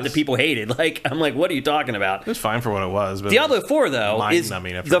the crap that people hated. Like, I'm like, what are you talking about? It was fine for what it was. But Diablo 4, though, is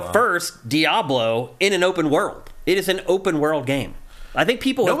the first Diablo in an open world. It is an open world game. I think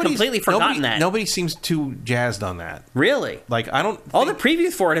people have completely forgotten that. Nobody seems too jazzed on that. Really? Like, I don't... All the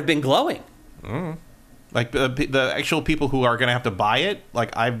previews for it have been glowing. Like, the actual people who are going to have to buy it,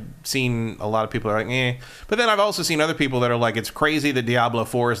 like, I've seen a lot of people are like, eh. But then I've also seen other people that are like, it's crazy that Diablo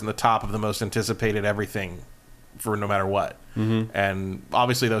 4 is in the top of the most anticipated everything for no matter what. Mm-hmm. And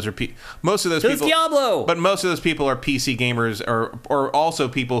obviously those are... most of those people... Diablo! But most of those people are PC gamers, or also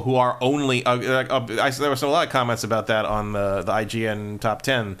people who are only... there was a lot of comments about that on the IGN Top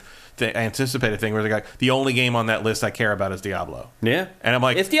 10 anticipated thing, where they're like, the only game on that list I care about is Diablo. Yeah. And I'm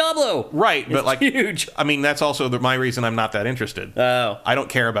like, it's Diablo! Right, but like... huge. I mean, that's also my reason I'm not that interested. Oh. I don't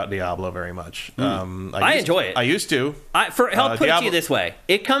care about Diablo very much. I enjoy it. I used to. I'll put it to you this way.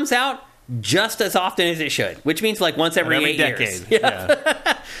 It comes out just as often as it should, which means like once every 8 decade. Years.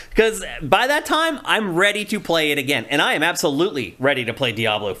 Yeah. Because by that time, I'm ready to play it again. And I am absolutely ready to play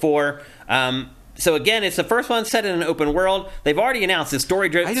Diablo 4. So again, it's the first one set in an open world. They've already announced that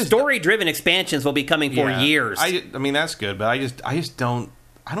story-driven expansions will be coming for years. I mean, that's good, but I just don't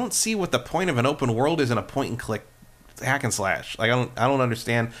see what the point of an open world is in a point-and-click hack and slash. Like, I don't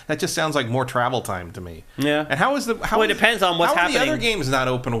understand. That just sounds like more travel time to me. Yeah. And it depends on what's happening. How are the other games not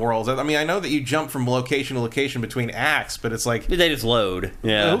open worlds? I mean, I know that you jump from location to location between acts, but it's like... they just load.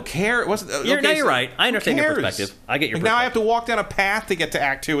 Yeah. Who cares? You're right. I understand your perspective. I get your perspective. Now I have to walk down a path to get to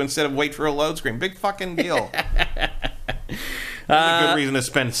Act 2 instead of wait for a load screen. Big fucking deal. That's a good reason to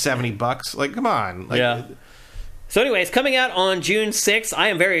spend $70. Like, come on. Like, yeah. So anyway, it's coming out on June 6th. I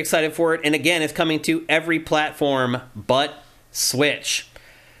am very excited for it. And again, it's coming to every platform but Switch.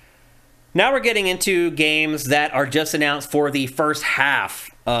 Now we're getting into games that are just announced for the first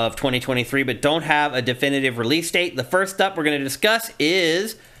half of 2023, but don't have a definitive release date. The first up we're going to discuss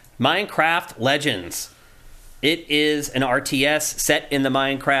is Minecraft Legends. It is an RTS set in the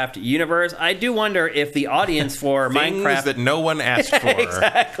Minecraft universe. I do wonder if the audience for Things Minecraft... that no one asked for.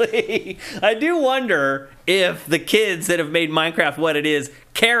 Exactly. I do wonder if the kids that have made Minecraft what it is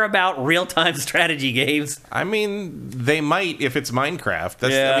care about real-time strategy games. I mean, they might if it's Minecraft.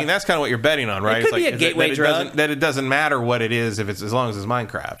 I mean, that's kind of what you're betting on, right? It could be a gateway drug. That it doesn't matter what it is as long as it's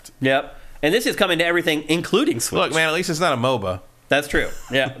Minecraft. Yep. And this is coming to everything, including Switch. Look, man, at least it's not a MOBA. That's true.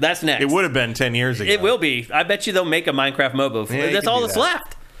 Yeah, that's next. It would have been 10 years ago. It will be. I bet you they'll make a Minecraft MOBA. Yeah, that's all that's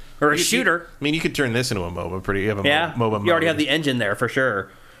left. Or a shooter. I mean, you could turn this into a MOBA. You have a MOBA mode. You already have the engine there for sure.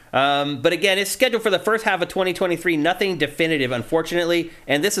 But again, it's scheduled for the first half of 2023. Nothing definitive, unfortunately.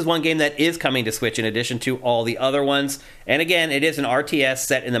 And this is one game that is coming to Switch in addition to all the other ones. And again, it is an RTS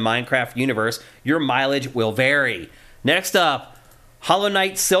set in the Minecraft universe. Your mileage will vary. Next up, Hollow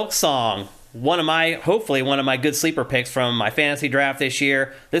Knight Silksong. Hopefully one of my good sleeper picks from my fantasy draft this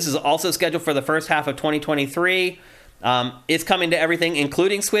year. This is also scheduled for the first half of 2023. It's coming to everything,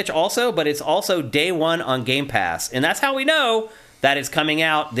 including Switch also, but it's also day one on Game Pass. And that's how we know that it's coming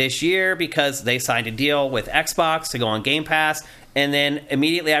out this year, because they signed a deal with Xbox to go on Game Pass. And then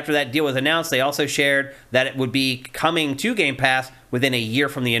immediately after that deal was announced, they also shared that it would be coming to Game Pass within a year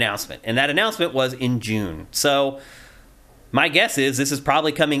from the announcement. And that announcement was in June. So my guess is this is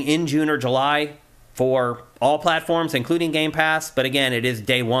probably coming in June or July for all platforms, including Game Pass. But again, it is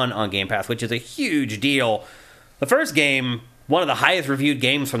day one on Game Pass, which is a huge deal. The first game, one of the highest reviewed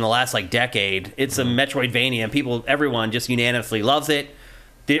games from the last decade. It's a Metroidvania, and everyone just unanimously loves it.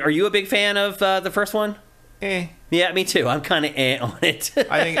 Are you a big fan of the first one? Yeah, me too. I'm kind of on it.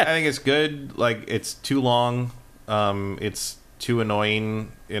 I think it's good. Like, it's too long. It's too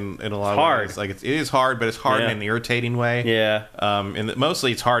annoying in a lot of ways. Like, it is hard, but it's hard in an irritating way. Yeah. And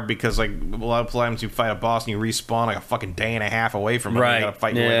mostly it's hard because, like, a lot of times you fight a boss and you respawn like a fucking day and a half away from it. Right. You gotta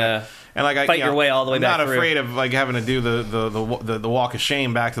fight your way back. And like, fight your way all the way back. I'm not afraid of like having to do the walk of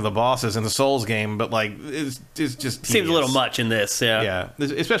shame back to the bosses in the Souls game, but like it's just seems a little much in this. Yeah,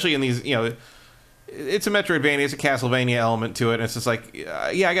 especially in these, it's a Metroidvania, it's a Castlevania element to it, and it's just like,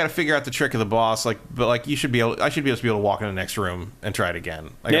 I got to figure out the trick of the boss, like, but like I should be able to be able to walk in the next room and try it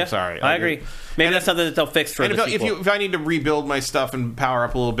again. Like, I'm sorry, I agree. Maybe that's something that they'll fix for the sequel. If I need to rebuild my stuff and power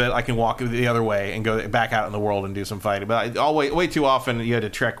up a little bit, I can walk the other way and go back out in the world and do some fighting. But way too often you had to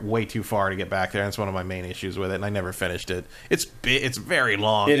trek way too far to get back there, and it's one of my main issues with it, and I never finished it. It's very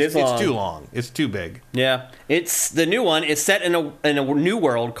long. It's too long. It's too big. Yeah, it's the new one. It's set in a new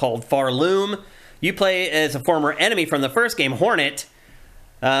world called Farloom. You play as a former enemy from the first game, Hornet,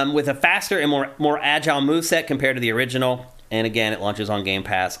 with a faster and more agile moveset compared to the original. And again, it launches on Game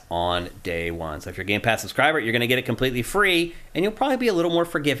Pass on day one. So if you're a Game Pass subscriber, you're going to get it completely free, and you'll probably be a little more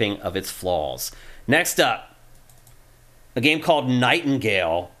forgiving of its flaws. Next up, a game called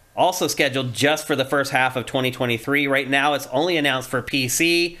Nightingale, also scheduled just for the first half of 2023. Right now, it's only announced for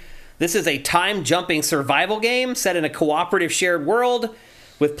PC. This is a time-jumping survival game set in a cooperative shared world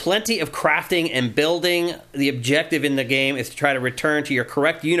with plenty of crafting and building. The objective in the game is to try to return to your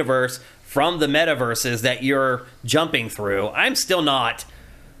correct universe from the metaverses that you're jumping through. I'm still not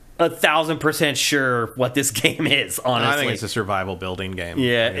 1,000% sure what this game is, honestly. I think it's a survival building game.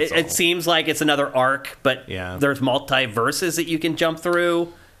 Yeah, it seems like it's another arc, but there's multiverses that you can jump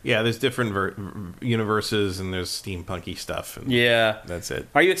through. Yeah, there's different universes, and there's steampunky stuff. And that's it.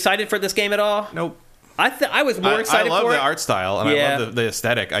 Are you excited for this game at all? Nope. I was more excited for it. I love the art style, and I love the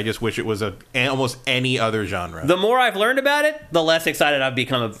aesthetic. I just wish it was almost any other genre. The more I've learned about it, the less excited I've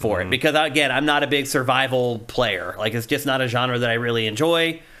become for it. Because, again, I'm not a big survival player. Like, it's just not a genre that I really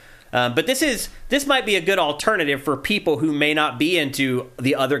enjoy. But this might be a good alternative for people who may not be into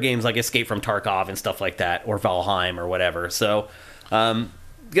the other games like Escape from Tarkov and stuff like that, or Valheim or whatever. So,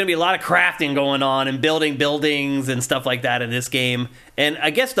 going to be a lot of crafting going on and building buildings and stuff like that in this game. And I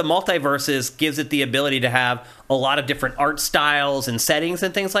guess the multiverses gives it the ability to have a lot of different art styles and settings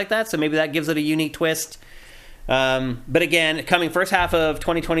and things like that. So maybe that gives it a unique twist. But again, coming first half of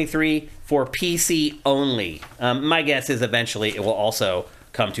 2023 for PC only. My guess is eventually it will also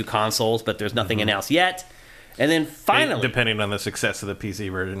come to consoles, but there's nothing announced yet. And then finally, depending on the success of the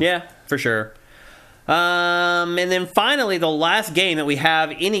PC version. Yeah, for sure. And then finally, the last game that we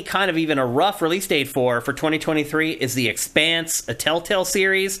have any kind of even a rough release date for 2023 is The Expanse, a Telltale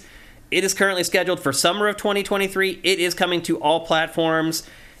series. It is currently scheduled for summer of 2023. It is coming to all platforms.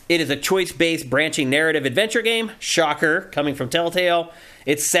 It is a choice-based branching narrative adventure game. Shocker, coming from Telltale.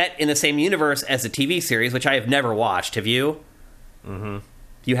 It's set in the same universe as the TV series, which I have never watched. Have you? Mm-hmm.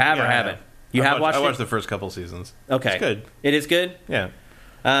 You have or haven't? I watched the first couple seasons. Okay. It's good. It is good? Yeah.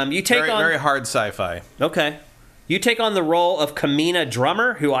 You take very hard sci-fi. Okay. You take on the role of Kamina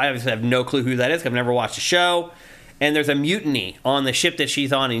Drummer, who I obviously have no clue who that is. I've never watched the show. And there's a mutiny on the ship that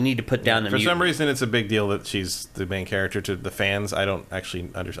she's on, and you need to put down the mutiny. For some reason, it's a big deal that she's the main character to the fans. I don't actually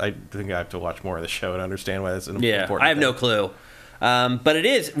understand. I think I have to watch more of the show to understand why that's an important thing. I have no clue. But it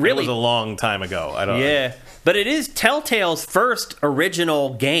is really... It was a long time ago. I don't know. Yeah. But it is Telltale's first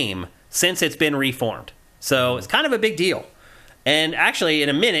original game since it's been reformed. So it's kind of a big deal. And actually, in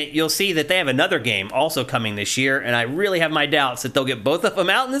a minute, you'll see that they have another game also coming this year, and I really have my doubts that they'll get both of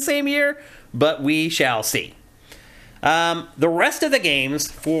them out in the same year, but we shall see. The rest of the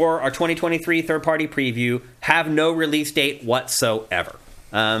games for our 2023 third-party preview have no release date whatsoever.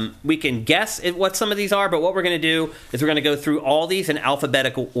 We can guess at what some of these are, but what we're going to do is we're going to go through all these in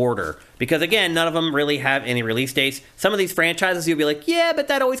alphabetical order. Because, again, none of them really have any release dates. Some of these franchises, you'll be like, yeah, but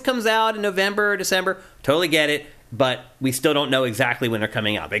that always comes out in November or December. Totally get it. But we still don't know exactly when they're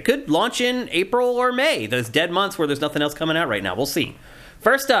coming out. They could launch in April or May. Those dead months where there's nothing else coming out right now. We'll see.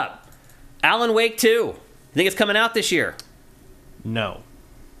 First up, Alan Wake 2. You think it's coming out this year? No.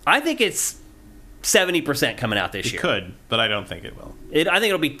 I think it's 70% coming out this year. It could, but I don't think it will. I think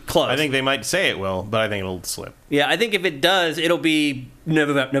it'll be close. I think they might say it will, but I think it'll slip. Yeah, I think if it does, it'll be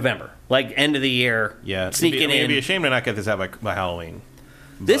November. Like, end of the year. Yeah. Sneaking in. It'd be a shame to not get this out by Halloween.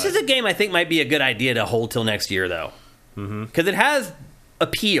 This is a game I think might be a good idea to hold till next year, though. Because it has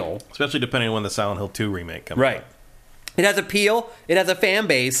appeal. Especially depending on when the Silent Hill 2 remake comes out. It has appeal, it has a fan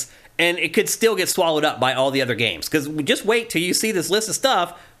base, and it could still get swallowed up by all the other games. Because just wait till you see this list of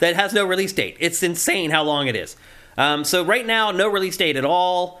stuff that has no release date. It's insane how long it is. So right now, no release date at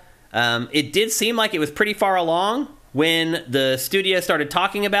all. It did seem like it was pretty far along when the studio started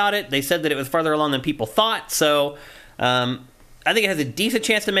talking about it. They said that it was farther along than people thought. So I think it has a decent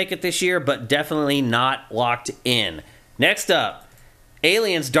chance to make it this year, but definitely not locked in. Next up,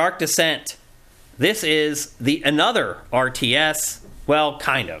 Aliens Dark Descent. This is another RTS. Well,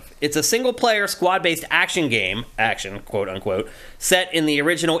 kind of. It's a single-player, squad-based action game, quote-unquote, set in the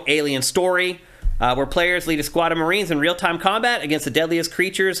original Alien story, where players lead a squad of Marines in real-time combat against the deadliest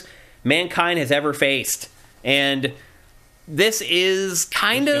creatures mankind has ever faced. And this is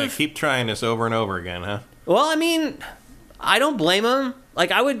kind of... Gonna keep trying this over and over again, huh? Well, I mean, I don't blame them. Like,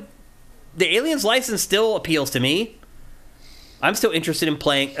 the Aliens license still appeals to me. I'm still interested in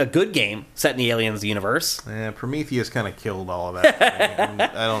playing a good game set in the Aliens universe. Prometheus kind of killed all of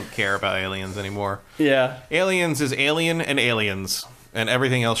that. I don't care about Aliens anymore. Yeah. Aliens is Alien and Aliens, and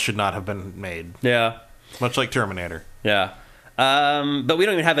everything else should not have been made. Yeah. Much like Terminator. Yeah. But we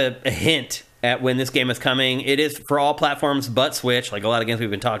don't even have a hint at when this game is coming. It is for all platforms but Switch, like a lot of games we've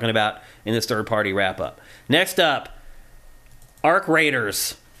been talking about in this third-party wrap-up. Next up, Arc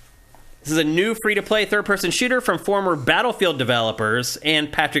Raiders. This is a new free-to-play third-person shooter from former Battlefield developers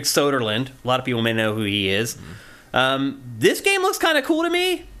and Patrick Soderlund. A lot of people may know who he is. This game looks kind of cool to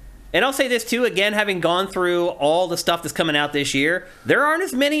me. And I'll say this, too, again, having gone through all the stuff that's coming out this year, there aren't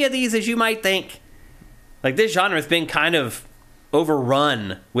as many of these as you might think. Like, this genre has been kind of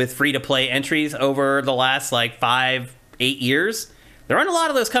overrun with free-to-play entries over the last, 5-8 years. There aren't a lot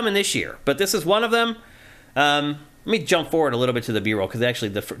of those coming this year, but this is one of them. Let me jump forward a little bit to the B-roll, because actually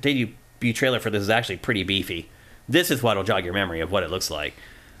the debut trailer for this is actually pretty beefy. This is what will jog your memory of what it looks like.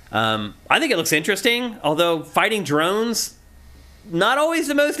 I think it looks interesting, although fighting drones, not always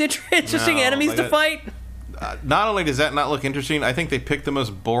the most interesting enemies to fight. Not only does that not look interesting, I think they picked the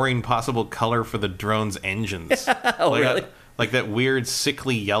most boring possible color for the drone's engines. Oh, really? Like that weird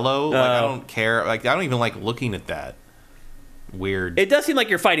sickly yellow. I don't care. I don't even like looking at that. Weird. It does seem like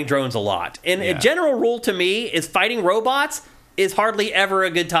you're fighting drones a lot. And a general rule to me is fighting robots is hardly ever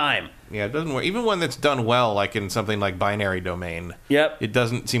a good time. Yeah, it doesn't work. Even when it's done well, like in something like Binary Domain, it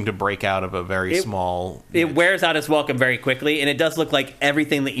doesn't seem to break out of a very small niche. It wears out its welcome very quickly, and it does look like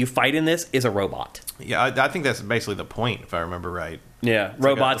everything that you fight in this is a robot. Yeah, I think that's basically the point, if I remember right. Yeah,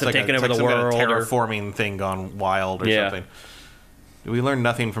 robots have taken over the world. Kind of terraforming thing gone wild or something. We learned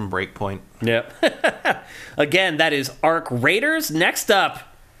nothing from Breakpoint. Yep. Again, that is Arc Raiders. Next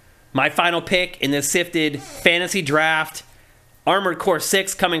up, my final pick in this sifted fantasy draft, Armored Core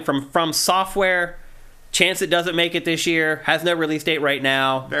 6 coming from Software. Chance it doesn't make it this year. Has no release date right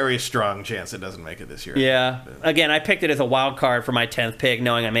now. Very strong chance it doesn't make it this year. Yeah. Again, I picked it as a wild card for my 10th pick,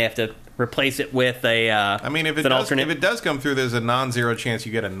 knowing I may have to replace it with a if it does come through, there's a non-zero chance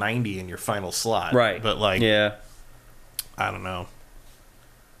you get a 90 in your final slot. Right. But I don't know.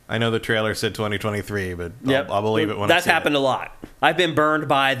 I know the trailer said 2023, but I'll believe it when that's happened a lot. I've been burned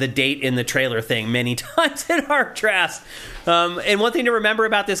by the date in the trailer thing many times in our drafts. And one thing to remember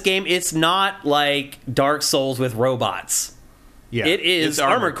about this game, it's not like Dark Souls with robots. Yeah, it is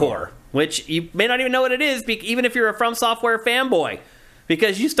Armored Core, which you may not even know what it is, even if you're a From Software fanboy,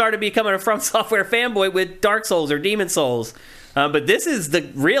 because you started becoming a From Software fanboy with Dark Souls or Demon Souls. But this is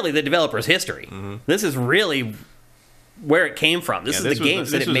really the developer's history. Mm-hmm. This is really where it came from. This is the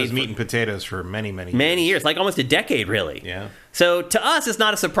games that it made. This was meat and potatoes for many years, like almost a decade, really. Yeah. So to us, it's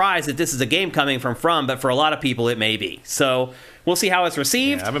not a surprise that this is a game coming from, but for a lot of people, it may be. So we'll see how it's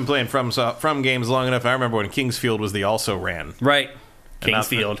received. Yeah, I've been playing from games long enough. I remember when Kingsfield was the also ran. Right.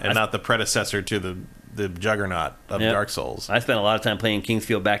 Kingsfield. And not the predecessor to the juggernaut of Dark Souls. I spent a lot of time playing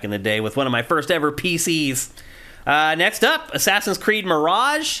Kingsfield back in the day with one of my first ever PCs. Next up, Assassin's Creed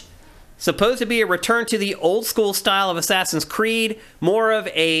Mirage. Supposed to be a return to the old school style of Assassin's Creed, more of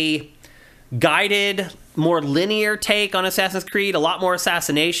a guided, more linear take on Assassin's Creed, a lot more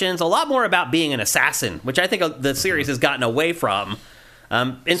assassinations, a lot more about being an assassin, which I think the series has gotten away from.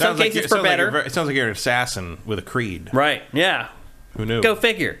 In some cases for better. It sounds like you're an assassin with a creed. Right, yeah. Who knew? Go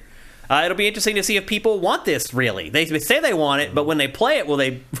figure. It'll be interesting to see if people want this, really. They say they want it, but when they play it, will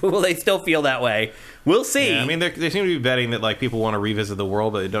they still feel that way? We'll see. Yeah, I mean, they seem to be betting that people want to revisit the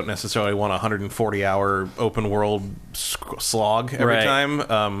world, but they don't necessarily want a 140-hour open world slog every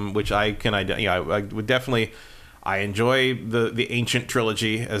time, which I can identify. I would definitely. I enjoy the ancient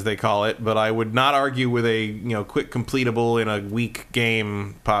trilogy, as they call it, but I would not argue with a quick completable in a week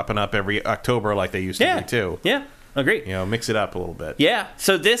game popping up every October like they used to be too. Yeah. Agree. Mix it up a little bit. Yeah.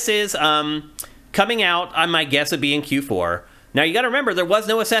 So this is coming out, my guess would be in Q4. Now, you got to remember, there was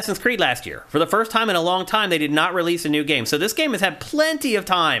no Assassin's Creed last year. For the first time in a long time, they did not release a new game. So this game has had plenty of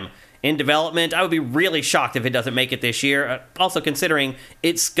time in development. I would be really shocked if it doesn't make it this year. Also considering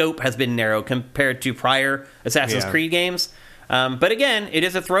its scope has been narrow compared to prior Assassin's Creed games. But again, it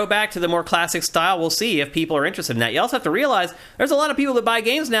is a throwback to the more classic style. We'll see if people are interested in that. You also have to realize there's a lot of people that buy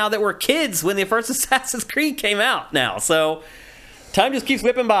games now that were kids when the first Assassin's Creed came out now. So time just keeps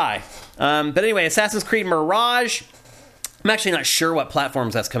whipping by. But anyway, Assassin's Creed Mirage. I'm actually not sure what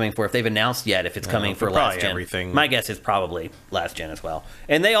platforms that's coming for, if they've announced yet if it's coming for last gen. Everything. My guess is probably last gen as well.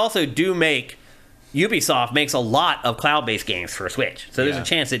 And they also do Ubisoft makes a lot of cloud-based games for Switch. So there's a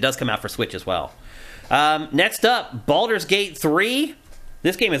chance it does come out for Switch as well. Next up, Baldur's Gate 3.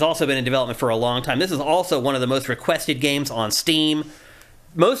 This game has also been in development for a long time. This is also one of the most requested games on Steam,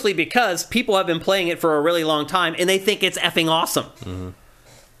 mostly because people have been playing it for a really long time, and they think it's effing awesome. Mm-hmm.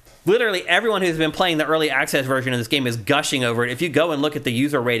 Literally everyone who's been playing the early access version of this game is gushing over it. If you go and look at the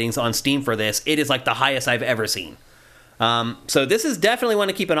user ratings on Steam for this, it is like the highest I've ever seen. So this is definitely one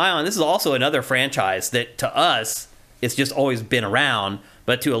to keep an eye on. This is also another franchise that, to us, it's just always been around.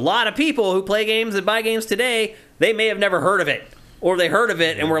 But to a lot of people who play games and buy games today, they may have never heard of it. Or they heard of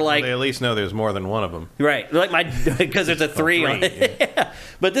it and were like... Well, they at least know there's more than one of them. Right. Because there's a 3 on it. Yeah.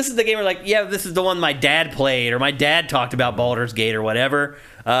 But this is the game where this is the one my dad played, or my dad talked about Baldur's Gate or whatever.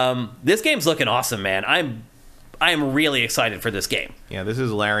 This game's looking awesome, man. I am really excited for this game. Yeah, this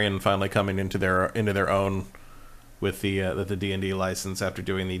is Larian finally coming into their own with the D&D license after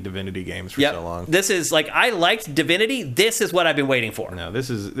doing the Divinity games for so long. This is I liked Divinity. This is what I've been waiting for. No, this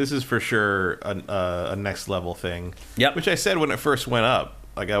is for sure a next level thing. Yep. Which I said when it first went up.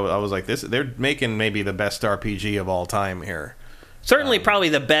 I was like, they're making maybe the best RPG of all time here. Certainly, probably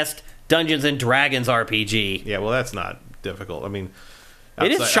the best Dungeons and Dragons RPG. Yeah, well, that's not difficult. I mean,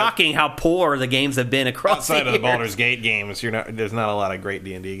 it is shocking how poor the games have been across outside the of the Baldur's Gate games. There's not a lot of great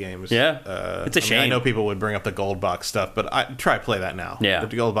D&D games. Yeah, it's a shame. I know people would bring up the gold box stuff, but I try to play that now. Yeah,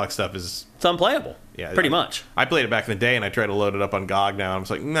 the gold box stuff is it's unplayable. Yeah, pretty much. I played it back in the day, and I tried to load it up on GOG now. I'm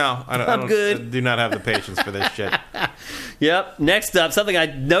just like, no, I'm good. I do not have the patience for this shit. Yep. Next up, something I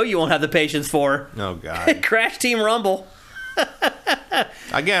know you won't have the patience for. Oh God, Crash Team Rumble.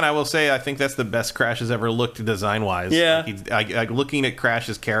 Again, I will say I think that's the best Crash has ever looked design-wise. Yeah. Looking at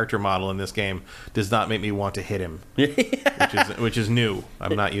Crash's character model in this game does not make me want to hit him, which is new.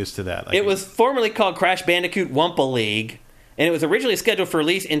 I'm not used to that. It was formerly called Crash Bandicoot Wumpa League, and it was originally scheduled for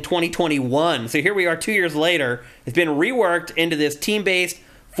release in 2021. So here we are 2 years later. It's been reworked into this team-based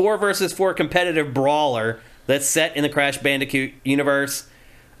 4 versus 4 competitive brawler that's set in the Crash Bandicoot universe.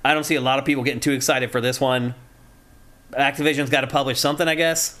 I don't see a lot of people getting too excited for this one. Activision's got to publish something, I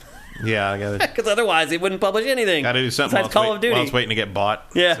guess. Yeah, I got it. Because otherwise, it wouldn't publish anything. Got to do something Call of Duty. while it's waiting to get bought.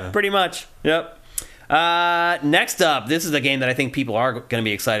 Yeah, pretty much. Yep. Next up, this is a game that I think people are going to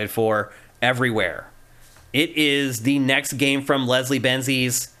be excited for everywhere. It is the next game from Leslie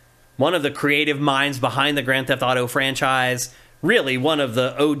Benzies, one of the creative minds behind the Grand Theft Auto franchise. Really, one of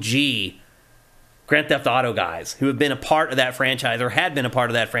the OG Grand Theft Auto guys who have been a part of that franchise or had been a part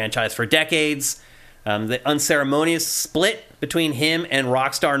of that franchise for decades. The unceremonious split between him and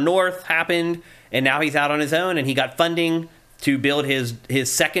Rockstar North happened, and now he's out on his own, and he got funding to build his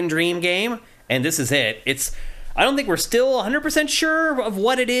second dream game, and this is it. I don't think we're still 100% sure of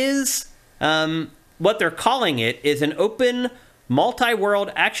what it is. What they're calling it is an open,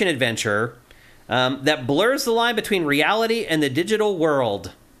 multi-world action-adventure that blurs the line between reality and the digital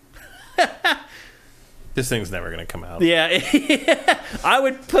world. This thing's never going to come out. Yeah. I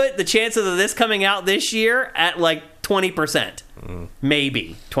would put the chances of this coming out this year at 20%.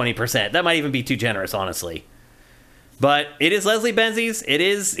 Maybe 20%. That might even be too generous, honestly. But it is Leslie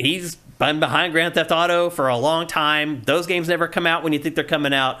Benzies. He's been behind Grand Theft Auto for a long time. Those games never come out when you think they're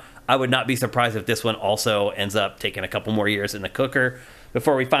coming out. I would not be surprised if this one also ends up taking a couple more years in the cooker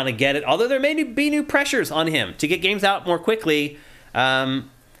before we finally get it. Although there may be new pressures on him to get games out more quickly.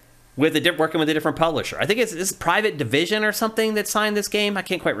 Working with a different publisher. I think it's Private Division or something that signed this game. I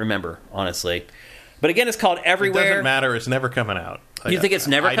can't quite remember, honestly. But again, it's called Everywhere. It doesn't matter. It's never coming out. You think it's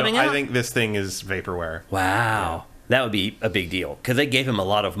never coming out? I think this thing is vaporware. Wow. Yeah. That would be a big deal, because they gave him a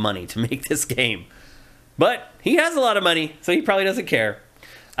lot of money to make this game. But he has a lot of money, so he probably doesn't care.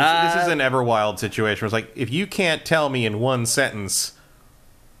 This is an Everwild situation. It's like, if you can't tell me in one sentence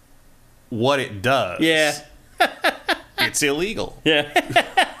what it does, it's illegal. Yeah.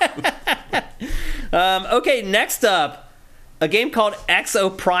 Okay, next up, a game called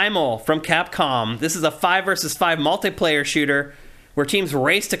Exoprimal from Capcom. This is a 5 versus 5 multiplayer shooter where teams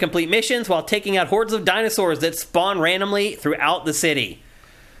race to complete missions while taking out hordes of dinosaurs that spawn randomly throughout the city.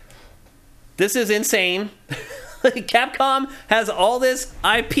 This is insane. Capcom has all this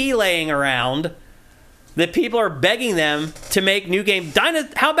IP laying around, that people are begging them to make new game.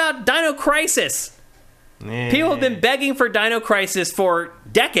 How about Dino Crisis? People have been begging for Dino Crisis for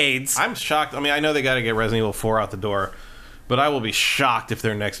decades. I'm shocked. I mean, I know they got to get Resident Evil 4 out the door, but I will be shocked if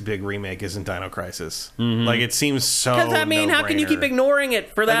their next big remake isn't Dino Crisis. Mm-hmm. Like, it seems so Because, I mean, how can you keep ignoring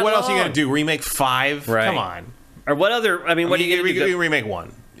it for that long? What else are you going to do? Remake 5? Right. Come on. Or what other... I mean, what are you going to do? You remake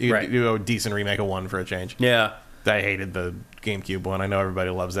 1. You can do a decent remake of 1 for a change. Yeah. I hated the GameCube one. I know everybody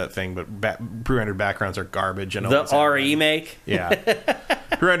loves that thing, but pre-rendered backgrounds are garbage. And the RE make? Yeah.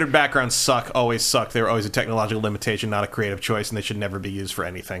 Pre-rendered backgrounds always suck. They were always a technological limitation, not a creative choice, and they should never be used for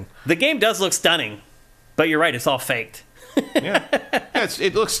anything. The game does look stunning, but you're right, it's all faked. Yeah,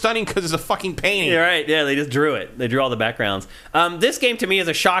 it looks stunning because it's a fucking painting. You're right, yeah, they just drew it. They drew all the backgrounds. This game, to me, is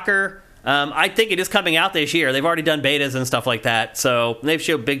a shocker. I think it is coming out this year. They've already done betas and stuff like that, so they've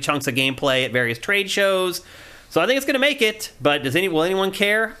showed big chunks of gameplay at various trade shows. So I think it's going to make it, but will anyone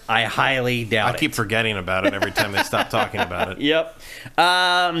care? I highly doubt it. I keep forgetting about it every time they stop talking about it. Yep.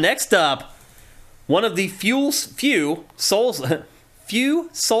 Next up, one of the few Souls-likes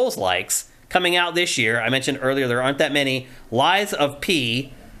coming out this year. I mentioned earlier there aren't that many. Lies of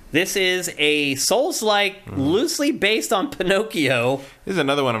P. This is a Souls-like loosely based on Pinocchio. This is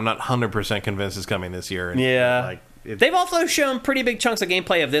another one I'm not 100% convinced is coming this year. Yeah. They've also shown pretty big chunks of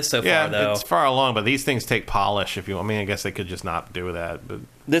gameplay of this so far, though. Yeah, it's far along, but these things take polish. I mean, I guess they could just not do that. But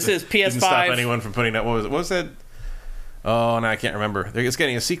this is PS5. Didn't stop anyone from putting that. What was that? Oh, no, I can't remember. It's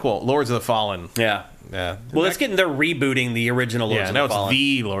getting a sequel, Lords of the Fallen. Yeah. Yeah. Well, they're rebooting the original Lords of the Fallen. Yeah, now it's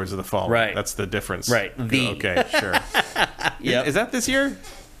the Lords of the Fallen. Right. That's the difference. Right. Okay, sure. Yep. Is that this year?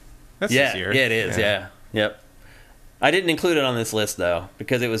 That's this year. Yeah, it is. Yeah. Yep. I didn't include it on this list, though,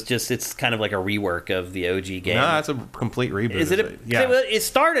 because it's kind of like a rework of the OG game. No, that's a complete reboot. Is it? Yeah. It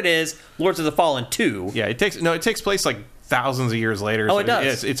started as Lords of the Fallen 2. Yeah, it takes place like thousands of years later. Oh, it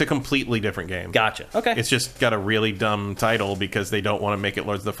does? It's a completely different game. Gotcha. Okay. It's just got a really dumb title because they don't want to make it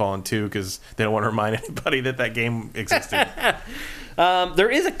Lords of the Fallen 2 because they don't want to remind anybody that game existed. There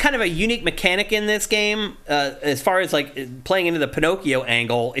is a kind of a unique mechanic in this game as far as like playing into the Pinocchio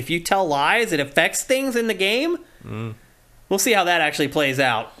angle. If you tell lies, it affects things in the game. We'll see how that actually plays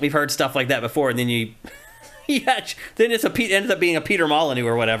out. We've heard stuff like that before, and then then it ends up being a Peter Molyneux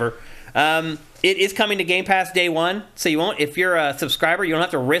or whatever. It is coming to Game Pass day one, so you won't. If you're a subscriber, you don't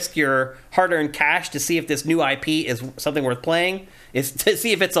have to risk your hard-earned cash to see if this new IP is something worth playing. It's to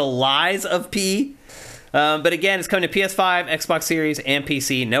see if it's a Lies of P. But again, it's coming to PS5, Xbox Series, and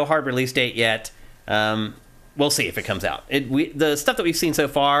PC. No hard release date yet. We'll see if it comes out. The stuff that we've seen so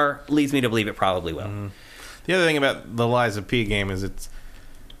far leads me to believe it probably will. The other thing about the Lies of P game is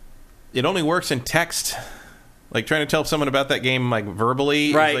it only works in text. Like trying to tell someone about that game like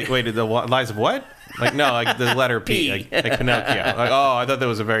verbally, right? Like, wait, the Lies of what? Like no, like the letter P, like Pinocchio. Like oh, I thought that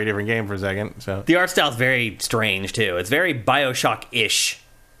was a very different game for a second. So the art style is very strange too. It's very BioShock-ish.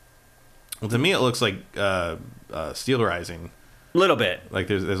 Well, to me, it looks like Steel Rising. A little bit. Like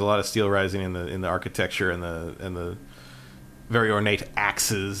there's a lot of Steel Rising in the architecture and the very ornate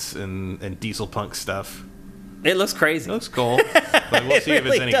axes and diesel punk stuff. It looks crazy. It looks cool. But we'll see if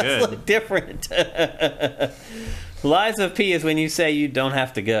it's any good. It really does look different. Lies of P is when you say you don't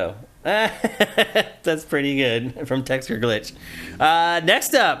have to go. That's pretty good from Texture Glitch.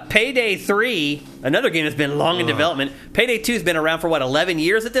 Next up, Payday 3, another game that's been long in development. Payday 2 has been around for, 11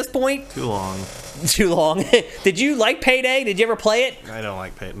 years at this point? Too long. Too long. Did you like Payday? Did you ever play it? I don't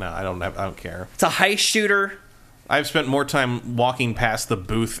like Payday. No, I don't care. It's a heist shooter. I've spent more time walking past the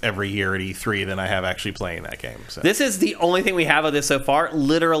booth every year at E3 than I have actually playing that game. So. This is the only thing we have of this so far.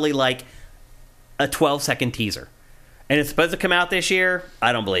 Literally like a 12-second teaser. And it's supposed to come out this year.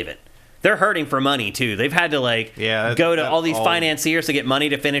 I don't believe it. They're hurting for money, too. They've had to, go to all these financiers to get money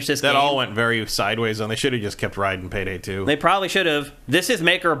to finish this game. That all went very sideways, and they should have just kept riding Payday 2. They probably should have. This is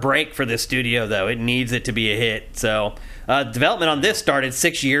make or break for this studio, though. It needs it to be a hit. So, development on this started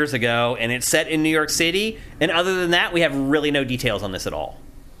 6 years ago, and it's set in New York City. And other than that, we have really no details on this at all.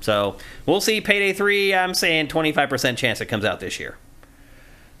 So, we'll see Payday 3. I'm saying 25% chance it comes out this year.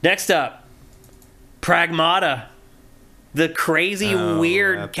 Next up, Pragmata. The crazy,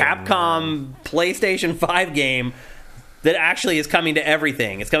 weird Capcom PlayStation 5 game that actually is coming to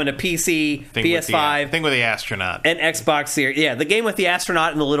everything. It's coming to PC, PS5. Thing with the astronaut. And Xbox Series. Yeah, the game with the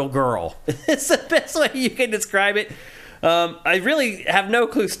astronaut and the little girl. It's the best way you can describe it. I really have no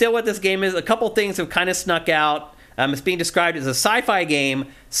clue still what this game is. A couple things have kind of snuck out. It's being described as a sci-fi game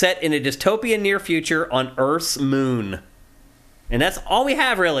set in a dystopian near future on Earth's moon. And that's all we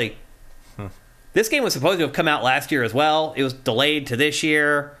have, really. This game was supposed to have come out last year as well. It was delayed to this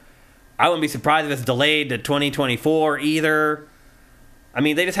year. I wouldn't be surprised if it's delayed to 2024 either. I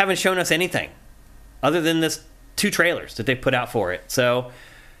mean, they just haven't shown us anything. other than this 2 trailers that they put out for it. So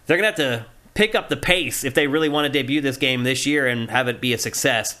they're going to have to pick up the pace if they really want to debut this game this year and have it be a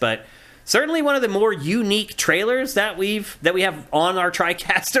success. But certainly one of the more unique trailers that we have on our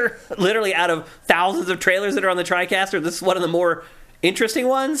TriCaster. Literally out of thousands of trailers that are on the TriCaster, this is one of the more interesting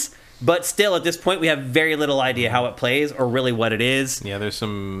ones. But still, at this point, we have very little idea how it plays or really what it is. Yeah, there's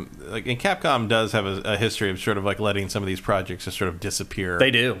some... and Capcom does have a history of sort of letting some of these projects just sort of disappear. They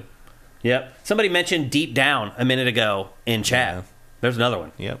do. Yep. Somebody mentioned Deep Down a minute ago in chat. Yeah. There's another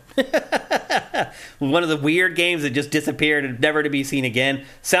one. Yep. One of the weird games that just disappeared and never to be seen again.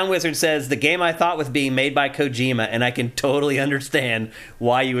 Sound Wizard says, the game I thought was being made by Kojima, and I can totally understand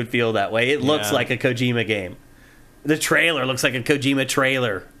why you would feel that way. It looks like a Kojima game. The trailer looks like a Kojima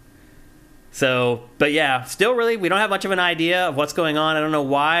trailer. So, but yeah, still really, we don't have much of an idea of what's going on. I don't know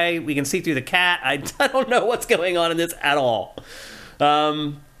why. We can see through the cat. I don't know what's going on in this at all.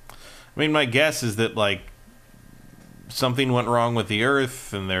 I mean, my guess is that, something went wrong with the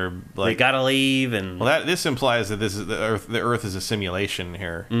Earth, and they gotta leave, and... Well, this implies that this is the Earth is a simulation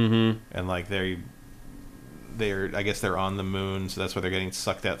here. Mm-hmm. And, they're I guess they're on the moon, so that's why they're getting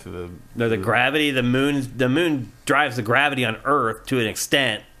sucked out through the gravity. The moon drives the gravity on Earth to an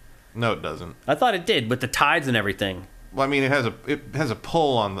extent. No, it doesn't. I thought it did with the tides and everything. Well, I mean, it has a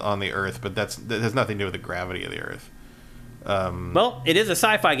pull on the Earth, but that has nothing to do with the gravity of the Earth. Well, it is a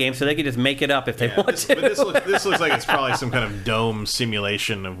sci-fi game, so they can just make it up if they want to. But this looks like it's probably some kind of dome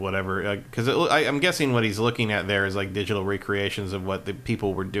simulation of whatever. Because I'm guessing what he's looking at there is digital recreations of what the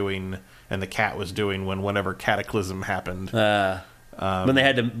people were doing and the cat was doing when whatever cataclysm happened. When they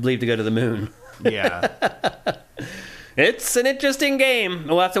had to leave to go to the moon. Yeah. It's an interesting game.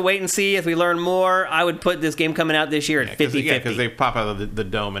 We'll have to wait and see as we learn more. I would put this game coming out this year at 50-50. Yeah, because they pop out of the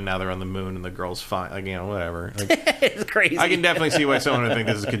dome and now they're on the moon and the girl's fine. Whatever. It's crazy. I can definitely see why someone would think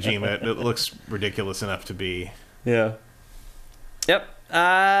this is Kojima. It looks ridiculous enough to be. Yeah. Yep.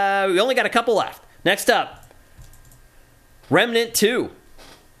 We only got a couple left. Next up, Remnant 2.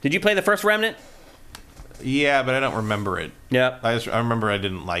 Did you play the first Remnant? Yeah, but I don't remember it. Yep. I remember I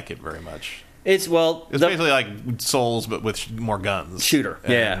didn't like it very much. It's basically like Souls, but with more guns. Shooter,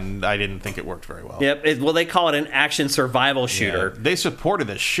 and I didn't think it worked very well. Yep. They call it an action survival shooter. Yeah. They supported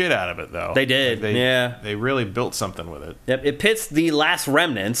the shit out of it, though. They did. They really built something with it. Yep. It pits the last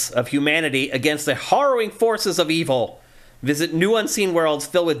remnants of humanity against the harrowing forces of evil. Visit new unseen worlds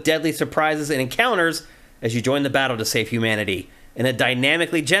filled with deadly surprises and encounters as you join the battle to save humanity in a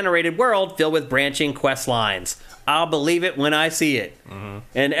dynamically generated world filled with branching quest lines. I'll believe it when I see it. Mm-hmm.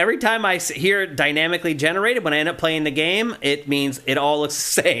 And every time I hear dynamically generated, when I end up playing the game, it means it all looks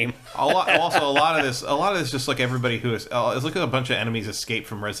the same. Also, a lot of this, just like everybody who is, it's like a bunch of enemies escaped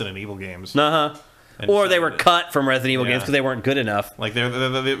from Resident Evil games. Or they were cut from Resident Evil games because they weren't good enough. Like they're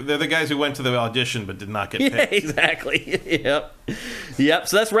the guys who went to the audition but did not get picked. Yeah, exactly. Yep.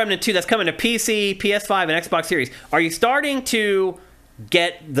 So that's Remnant 2. That's coming to PC, PS5, and Xbox Series. Are you starting to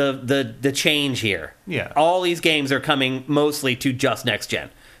get the change here? Yeah. All these games are coming mostly to just next gen.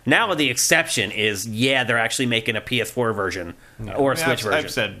 Now the exception is, they're actually making a PS4 version or a Switch version.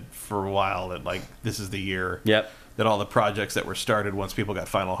 I've said for a while that this is the year. Yep. That all the projects that were started once people got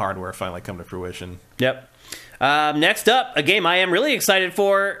final hardware finally come to fruition. Yep. Next up, a game I am really excited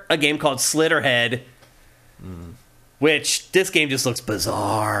for, a game called Slitterhead, which this game just looks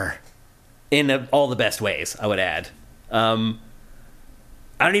bizarre in all the best ways, I would add. I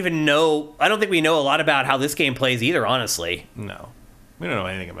don't think we know a lot about how this game plays either, honestly. No. We don't know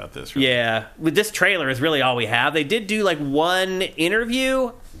anything about this, really. Yeah. With this trailer is really all we have. They did do one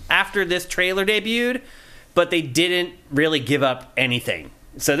interview after this trailer debuted, but they didn't really give up anything.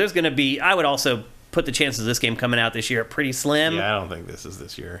 So there's going to be... I would also put the chances of this game coming out this year at pretty slim. Yeah, I don't think this is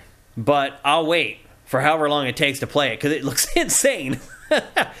this year. But I'll wait for however long it takes to play it, because it looks insane.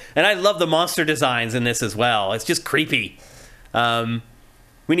 And I love the monster designs in this as well. It's just creepy.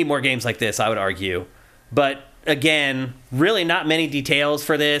 We need more games like this, I would argue. But... again, really not many details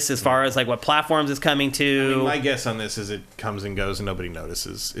for this as far as what platforms it's coming to. I mean, my guess on this is it comes and goes and nobody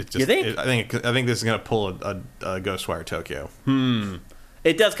notices. It just, you think? I think this is going to pull a Ghostwire Tokyo.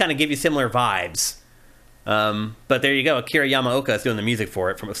 It does kind of give you similar vibes. But there you go. Akira Yamaoka is doing the music for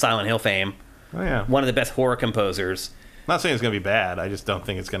it from Silent Hill fame. Oh yeah, one of the best horror composers. I'm not saying it's going to be bad. I just don't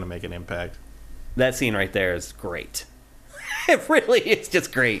think it's going to make an impact. That scene right there is great. It really is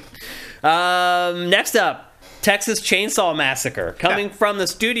just great. Next up. Texas Chainsaw Massacre, coming from the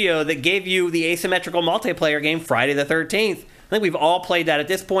studio that gave you the asymmetrical multiplayer game Friday the 13th. I think we've all played that at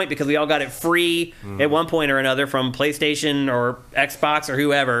this point because we all got it free at one point or another from PlayStation or Xbox or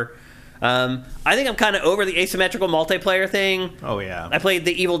whoever. I think I'm kind of over the asymmetrical multiplayer thing. Oh, yeah. I played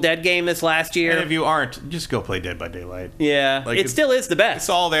the Evil Dead game this last year. And if you aren't, just go play Dead by Daylight. Yeah, like, it still is the best. It's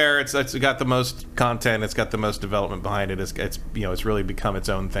all there. It's got the most content. It's got the most development behind it. It's really become its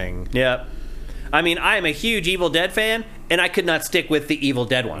own thing. Yeah. I mean, I am a huge Evil Dead fan, and I could not stick with the Evil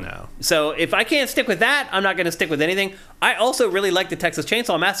Dead one. No. So if I can't stick with that, I'm not going to stick with anything. I also really like the Texas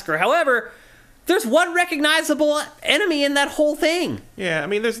Chainsaw Massacre. However, there's one recognizable enemy in that whole thing. Yeah, I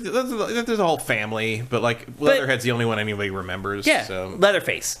mean, there's a whole family, but like Leatherhead's the only one anybody remembers. Yeah, so.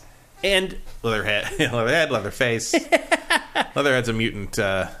 Leatherface. And Leatherhead, Leatherface. Leatherhead's a mutant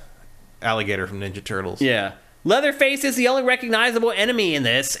alligator from Ninja Turtles. Yeah. Leatherface is the only recognizable enemy in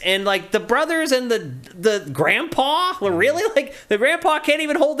this, and like the brothers and the grandpa, really, like the grandpa can't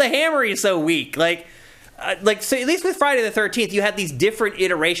even hold the hammer; he's so weak. So at least with Friday the 13th, you had these different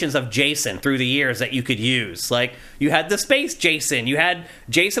iterations of Jason through the years that you could use. Like you had the space Jason, you had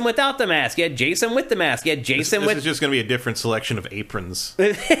Jason without the mask, you had Jason with the mask, you had Jason this is just going to be a different selection of aprons.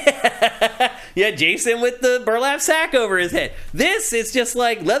 Yeah, Jason with the burlap sack over his head. This is just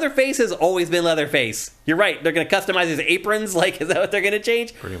like Leatherface has always been Leatherface. You're right. They're going to customize his aprons. Like, is that what they're going to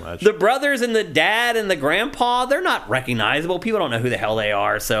change? Pretty much. The brothers and the dad and the grandpa, they're not recognizable. People don't know who the hell they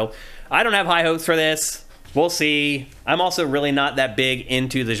are. So I don't have high hopes for this. We'll see. I'm also really not that big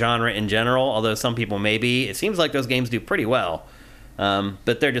into the genre in general, although some people may be. It seems like those games do pretty well.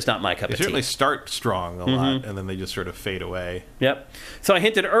 But they're just not my cup of tea. They certainly start strong a lot, and then they just sort of fade away. Yep. So I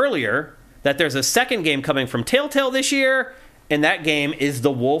hinted earlier that there's a second game coming from Telltale this year, and that game is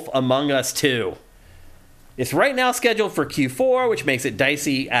The Wolf Among Us 2. It's right now scheduled for Q4, which makes it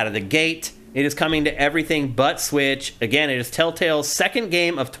dicey out of the gate. It is coming to everything but Switch. Again, it is Telltale's second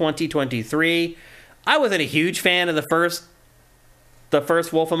game of 2023. I wasn't a huge fan of the first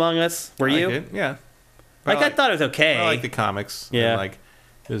Wolf Among Us. Were you? It. Yeah. I thought it was okay. I like the comics. Yeah. And,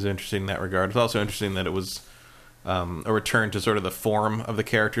 it was interesting in that regard. It's also interesting that it was a return to sort of the form of the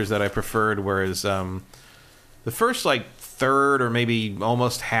characters that I preferred, whereas the first third or maybe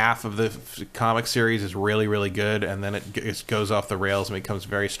almost half of the comic series is really, really good, and then it goes off the rails and becomes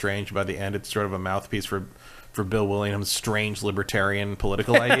very strange. By the end, it's sort of a mouthpiece for Bill Willingham's strange libertarian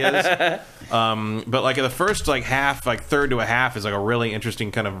political ideas. But the first half, third to a half, is a really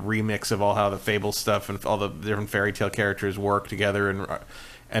interesting kind of remix of all how the Fable stuff and all the different fairy tale characters work together.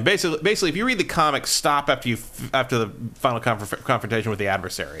 And basically, if you read the comics, stop after the final confrontation with the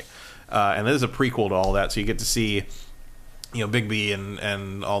adversary. And this is a prequel to all that, so you get to see, Bigby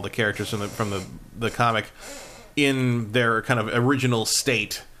and all the characters from the comic in their kind of original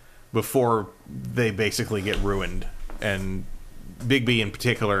state before they basically get ruined. And Bigby in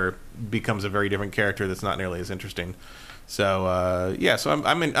particular becomes a very different character that's not nearly as interesting. So so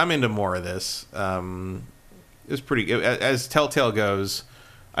I'm into more of this. It's pretty, as Telltale goes.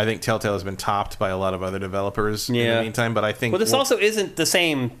 I think Telltale has been topped by a lot of other developers in the meantime, but I think this also isn't the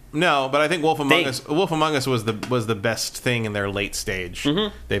same. No, but I think Wolf Among Us was the best thing in their late stage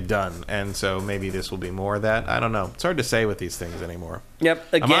they've done, and so maybe this will be more of that. I don't know. It's hard to say with these things anymore. Yep.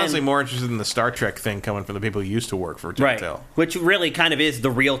 Again, I'm honestly more interested in the Star Trek thing coming from the people who used to work for Telltale, right? Which really kind of is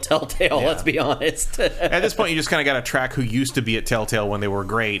the real Telltale. Yeah. Let's be honest. At this point, you just kind of got to track who used to be at Telltale when they were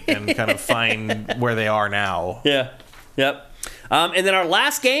great, and kind of find where they are now. Yeah. Yep. And then our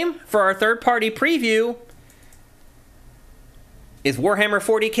last game for our third-party preview is Warhammer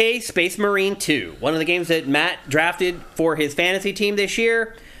 40k Space Marine 2, one of the games that Matt drafted for his fantasy team this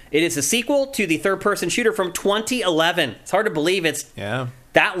year. It is a sequel to the third-person shooter from 2011. It's hard to believe it's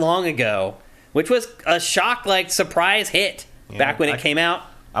that long ago, which was a surprise hit back when it came out.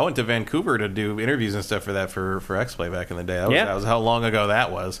 I went to Vancouver to do interviews and stuff for that for X-Play back in the day. That was how long ago that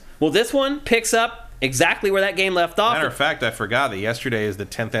was. Well, this one picks up exactly where that game left off. Matter of fact, I forgot that yesterday was the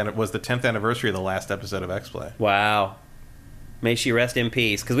 10th anniversary of the last episode of X-Play. Wow. May she rest in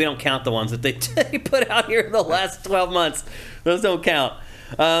peace, because we don't count the ones that they put out here in the last 12 months. Those don't count.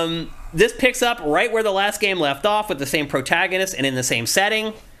 This picks up right where the last game left off, with the same protagonist and in the same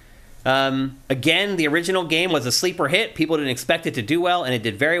setting. Again, the original game was a sleeper hit. People didn't expect it to do well, and it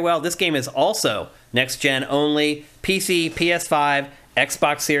did very well. This game is also next-gen only, PC, PS5,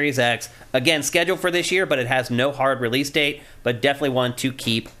 Xbox Series X. Again, scheduled for this year, but it has no hard release date, but definitely one to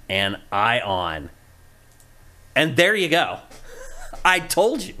keep an eye on. And there you go. I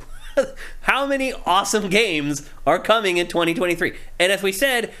told you. how many awesome games are coming in 2023. And as we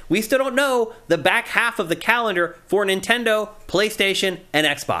said, we still don't know the back half of the calendar for Nintendo, PlayStation, and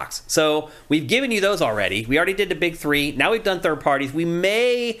Xbox. So we've given you those already. We already did the big three. Now we've done third parties. We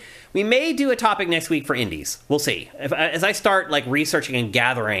may do a topic next week for indies. We'll see. As I start like researching and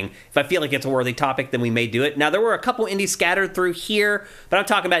gathering, if I feel like it's a worthy topic, then we may do it. Now, there were a couple indies scattered through here, but I'm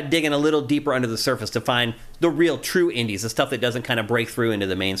talking about digging a little deeper under the surface to find the real true indies, the stuff that doesn't kind of break through into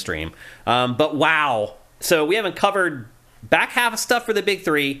the mainstream. But wow. So we haven't covered back half of stuff for the big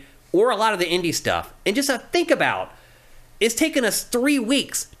three or a lot of the indie stuff. And just to think about, it's taken us 3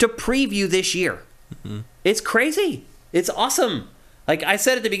 weeks to preview this year. Mm-hmm. It's crazy. It's awesome. Like I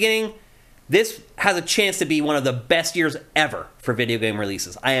said at the beginning, this has a chance to be one of the best years ever for video game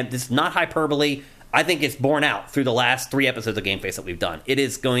releases. This is not hyperbole. I think it's borne out through the last 3 episodes of GameFace that we've done. It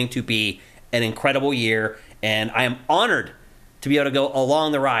is going to be an incredible year, and I am honored to be able to go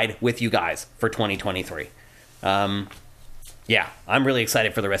along the ride with you guys for 2023. Yeah, I'm really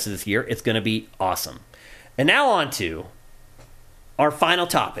excited for the rest of this year. It's going to be awesome. And now on to our final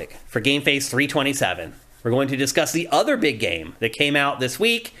topic for GameFace 327. We're going to discuss the other big game that came out this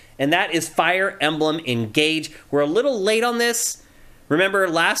week, and that is Fire Emblem Engage. We're a little late on this. Remember,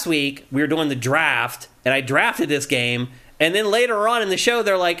 last week we were doing the draft, and I drafted this game, and then later on in the show,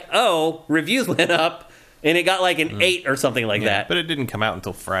 they're like, oh, reviews went up, and it got like an 8 or something like that. But it didn't come out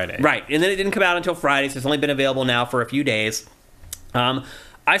until Friday. Right, and then it didn't come out until Friday, so it's only been available now for a few days.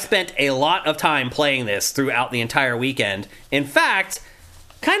 I spent a lot of time playing this throughout the entire weekend. In fact,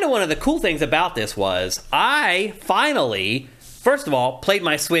 kind of one of the cool things about this was I finally, first of all, played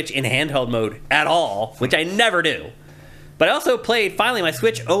my Switch in handheld mode at all, which I never do. But I also played, finally, my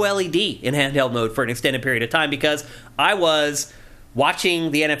Switch OLED in handheld mode for an extended period of time because I was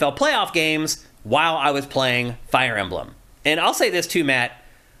watching the NFL playoff games while I was playing Fire Emblem. And I'll say this too, Matt,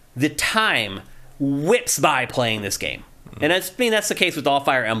 the time whips by playing this game. And that's the case with all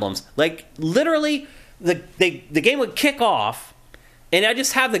Fire Emblems. Like, literally, the game would kick off, and I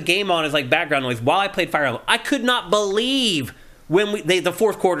just have the game on as like background noise while I played Fire Emblem. I could not believe when the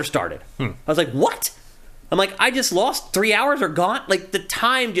fourth quarter started. I was like, what? I'm like, I just lost 3 hours or gone? Like, the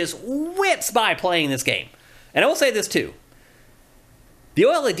time just whips by playing this game. And I will say this too. The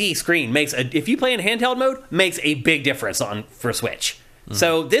OLED screen if you play in handheld mode, makes a big difference for Switch. Mm-hmm.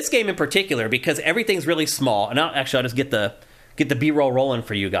 So this game in particular, because everything's really small, and I'll just get the B-roll rolling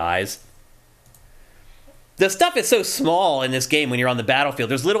for you guys. The stuff is so small in this game when you're on the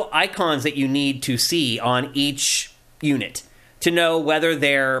battlefield. There's little icons that you need to see on each unit to know whether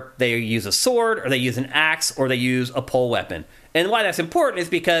they use a sword, or they use an axe, or they use a pole weapon. And why that's important is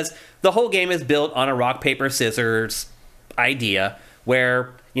because the whole game is built on a rock, paper, scissors idea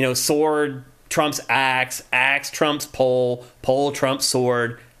where, sword trumps axe, axe trumps pole, pole trumps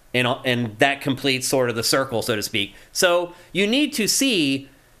sword, and that completes sort of the circle, so to speak. So you need to see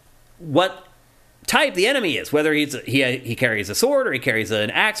what type the enemy is, whether he carries a sword, or he carries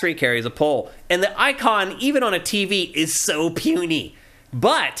an axe, or he carries a pole. And the icon, even on a TV, is so puny.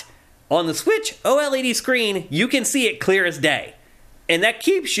 But on the Switch OLED screen, you can see it clear as day. And that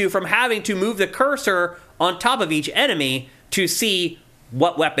keeps you from having to move the cursor on top of each enemy to see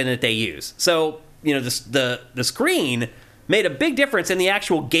what weapon that they use. So, the screen made a big difference in the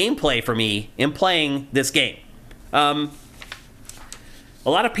actual gameplay for me in playing this game. A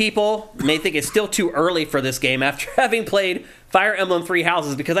lot of people may think it's still too early for this game after having played Fire Emblem Three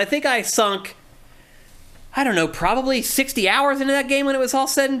Houses, because I think I sunk, probably 60 hours into that game when it was all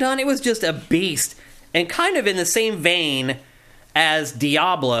said and done. It was just a beast. And kind of in the same vein as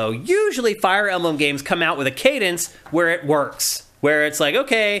Diablo, usually Fire Emblem games come out with a cadence where it works. Where it's like,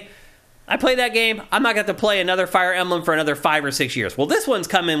 okay, I played that game, I'm not going to have to play another Fire Emblem for another 5 or 6 years. Well, this one's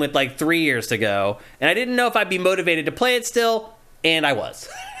come in with like 3 years to go, and I didn't know if I'd be motivated to play it still. And I was.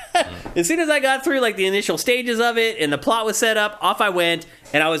 As soon as I got through like the initial stages of it and the plot was set up, off I went,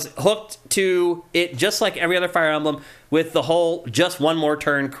 and I was hooked to it just like every other Fire Emblem with the whole just one more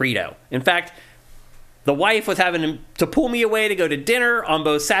turn credo. In fact, the wife was having to pull me away to go to dinner on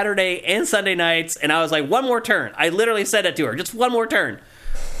both Saturday and Sunday nights, and I was like, one more turn. I literally said it to her, just one more turn.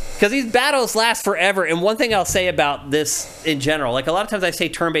 Because these battles last forever, and one thing I'll say about this in general, like a lot of times I say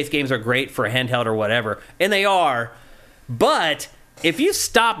turn-based games are great for handheld or whatever, and they are. But if you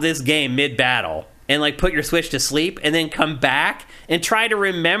stop this game mid-battle and like put your Switch to sleep and then come back and try to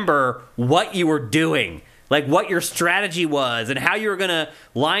remember what you were doing, like what your strategy was and how you were going to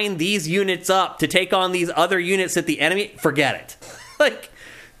line these units up to take on these other units at the enemy, forget it.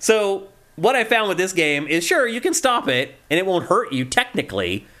 So what I found with this game is, sure, you can stop it and it won't hurt you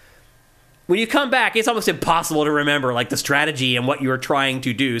technically, when you come back, it's almost impossible to remember like the strategy and what you were trying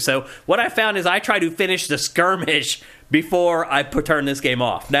to do. So what I found is I try to finish the skirmish before I turn this game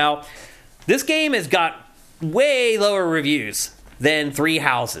off. Now, this game has got way lower reviews than Three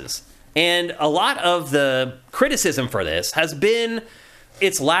Houses. And a lot of the criticism for this has been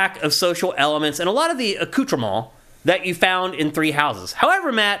its lack of social elements and a lot of the accoutrement that you found in Three Houses.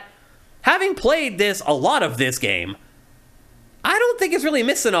 However, Matt, having played a lot of this game, I don't think it's really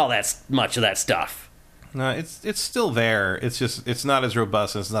missing all that much of that stuff. No, it's still there. It's just it's not as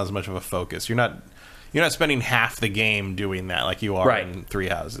robust and it's not as much of a focus. You're not spending half the game doing that like you are in Three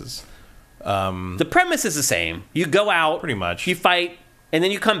Houses. The premise is the same. You go out, pretty much. You fight, and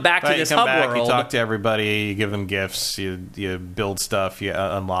then you come back to this hub world. You talk to everybody. You give them gifts. You build stuff. You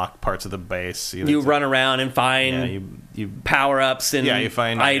unlock parts of the base. You run around and find power-ups and you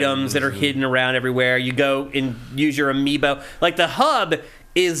find items that are hidden around everywhere. You go and use your amiibo. Like, the hub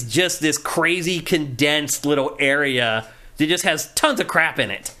is just this crazy condensed little area that just has tons of crap in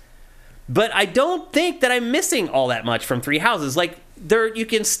it. But I don't think that I'm missing all that much from Three Houses. Like, you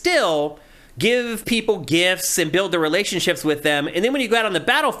can still give people gifts and build the relationships with them, and then when you go out on the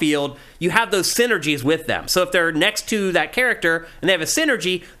battlefield, you have those synergies with them. So if they're next to that character and they have a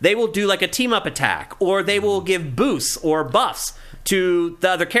synergy, they will do like a team-up attack, or they will give boosts or buffs to the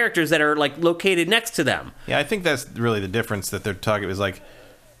other characters that are like located next to them. Yeah, I think that's really the difference that they're talking is like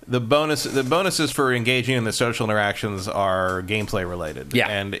the bonuses for engaging in the social interactions are gameplay related. Yeah.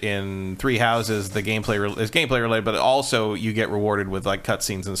 And in Three Houses, the gameplay is gameplay related, but also you get rewarded with like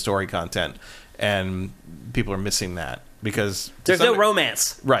cutscenes and story content, and people are missing that because there's no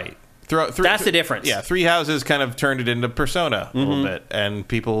romance. Right. That's the difference. Yeah, Three Houses kind of turned it into Persona a little bit, and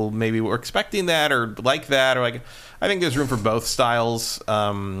people maybe were expecting that or like that, or like. I think there's room for both styles.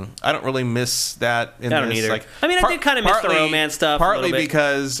 I don't really miss that in this. I don't either. Like, I mean, I did kind of miss the romance stuff. Partly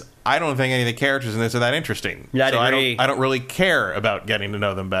because I don't think any of the characters in this are that interesting. Yeah, so I don't really care about getting to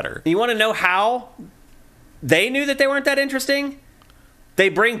know them better. You want to know how they knew that they weren't that interesting? They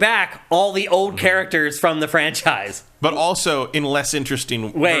bring back all the old characters from the franchise. But also in less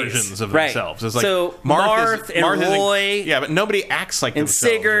interesting versions of themselves. It's like so Marth and Roy. Yeah, but nobody acts like and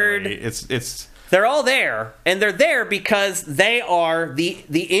themselves. Sigurd. Really. It's they're all there, and they're there because they are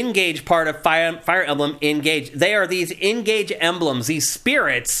the Engage part of Fire Emblem Engage. They are these Engage emblems, these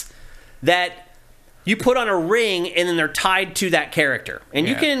spirits that you put on a ring, and then they're tied to that character. And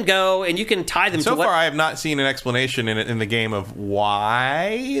you can go and you can tie them so far, I have not seen an explanation in the game of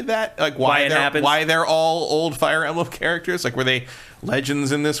why that, like why they're all old Fire Emblem characters. Like, were they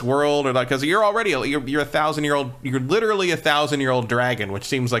legends in this world, or like because you're already you're 1,000-year-old, you're literally a 1,000-year-old dragon, which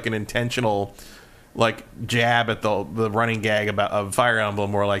seems like an intentional like jab at the running gag of Fire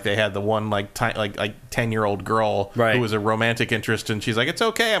Emblem, where like they had the one like 10-year-old girl who was a romantic interest, and she's like, it's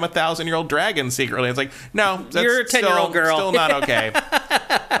okay, I'm a 1,000-year-old dragon secretly. It's like, no, that's you're a 10-year-old girl, still not okay.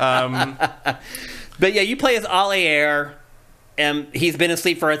 But yeah, you play as Allier, and he's been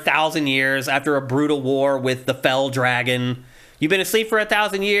asleep for 1,000 years after a brutal war with the Fell Dragon. You've been asleep for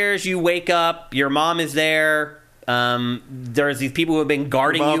 1,000 years. You wake up. Your mom is there. There's these people who have been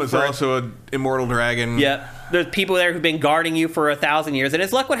guarding you. Mom is also an immortal dragon. Yeah. There's people there who've been guarding you for 1,000 years. And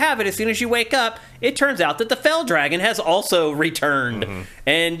as luck would have it, as soon as you wake up, it turns out that the Fell Dragon has also returned. Mm-hmm.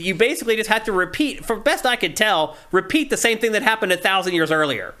 And you basically just have to repeat, for best I could tell, repeat the same thing that happened 1,000 years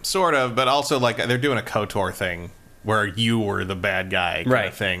earlier. Sort of, but also like they're doing a KOTOR thing, where you were the bad guy kind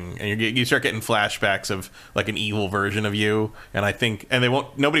of thing, and you start getting flashbacks of like an evil version of you, and I think, and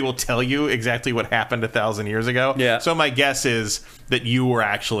nobody will tell you exactly what happened 1,000 years ago. Yeah. So my guess is that you were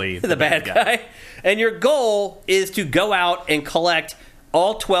actually the bad guy. And your goal is to go out and collect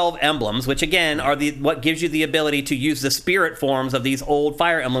all 12 emblems, which again are what gives you the ability to use the spirit forms of these old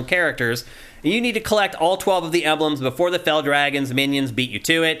Fire Emblem characters. And you need to collect all 12 of the emblems before the Fell Dragon's minions beat you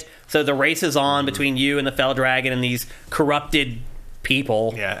to it. So the race is on between you and the Fell Dragon and these corrupted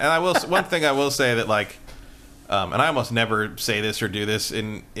people. Yeah, and one thing I will say that like, and I almost never say this or do this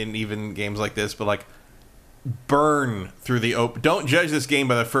in even games like this, but like, burn through don't judge this game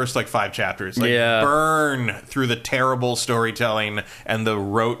by the first like 5 chapters. Like, burn through the terrible storytelling and the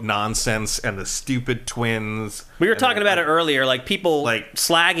rote nonsense and the stupid twins. We were talking about it earlier, like people like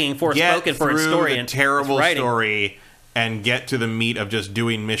slagging Forspoken for its story and terrible story, and get to the meat of just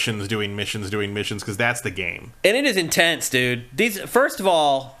doing missions, because that's the game. And it is intense, dude. First of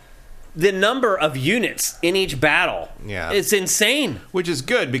all, the number of units in each battle, it's insane. Which is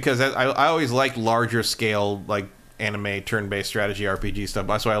good, because I always like larger scale like anime turn-based strategy RPG stuff.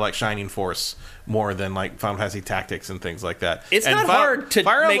 That's why I like Shining Force more than like Final Fantasy Tactics and things like that. It's not hard to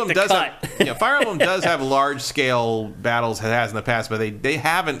make the cut. Fire Emblem does have large-scale battles, it has in the past, but they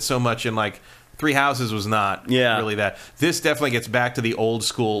haven't so much in like Three Houses was not really that. This definitely gets back to the old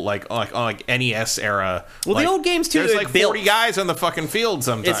school, like NES era. Well, the old games, too, there's like 40 guys on the fucking field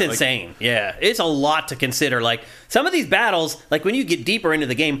sometimes. It's insane. Yeah. It's a lot to consider. Like, some of these battles, like when you get deeper into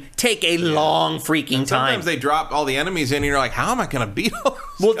the game, take a long freaking time. Sometimes they drop all the enemies in, and you're like, how am I going to beat all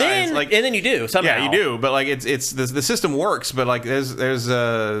those guys? And then you do, somehow. Yeah, you do. But, like, it's the system works, but, like, there's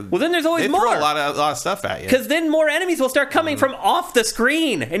well, then there's always more. They throw a lot of stuff at you. Because then more enemies will start coming from off the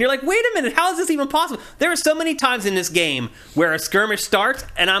screen. And you're like, wait a minute, how is this even possible? There are so many times in this game where a skirmish starts,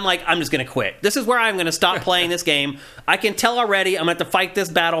 and I'm like, I'm just going to quit. This is where I'm going to stop playing this game. I can tell already I'm going to have to fight this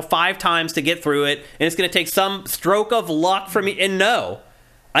battle 5 times to get through it, and it's going to take some stroke of luck for me. And no,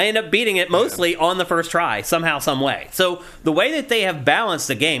 I end up beating it mostly on the first try, somehow, some way. So the way that they have balanced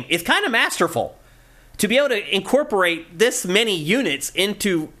the game is kind of masterful. To be able to incorporate this many units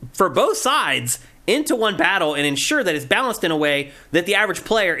for both sides into one battle and ensure that it's balanced in a way that the average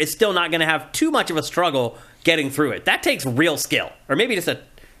player is still not going to have too much of a struggle getting through it. That takes real skill, or maybe just a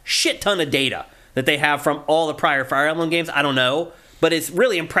shit ton of data that they have from all the prior Fire Emblem games. I don't know, but it's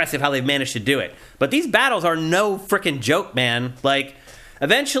really impressive how they've managed to do it. But these battles are no freaking joke, man. Like,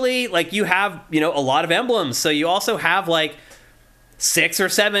 eventually, like, you have, a lot of emblems, so you also have, like, 6 or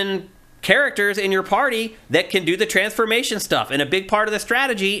 7 characters in your party that can do the transformation stuff. And a big part of the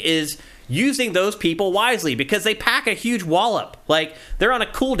strategy is using those people wisely, because they pack a huge wallop. Like, they're on a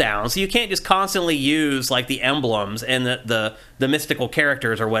cooldown, so you can't just constantly use, like, the emblems and the mystical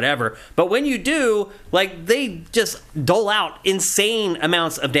characters or whatever. But when you do, like, they just dole out insane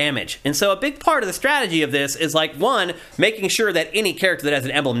amounts of damage. And so a big part of the strategy of this is, like, one, making sure that any character that has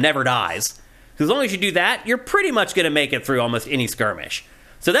an emblem never dies. Because as long as you do that, you're pretty much going to make it through almost any skirmish.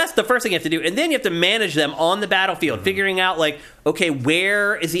 So that's the first thing you have to do. And then you have to manage them on the battlefield, figuring out, like, okay,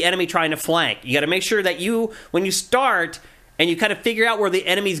 where is the enemy trying to flank? You got to make sure that when you start and you kind of figure out where the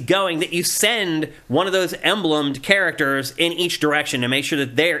enemy's going, that you send one of those emblemed characters in each direction to make sure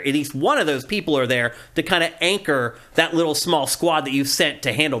that at least one of those people are there to kind of anchor that little small squad that you sent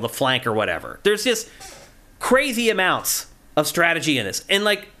to handle the flank or whatever. There's just crazy amounts of strategy in this. And,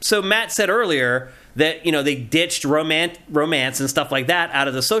 like, so Matt said earlier that, they ditched romance and stuff like that out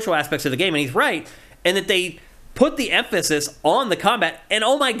of the social aspects of the game, and he's right, and that they put the emphasis on the combat, and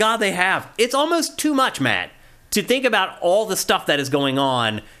oh my god, they have. It's almost too much, Matt, to think about all the stuff that is going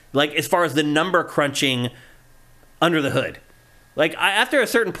on, like, as far as the number crunching under the hood. Like, after a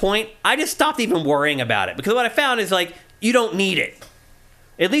certain point, I just stopped even worrying about it, because what I found is, like, you don't need it.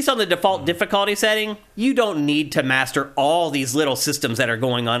 At least on the default difficulty setting, you don't need to master all these little systems that are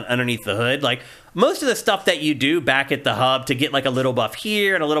going on underneath the hood. Like, most of the stuff that you do back at the hub to get, like, a little buff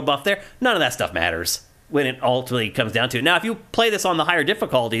here and a little buff there, none of that stuff matters when it ultimately comes down to it. Now, if you play this on the higher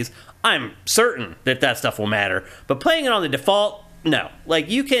difficulties, I'm certain that stuff will matter. But playing it on the default, no. Like,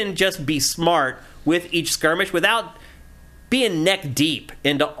 you can just be smart with each skirmish without being neck deep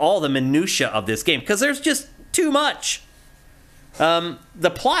into all the minutia of this game, because there's just too much.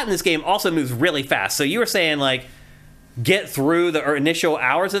 The plot in this game also moves really fast. So you were saying, like, get through the initial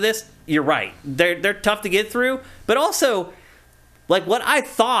hours of this. You're right. They're tough to get through. But also, like, what I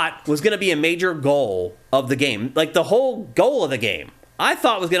thought was going to be a major goal of the game, like the whole goal of the game, I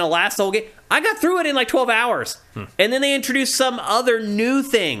thought was going to last the whole game. I got through it in like 12 hours. And then they introduced some other new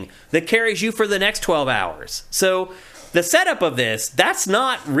thing that carries you for the next 12 hours. So the setup of this, that's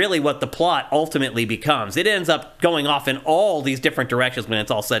not really what the plot ultimately becomes. It ends up going off in all these different directions when it's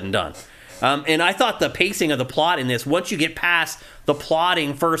all said and done. And I thought the pacing of the plot in this, once you get past the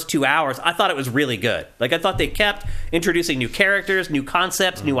plotting first 2 hours, I thought it was really good. Like, I thought they kept introducing new characters, new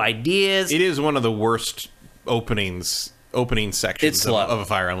concepts, new ideas. It is one of the worst opening sections of a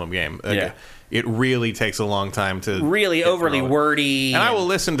Fire Emblem game. Yeah. It really takes a long time to really overly wordy. And I will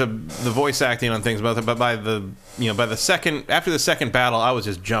listen to the voice acting on things, but after the second battle, I was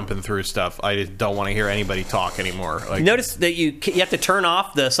just jumping through stuff. I just don't want to hear anybody talk anymore. Like, notice that you have to turn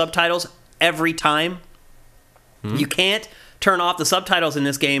off the subtitles every time. You can't turn off the subtitles in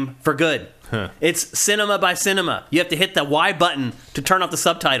this game for good. It's cinema by cinema. You have to hit the Y button to turn off the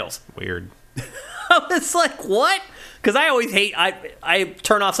subtitles. Weird. I was like, what? Because I always I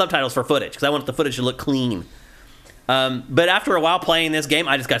turn off subtitles for footage, because I want the footage to look clean. But after a while playing this game,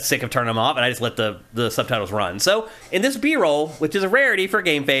 I just got sick of turning them off, and I just let the subtitles run. So in this B-roll, which is a rarity for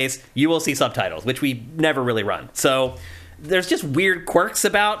GameFace, you will see subtitles, which we never really run. So there's just weird quirks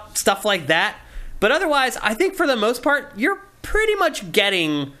about stuff like that. But otherwise, I think for the most part, you're pretty much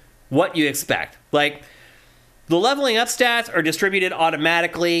getting what you expect. Like, The leveling up stats are distributed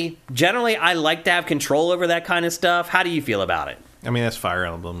automatically. Generally, I like to have control over that kind of stuff. How do you feel about it? I mean, that's Fire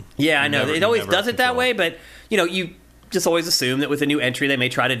Emblem. Yeah, I know. It always does it that way, but, you just always assume that with a new entry, they may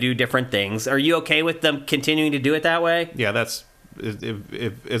try to do different things. Are you okay with them continuing to do it that way? Yeah, that's...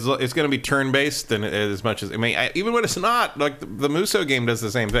 If it's going to be turn-based, then as much as... I mean, even when it's not, like, the Musou game does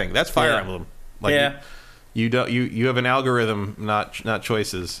the same thing. That's Fire Emblem. Like, You have an algorithm, not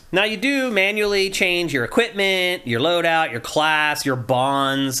choices. Now, you do manually change your equipment, your loadout, your class, your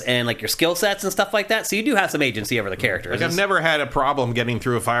bonds, and like your skill sets and stuff like that. So you do have some agency over the characters. Like, I've never had a problem getting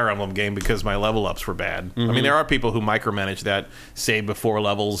through a Fire Emblem game because my level ups were bad. I mean, there are people who micromanage that, save before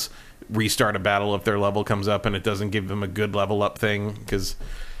levels, restart a battle if their level comes up and it doesn't give them a good level up thing, because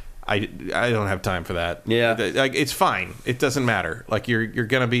I don't have time for that. Yeah, like, it's fine. It doesn't matter. Like, you're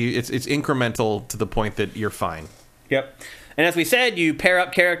gonna be. It's incremental to the point that you're fine. Yep. And as we said, you pair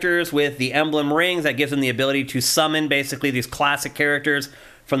up characters with the emblem rings. That gives them the ability to summon basically these classic characters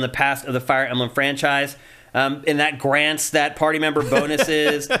from the past of the Fire Emblem franchise. And that grants that party member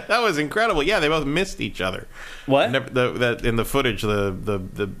bonuses. That was incredible. Yeah, they both missed each other. What? That in the footage,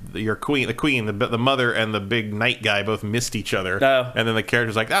 your queen, the mother, and the big knight guy both missed each other. Oh. And then the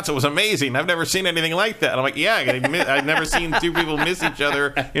character's like, "That was amazing. I've never seen anything like that." And I'm like, "Yeah, I've never seen two people miss each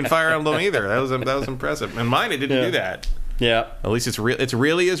other in Fire Emblem either. That was impressive." And mine, it didn't do that. Yeah. At least it's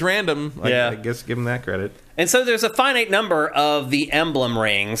really as random. I guess give them that credit. And so there's a finite number of the emblem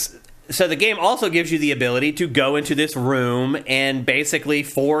rings. So the game also gives you the ability to go into this room and basically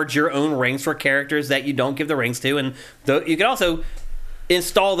forge your own rings for characters that you don't give the rings to. And you can also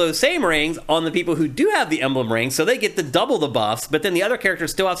install those same rings on the people who do have the emblem rings, so they get to double the buffs, but then the other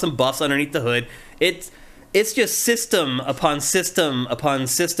characters still have some buffs underneath the hood. It's just system upon system upon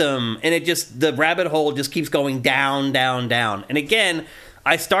system, and the rabbit hole just keeps going down, down, down. And again,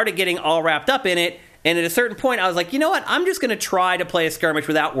 I started getting all wrapped up in it, and at a certain point, I was like, you know what? I'm just going to try to play a skirmish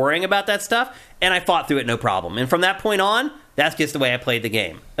without worrying about that stuff, and I fought through it no problem. And from that point on, that's just the way I played the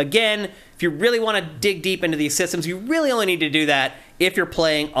game. Again, if you really want to dig deep into these systems, you really only need to do that if you're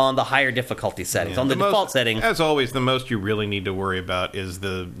playing on the higher difficulty settings. On the default setting. As always, the most you really need to worry about is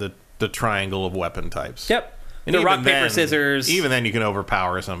the triangle of weapon types. Yep. And the rock, paper, scissors. Even then, you can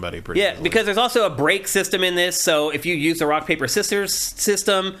overpower somebody pretty easily. Because there's also a break system in this. So if you use the rock, paper, scissors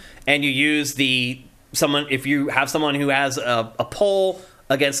system, and you use if you have someone who has a pole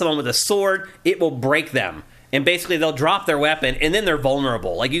against someone with a sword, it will break them. And basically, they'll drop their weapon, and then they're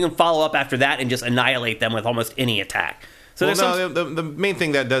vulnerable. Like, you can follow up after that and just annihilate them with almost any attack. So the main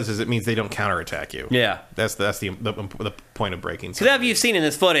thing that does is it means they don't counterattack you. Yeah. That's the point of breaking. Because as you've seen in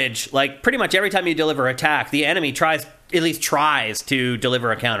this footage, like, pretty much every time you deliver an attack, the enemy tries to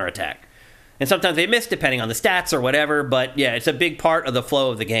deliver a counterattack. And sometimes they miss depending on the stats or whatever, but yeah, it's a big part of the flow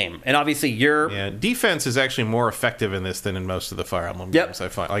of the game. And obviously defense is actually more effective in this than in most of the Fire Emblem games, I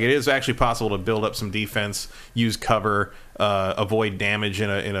find. Like, it is actually possible to build up some defense, use cover, avoid damage in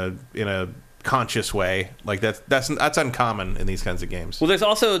a conscious way. Like, that's uncommon in these kinds of games. Well, there's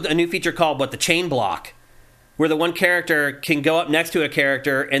also a new feature called the chain block, where the one character can go up next to a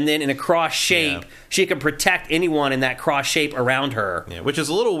character, and then in a cross shape, she can protect anyone in that cross shape around her. Yeah, which is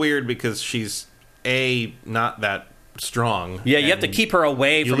a little weird because she's not that strong. Yeah, you have to keep her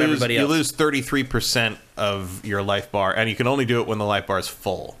away from everybody else. You lose 33% of your life bar, and you can only do it when the life bar is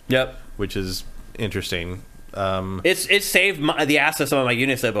full. Yep, which is interesting. It's saved the ass of some of my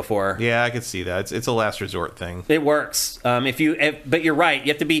units though before. Yeah, I could see that. It's a last resort thing. It works. But you're right. You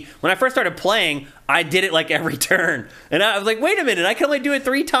have to be. When I first started playing, I did it like every turn, and I was like, wait a minute, I can only do it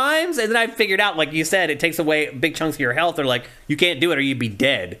 3 times, and then I figured out, like you said, it takes away big chunks of your health, or like you can't do it or you'd be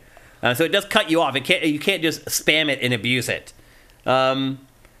dead. So it does cut you off. You can't just spam it and abuse it. What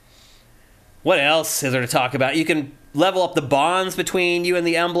else is there to talk about? You can level up the bonds between you and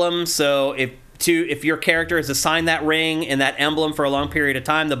the emblem. So if your character is assigned that ring and that emblem for a long period of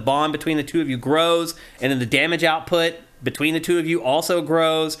time, the bond between the two of you grows, and then the damage output between the two of you also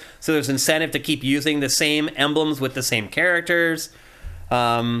grows. So there's incentive to keep using the same emblems with the same characters.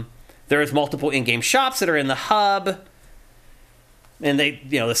 There's multiple in-game shops that are in the hub, and they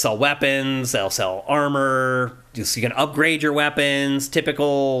sell weapons, they'll sell armor. You can upgrade your weapons,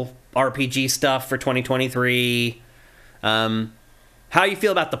 typical RPG stuff for 2023. How you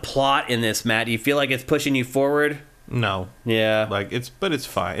feel about the plot in this, Matt? Do you feel like it's pushing you forward? No. Yeah. But it's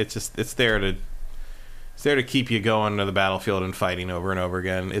fine. It's there to keep you going to the battlefield and fighting over and over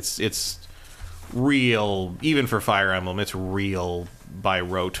again. It's real, even for Fire Emblem. It's real by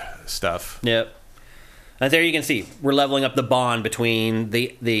rote stuff. Yep. And there you can see we're leveling up the bond between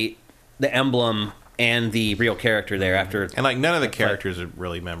the emblem and the real character there after. And like none of the characters are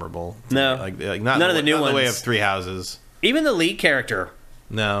really memorable. No, like not none of the new not ones. The way of Three Houses. Even the lead character.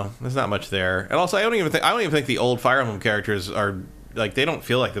 No, there's not much there. And also, I don't even think the old Fire Emblem characters are like they don't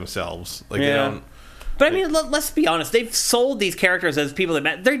feel like themselves. Like they don't. But I mean, let's be honest. They've sold these characters as people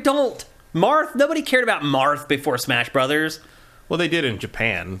that they don't. Marth. Nobody cared about Marth before Smash Brothers. Well, they did in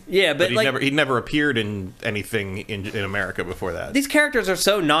Japan. Yeah, but he never appeared in anything in America before that. These characters are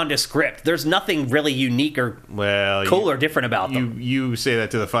so nondescript. There's nothing really unique or cool or different about them. You say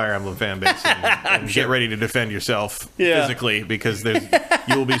that to the Fire Emblem fan base and get ready to defend yourself physically because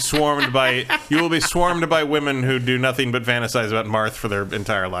you will be swarmed by women who do nothing but fantasize about Marth for their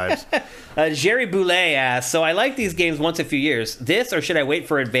entire lives. Jerry Boulet asks, so I like these games once a few years. This or should I wait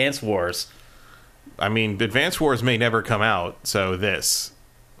for Advance Wars? I mean, Advance Wars may never come out, so this.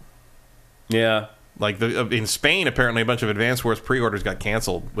 Yeah. Like, in Spain, apparently a bunch of Advance Wars pre-orders got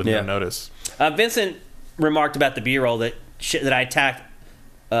canceled with no notice. Vincent remarked about the B-roll that I attacked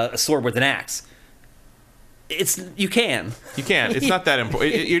a sword with an axe. You can. It's not that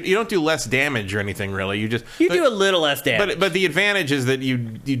important. You don't do less damage or anything, really. You do a little less damage. But the advantage is that you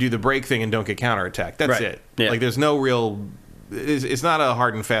do the break thing and don't get counterattacked. That's it. Yeah. Like, there's no real... It's not a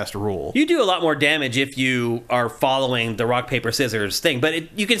hard and fast rule. You do a lot more damage if you are following the rock, paper, scissors thing,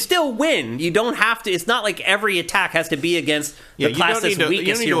 but you can still win. You don't have to. It's not like every attack has to be against the class that's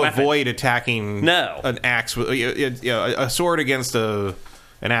weakest. You don't need to avoid attacking an axe. A sword against an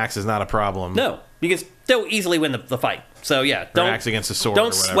axe is not a problem. No, you can still easily win the fight. So yeah, don't axe against a sword.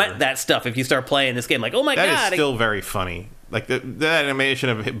 Don't sweat that stuff if you start playing this game. Like, oh my god, that is still very funny. Like that animation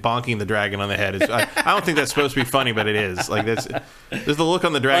of bonking the dragon on the head is. I don't think that's supposed to be funny, but it is. Like there's the look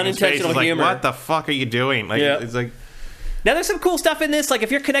on the dragon's face. It's like, humor. What the fuck are you doing? Like it's like. Now there's some cool stuff in this. Like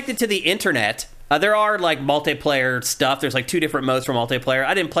if you're connected to the internet, there are like multiplayer stuff. There's like 2 different modes for multiplayer.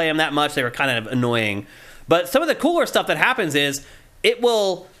 I didn't play them that much. They were kind of annoying. But some of the cooler stuff that happens is there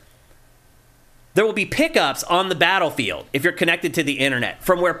will be pickups on the battlefield if you're connected to the internet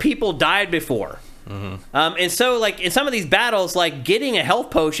from where people died before. Mm-hmm. And so, like, in some of these battles, like, getting a health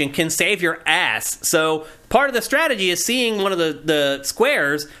potion can save your ass. So, part of the strategy is seeing one of the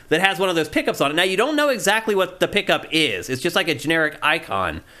squares that has one of those pickups on it. Now, you don't know exactly what the pickup is. It's just like a generic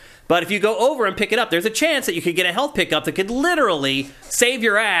icon. But if you go over and pick it up, there's a chance that you could get a health pickup that could literally save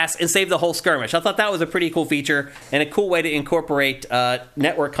your ass and save the whole skirmish. I thought that was a pretty cool feature and a cool way to incorporate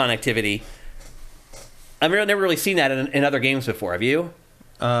network connectivity. I've never really seen that in other games before. Have you?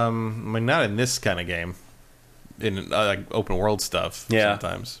 I mean, not in this kind of game. In like open world stuff,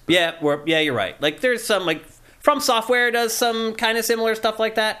 sometimes. Yeah, you're right. Like there's some like From Software does some kind of similar stuff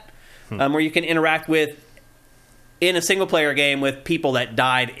like that, where you can interact in a single player game with people that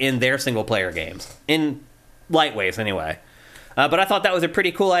died in their single player games in light ways, anyway. But I thought that was a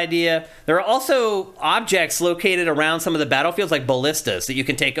pretty cool idea. There are also objects located around some of the battlefields, like ballistas, that you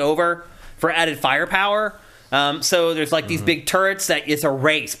can take over for added firepower. So there's like these big turrets that it's a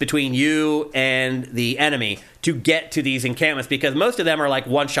race between you and the enemy to get to these encampments because most of them are like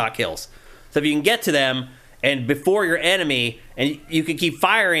one-shot kills. So if you can get to them and before your enemy and you can keep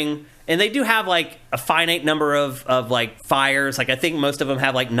firing, and they do have like a finite number of like fires. Like I think most of them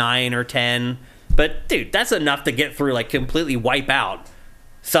have like 9 or 10. But dude, that's enough to get through like completely wipe out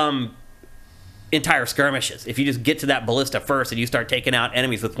some entire skirmishes if you just get to that ballista first and you start taking out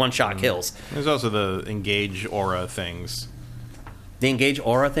enemies with one-shot kills. There's also the Engage aura things. The Engage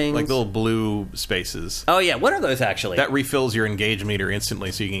aura things? Like the little blue spaces. Oh yeah, what are those actually? That refills your Engage meter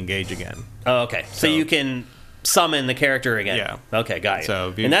instantly so you can engage again. Oh, okay. So you can summon the character again. Yeah. Okay, got it.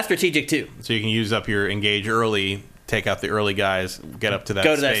 And that's strategic too. So you can use up your Engage early, take out the early guys, get up to that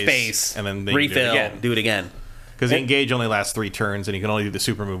that space, and then refill, do it again. Because Engage only lasts 3 turns, and you can only do the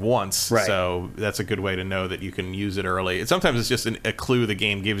super move once. Right. So that's a good way to know that you can use it early. And sometimes it's just a clue the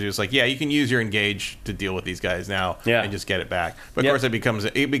game gives you. It's like, yeah, you can use your Engage to deal with these guys now, and just get it back. But of course, it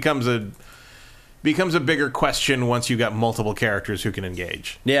becomes a bigger question once you got multiple characters who can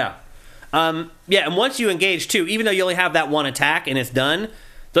engage. Yeah, and once you engage too, even though you only have that one attack and it's done,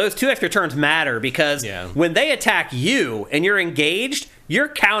 those 2 extra turns matter because when they attack you and you're engaged, your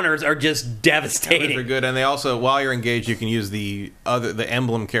counters are just devastating. Counters are good, and they also, while you're engaged, you can use the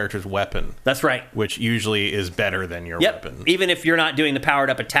emblem character's weapon. That's right. Which usually is better than your weapon. Even if you're not doing the powered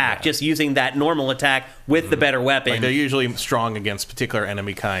up attack, just using that normal attack with the better weapon. Like they're usually strong against particular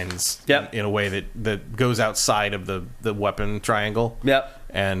enemy kinds in a way that goes outside of the weapon triangle. Yep.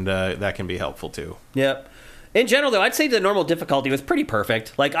 And that can be helpful too. Yep. In general, though, I'd say the normal difficulty was pretty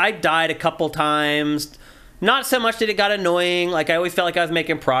perfect. Like, I died a couple times. Not so much that it got annoying. Like, I always felt like I was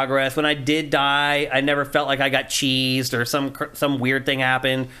making progress. When I did die, I never felt like I got cheesed or some weird thing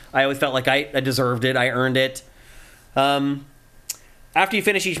happened. I always felt like I deserved it. I earned it. After you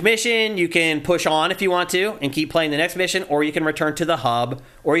finish each mission, you can push on if you want to and keep playing the next mission, or you can return to the hub,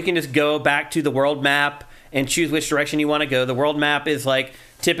 or you can just go back to the world map and choose which direction you want to go. The world map is like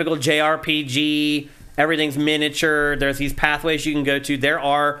typical JRPG. Everything's miniature. There's these pathways you can go to. There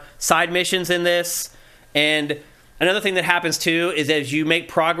are side missions in this. And another thing that happens too is as you make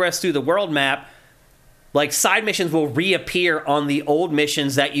progress through the world map, like side missions will reappear on the old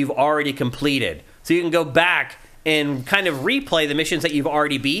missions that you've already completed. So you can go back and kind of replay the missions that you've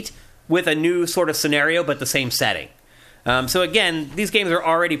already beat with a new sort of scenario, but the same setting. So again, these games are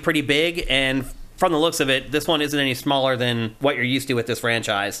already pretty big, and from the looks of it, this one isn't any smaller than what you're used to with this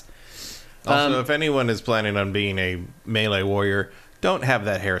franchise. Also, if anyone is planning on being a melee warrior, don't have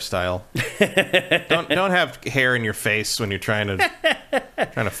that hairstyle. don't have hair in your face when you're trying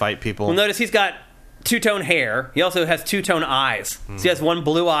to fight people. Well, notice he's got two-tone hair. He also has two-tone eyes. So he has one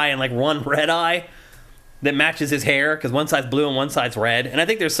blue eye and like one red eye that matches his hair, because one side's blue and one side's red. And I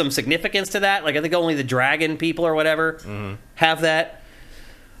think there's some significance to that. Like, I think only the dragon people or whatever have that.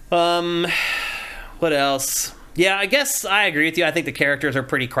 What else? Yeah, I guess I agree with you. I think the characters are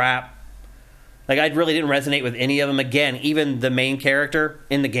pretty crap. Like, I really didn't resonate with any of them. Again, even the main character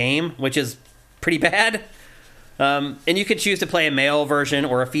in the game, which is pretty bad. And you can choose to play a male version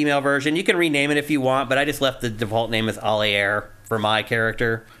or a female version. You can rename it if you want, but I just left the default name as Allier for my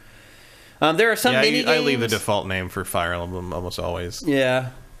character. There are some mini games. I leave the default name for Fire Emblem almost always. Yeah.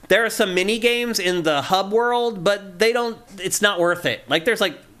 There are some mini games in the hub world, but it's not worth it. Like, there's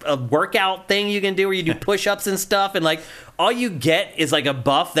like a workout thing you can do where you do push-ups and stuff, and like all you get is like a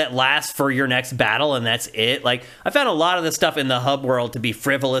buff that lasts for your next battle, and that's it. Like, I found a lot of the stuff in the hub world to be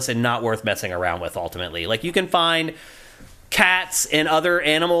frivolous and not worth messing around with ultimately. Like, you can find cats and other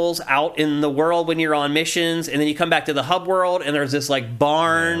animals out in the world when you're on missions, and then you come back to the hub world and there's this like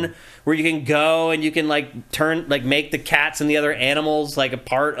barn where you can go and you can like make the cats and the other animals like a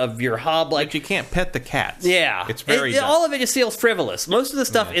part of your hub. Like, but you can't pet the cats. Yeah, it's very all of it just feels frivolous. Most of the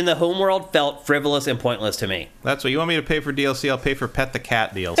stuff in the home world felt frivolous and pointless to me. That's what you want me to pay for DLC. I'll pay for Pet the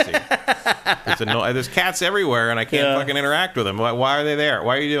Cat DLC. There's cats everywhere and I can't fucking interact with them. Why are they there?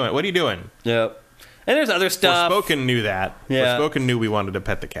 Why are you doing? What are you doing? Yep. And there's other stuff. Forspoken knew that. Yeah. Forspoken knew we wanted to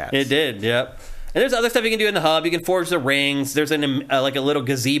pet the cats. It did, yep. And there's other stuff you can do in the hub. You can forge the rings. There's like a little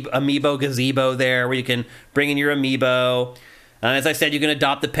amiibo gazebo there where you can bring in your amiibo. As I said, you can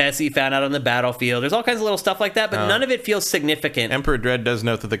adopt the pets that you found out on the battlefield. There's all kinds of little stuff like that, but none of it feels significant. Emperor Dread does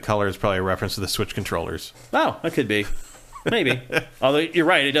note that the color is probably a reference to the Switch controllers. Oh, that could be. Maybe. Although, you're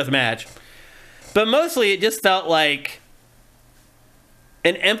right, it does match. But mostly, it just felt like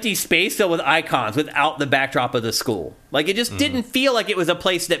an empty space filled with icons without the backdrop of the school. Like, it just didn't feel like it was a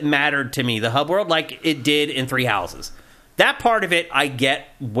place that mattered to me, the hub world, like it did in Three Houses. That part of it, I get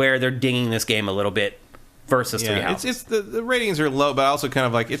where they're dinging this game a little bit versus Three Houses. The ratings are low, but also kind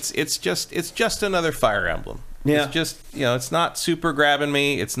of like it's just another Fire Emblem. Yeah. It's just, it's not super grabbing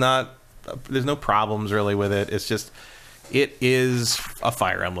me. It's not. There's no problems really with it. It's just. It is a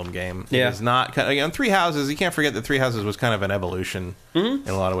Fire Emblem game. Yeah. It is not... Three Houses, you can't forget that Three Houses was kind of an evolution in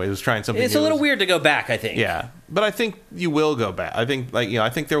a lot of ways. It was trying something It's new. a little weird to go back, I think. Yeah. But I think you will go back. I think I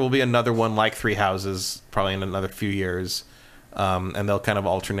think there will be another one like Three Houses probably in another few years. And they'll kind of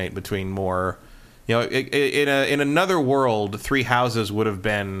alternate between more... in another world, Three Houses would have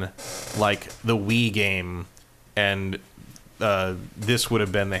been like the Wii game, and this would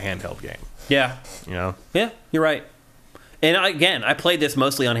have been the handheld game. Yeah. Yeah, you're right. And again, I played this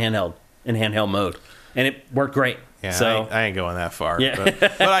mostly on handheld, in handheld mode, and it worked great. Yeah, so I ain't going that far. Yeah.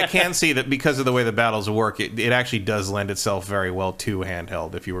 But I can see that because of the way the battles work, it actually does lend itself very well to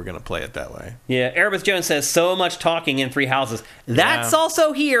handheld if you were going to play it that way. Yeah, Erebus Jones says, so much talking in Three Houses. That's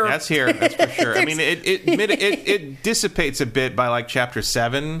also here. That's here, that's for sure. I mean, it dissipates a bit by like chapter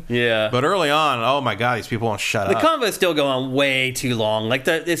 7. Yeah. But early on, oh my god, these people won't shut up. The convo is still going on way too long. Like,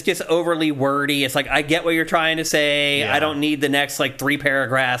 it's just overly wordy. It's like, I get what you're trying to say. Yeah. I don't need the next, 3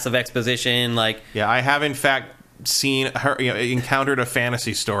 paragraphs of exposition. Yeah, I have, in fact... seen her, encountered a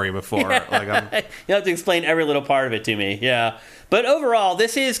fantasy story before. Yeah. You have to explain every little part of it to me. Yeah. But overall,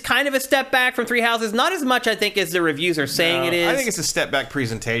 this is kind of a step back from Three Houses. Not as much, I think, as the reviews are saying it is. I think it's a step back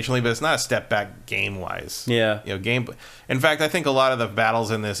presentationally, but it's not a step back game-wise. Yeah. In fact, I think a lot of the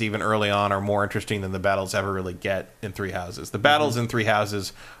battles in this, even early on, are more interesting than the battles ever really get in Three Houses. The battles in Three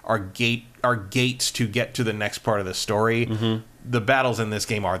Houses are gates to get to the next part of the story. The battles in this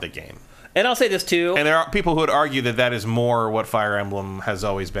game are the game. And I'll say this too. And there are people who would argue that is more what Fire Emblem has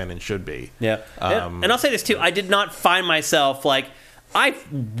always been and should be. Yeah. And I'll say this too. I did not find myself like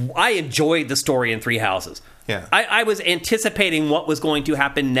I enjoyed the story in Three Houses. Yeah. I was anticipating what was going to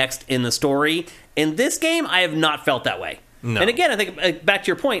happen next in the story. In this game, I have not felt that way. No. And again, I think back to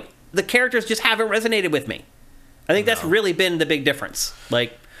your point, the characters just haven't resonated with me. I think that's really been the big difference.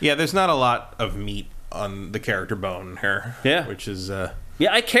 Like, yeah, there's not a lot of meat on the character bone here. Yeah. Which is...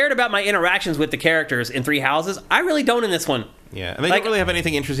 Yeah, I cared about my interactions with the characters in Three Houses. I really don't in this one. Yeah, and they don't really have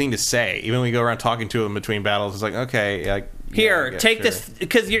anything interesting to say. Even when we go around talking to them between battles, it's like, okay, like... Here, take this,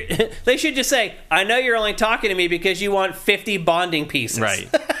 because they should just say, I know you're only talking to me because you want 50 bonding pieces. Right.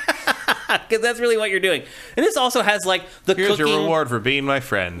 Because that's really what you're doing. And this also has, like, the Here's cooking... your reward for being my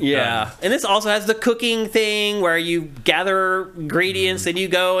friend. Yeah. And this also has the cooking thing where you gather ingredients and you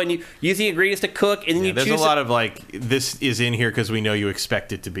go and you use the ingredients to cook and then you choose... There's a lot of, like, this is in here because we know you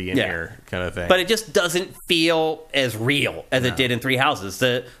expect it to be in here kind of thing. But it just doesn't feel as real as it did in Three Houses.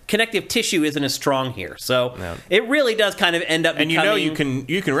 The connective tissue isn't as strong here. So it really does kind of end up becoming... And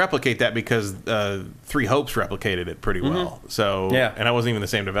you can replicate that because Three Hopes replicated it pretty well. So and I wasn't even the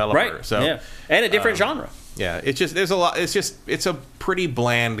same developer. Right. So and a different genre. Yeah, it's just there's a lot. It's a pretty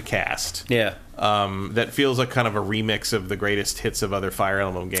bland cast. Yeah. That feels like kind of a remix of the greatest hits of other Fire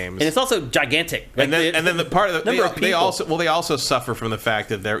Emblem games. And it's also gigantic. Like and then the part of the, they also suffer from the fact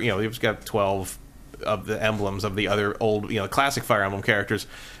that they've got 12 of the emblems of the other old classic Fire Emblem characters,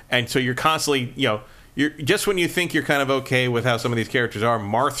 and so you're constantly you're just when you think you're kind of okay with how some of these characters are,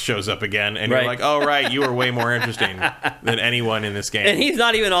 Marth shows up again, and you're like, oh right, you are way more interesting than anyone in this game. And he's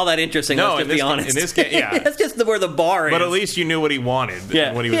not even all so interesting. No, let's just be honest. In this game, yeah, that's just where the bar is. But at least you knew what he wanted,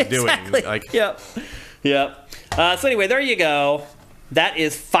 and what he was doing. Like, yep. So anyway, there you go. That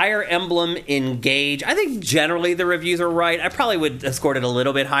is Fire Emblem Engage. I think generally the reviews are right. I probably would have scored it a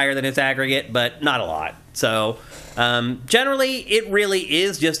little bit higher than its aggregate, but not a lot. So generally, it really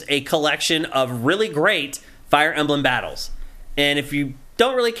is just a collection of really great Fire Emblem battles. And if you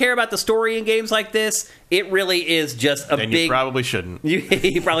don't really care about the story in games like this, it really is just a big... you probably shouldn't.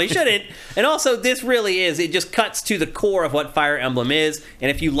 You probably shouldn't. And also, this really is. It just cuts to the core of what Fire Emblem is. And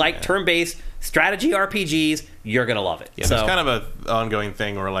if you like turn-based strategy RPGs, you're going to love it. Yeah, there's kind of an ongoing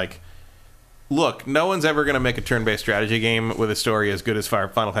thing where, like, look, no one's ever going to make a turn-based strategy game with a story as good as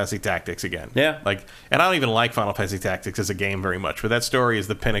Final Fantasy Tactics again. Yeah. Like, and I don't even like Final Fantasy Tactics as a game very much, but that story is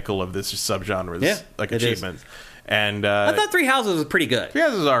the pinnacle of this subgenre's achievement. And I thought Three Houses was pretty good. Three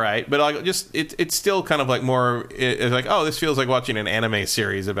Houses is all right, but like, it's still kind of like more. It's like, oh, this feels like watching an anime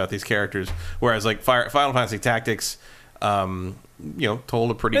series about these characters, whereas like Final Fantasy Tactics.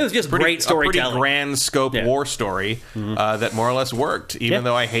 Told a pretty... It was just great storytelling. A pretty grand scope war story that more or less worked, even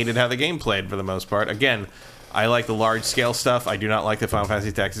though I hated how the game played for the most part. Again, I like the large-scale stuff. I do not like the Final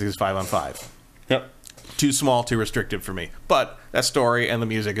Fantasy Tactics is 5-on-5. Yep. Too small, too restrictive for me. But that story and the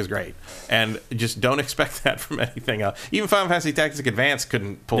music is great. And just don't expect that from anything else. Even Final Fantasy Tactics Advanced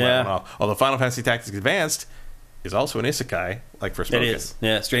couldn't pull that one off. Although Final Fantasy Tactics Advanced is also an isekai, like Forspoken. It is.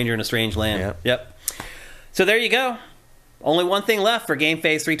 Yeah, Stranger in a Strange Land. Yeah. Yep. So there you go. Only one thing left for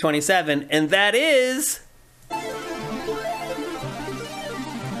GameFace 327, and that is...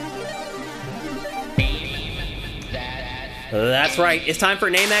 That's right. It's time for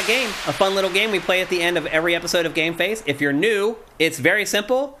Name That Game, a fun little game we play at the end of every episode of GameFace. If you're new, it's very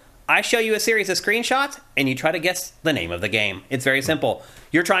simple. I show you a series of screenshots, and you try to guess the name of the game. It's very simple.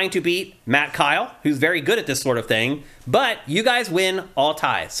 You're trying to beat Matt Kyle, who's very good at this sort of thing, but you guys win all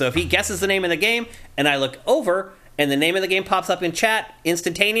ties. So if he guesses the name of the game, and I look over... and the name of the game pops up in chat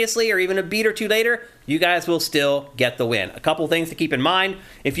instantaneously or even a beat or two later, you guys will still get the win. A couple things to keep in mind.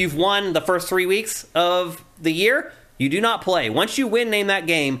 If you've won the first 3 weeks of the year, you do not play. Once you win Name That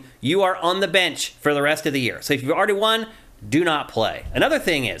Game, you are on the bench for the rest of the year. So if you've already won, do not play. Another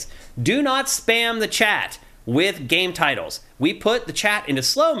thing is, do not spam the chat with game titles. We put the chat into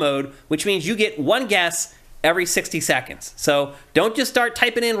slow mode, which means you get one guess every 60 seconds. So don't just start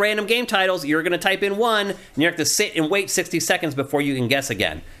typing in random game titles. You're going to type in one, and you have to sit and wait 60 seconds before you can guess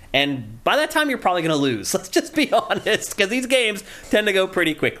again. And by that time, you're probably going to lose. Let's just be honest, because these games tend to go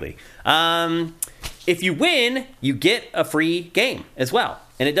pretty quickly. If you win, you get a free game as well.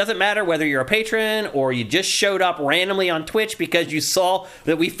 And it doesn't matter whether you're a patron or you just showed up randomly on Twitch because you saw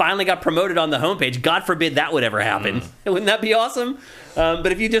that we finally got promoted on the homepage. God forbid that would ever happen. Wouldn't that be awesome?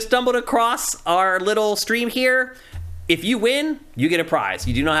 But if you just stumbled across our little stream here, if you win, you get a prize.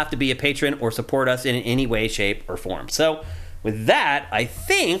 You do not have to be a patron or support us in any way, shape, or form. So with that, I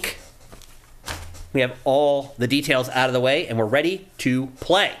think we have all the details out of the way and we're ready to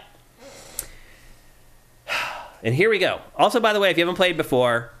play. And here we go. Also, by the way, if you haven't played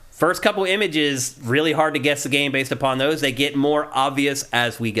before, First couple images, really hard to guess the game based upon those. They get more obvious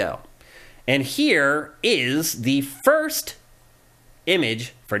as we go. And here is the first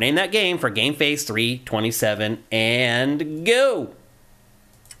image for Name That Game for GameFace 327, and go!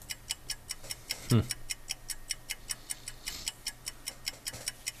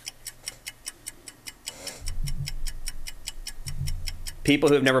 People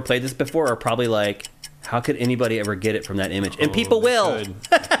who have never played this before are probably like, how could anybody ever get it from that image? And people will. Good.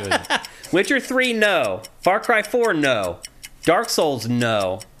 Witcher 3, no. Far Cry 4, no. Dark Souls,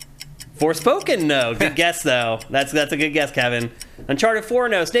 no. Forspoken, no. Good guess, though. That's a good guess, Kevin. Uncharted 4,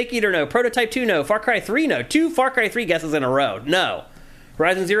 no. Snake Eater, no. Prototype 2, no. Far Cry 3, no. 2 Far Cry 3 guesses in a row. No.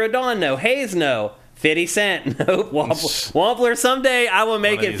 Horizon Zero Dawn, no. Haze, no. 50 Cent, nope. Wampler, someday I will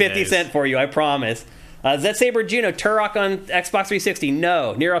make it 50 Cent for you, I promise. Zet Saber Juno, Turok on Xbox 360,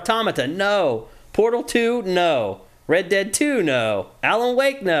 no. Nier Automata, no. Portal 2, no. Red Dead 2, no. Alan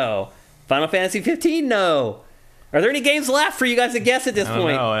Wake, no. Final Fantasy 15, no. Are there any games left for you guys to guess at this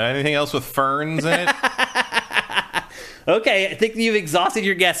point? No. Anything else with ferns in it? Okay, I think you've exhausted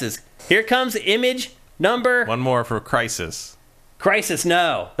your guesses. Here comes image number... One more for Crisis. Crisis,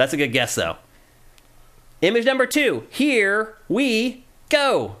 no. That's a good guess, though. Image number 2. Here we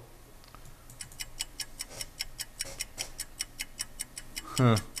go.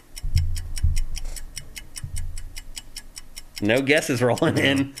 No guesses rolling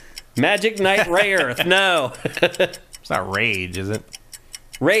in. Magic Knight Rayearth, no. It's not Rage, is it?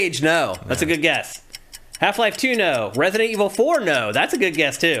 Rage, no. That's a good guess. Half-Life 2, no. Resident Evil 4, no. That's a good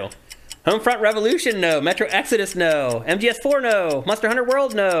guess, too. Homefront Revolution, no. Metro Exodus, no. MGS 4, no. Monster Hunter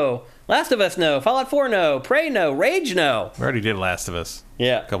World, no. Last of Us, no. Fallout 4, no. Prey, no. Rage, no. We already did Last of Us.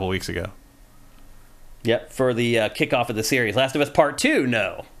 Yeah. A couple weeks ago. Yep, for the kickoff of the series. Last of Us Part 2,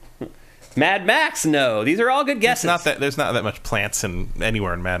 no. Mad Max, no. These are all good guesses. There's not that much plants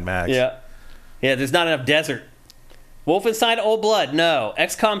anywhere in Mad Max. Yeah. Yeah, there's not enough desert. Wolfenstein Old Blood, no.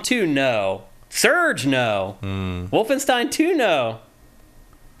 XCOM 2, no. Surge, no. Wolfenstein 2, no.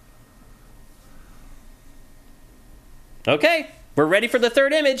 Okay, we're ready for the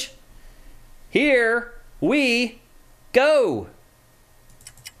third image. Here we go.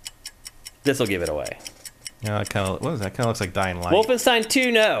 This will give it away. Yeah, what is that? Kind of looks like Dying Light. Wolfenstein 2,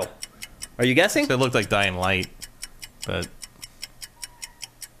 no. Are you guessing? So it looked like Dying Light, but...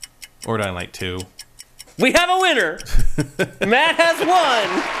 Or Dying Light 2. We have a winner. Matt has won.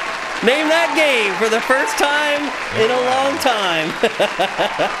 Name That Game for the first time in a long time.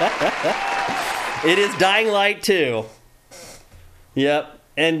 It is Dying Light 2. Yep.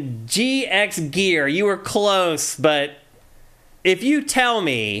 And GX Gear, you were close, but if you tell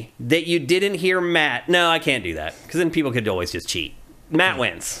me that you didn't hear Matt... No, I can't do that, because then people could always just cheat. Matt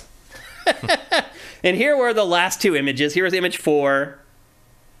wins. And here were the last two images. Here was image 4.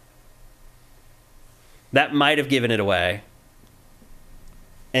 That might have given it away.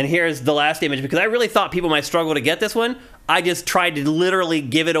 And here's the last image, because I really thought people might struggle to get this one. I just tried to literally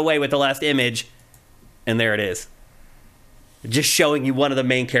give it away with the last image, and there it is. Just showing you one of the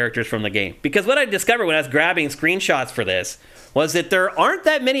main characters from the game. Because what I discovered when I was grabbing screenshots for this was that there aren't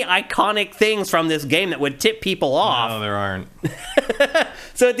that many iconic things from this game that would tip people off. No, there aren't.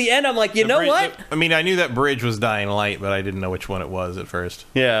 So at the end, I'm like, you know what? I mean, I knew that bridge was Dying Light, but I didn't know which one it was at first.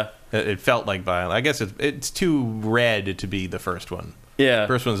 Yeah. It felt like Dying Light. I guess it's too red to be the first one. Yeah. The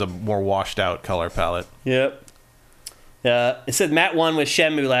first one's a more washed out color palette. Yep. It said Matt won with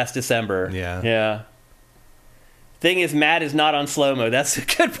Shenmue last December. Yeah. Yeah. Thing is, Matt is not on slow-mo. That's a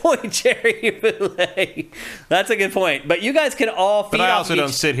good point, Jerry Boulay. That's a good point. But you guys can all feed off. But I also don't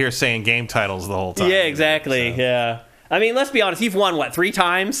sit here saying game titles the whole time. Yeah, exactly. So. Yeah. I mean, let's be honest. You've won, what, 3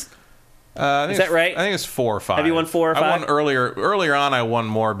 times? Is that right? I think it's 4 or 5. Have you won 4 or 5? I won earlier. Earlier on, I won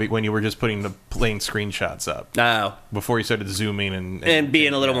more when you were just putting the plain screenshots up. Oh. Before you started zooming and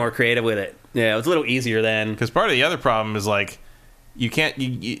being a little more creative with it. Yeah, it was a little easier then. Because part of the other problem is, like, you can't...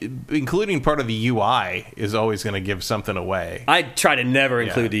 including part of the UI is always going to give something away. I try to never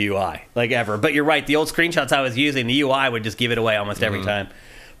include the UI, like, ever. But you're right. The old screenshots I was using, the UI would just give it away almost every time.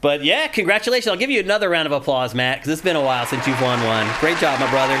 But, yeah, congratulations. I'll give you another round of applause, Matt, because it's been a while since you've won one. Great job, my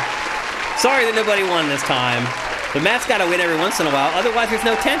brother. Sorry that nobody won this time. But Matt's got to win every once in a while. Otherwise, there's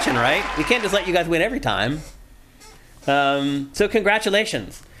no tension, right? We can't just let you guys win every time. So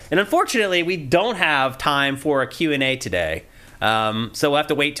congratulations. And unfortunately, we don't have time for a Q&A today. So we'll have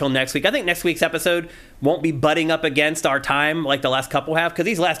to wait till next week. I think next week's episode won't be butting up against our time like the last couple have, because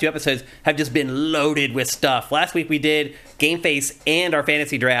these last 2 episodes have just been loaded with stuff. Last week we did GameFace and our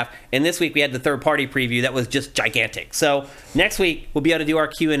fantasy draft, and this week we had the third-party preview that was just gigantic. So next week we'll be able to do our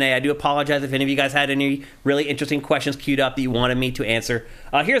Q&A. I do apologize if any of you guys had any really interesting questions queued up that you wanted me to answer.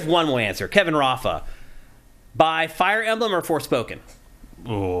 Here's one we'll answer. Kevin Rafa, by Fire Emblem or Forspoken?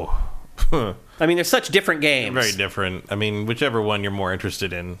 Oh. I mean, they're such different games. Very different. I mean, whichever one you're more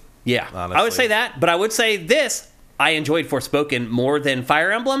interested in. Yeah, honestly. I would say that, but I would say this: I enjoyed Forspoken more than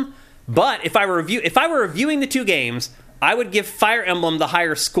Fire Emblem. But if I were reviewing the 2 games, I would give Fire Emblem the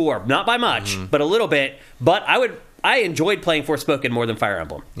higher score, not by much, but a little bit. But I enjoyed playing Forspoken more than Fire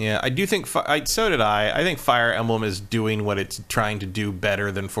Emblem. Yeah, I do think so did I. I think Fire Emblem is doing what it's trying to do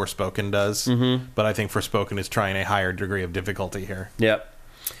better than Forspoken does. But I think Forspoken is trying a higher degree of difficulty here. Yep.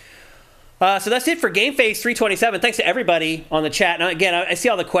 So that's it for GameFace 327. Thanks to everybody on the chat. Now, again, I see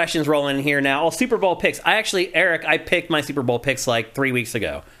all the questions rolling in here now. All Super Bowl picks. Eric, I picked my Super Bowl picks like 3 weeks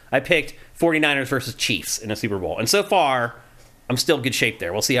ago. I picked 49ers versus Chiefs in a Super Bowl. And so far, I'm still in good shape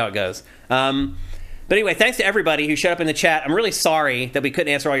there. We'll see how it goes. But anyway, thanks to everybody who showed up in the chat. I'm really sorry that we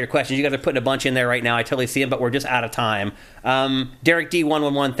couldn't answer all your questions. You guys are putting a bunch in there right now. I totally see them, but we're just out of time. Derek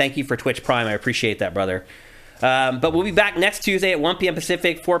D111, thank you for Twitch Prime. I appreciate that, brother. But we'll be back next Tuesday at 1 p.m.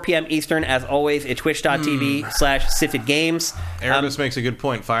 Pacific, 4 p.m. Eastern, as always, at twitch.tv/SiftedGames. Erebus makes a good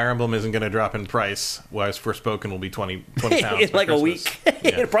point. Fire Emblem isn't going to drop in price, whereas Forspoken will be 20 pounds in like Christmas. a week.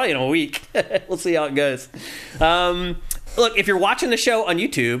 Yeah. Probably in a week. We'll see how it goes. Look, if you're watching the show on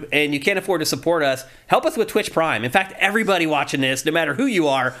YouTube and you can't afford to support us, help us with Twitch Prime. In fact, everybody watching this, no matter who you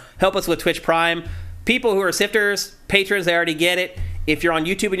are, help us with Twitch Prime. People who are sifters, patrons, they already get it. If you're on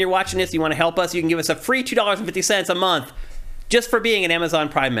YouTube and you're watching this, you want to help us, you can give us a free $2.50 a month just for being an Amazon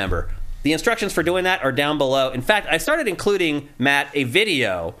Prime member. The instructions for doing that are down below. In fact, I started including, Matt, a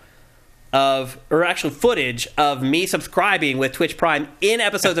video footage of me subscribing with Twitch Prime in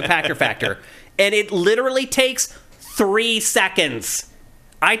episodes of Packer Factor. And it literally takes 3 seconds.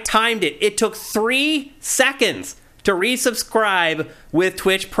 I timed it. It took 3 seconds to resubscribe with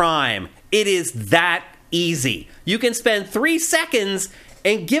Twitch Prime. It is that easy. You can spend 3 seconds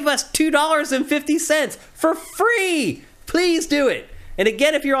and give us $2.50 for free. Please do it. And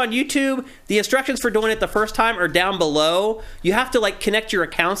again, if you're on YouTube, the instructions for doing it the first time are down below. You have to connect your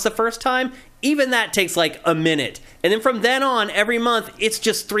accounts the first time. Even that takes a minute. And then from then on, every month, it's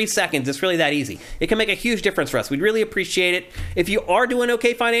just 3 seconds. It's really that easy. It can make a huge difference for us. We'd really appreciate it. If you are doing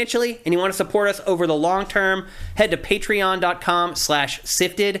okay financially and you want to support us over the long term, head to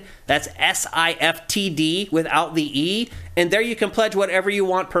patreon.com/sifted. That's SIFTD without the E. And there you can pledge whatever you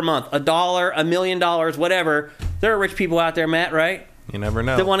want per month. $1, $1 million, whatever. There are rich people out there, Matt, right? You never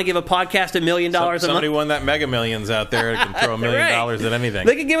know. They want to give a podcast $1 million a month. Somebody won that Mega Millions out there that can throw $1 million at anything.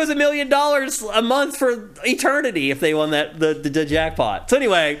 They could give us $1 million a month for eternity if they won the jackpot. So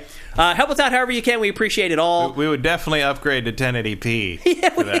anyway, help us out however you can. We appreciate it all. We would definitely upgrade to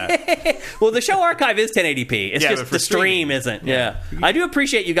 1080p for that. Well, the show archive is 1080p. It's just the stream isn't. Yeah. I do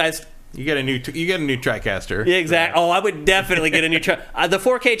appreciate you guys. You get a new TriCaster. Yeah, exactly. Oh, I would definitely get a new the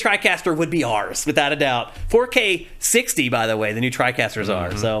 4K TriCaster would be ours, without a doubt. 4K 60, by the way, the new TriCasters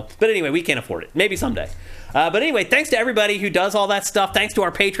are. So, but anyway, we can't afford it. Maybe someday. But anyway, thanks to everybody who does all that stuff. Thanks to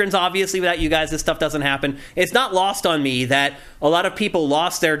our patrons, obviously. Without you guys, this stuff doesn't happen. It's not lost on me that a lot of people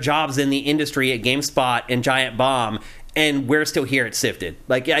lost their jobs in the industry at GameSpot and Giant Bomb, and we're still here at Sifted.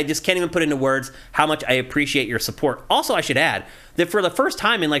 I just can't even put into words how much I appreciate your support. Also, I should add that for the first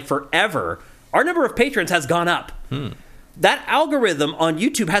time in forever, our number of patrons has gone up. That algorithm on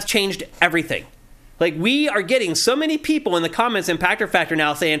YouTube has changed everything. We are getting so many people in the comments in Packer Factor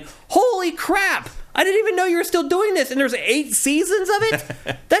now saying, holy crap, I didn't even know you were still doing this, and there's 8 seasons of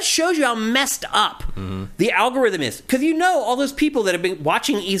it? That shows you how messed up the algorithm is. Because all those people that have been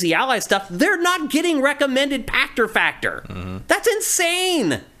watching Easy Ally stuff, they're not getting recommended Packer Factor. That's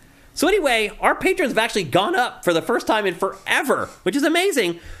insane. So anyway, our patrons have actually gone up for the first time in forever, which is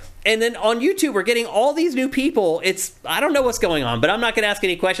amazing. And then on YouTube, we're getting all these new people. I don't know what's going on, but I'm not going to ask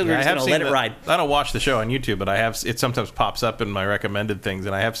any questions. We're just going to let it ride. I don't watch the show on YouTube, but it sometimes pops up in my recommended things,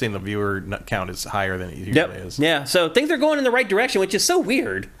 and I have seen the viewer count is higher than it usually is. Yeah, so things are going in the right direction, which is so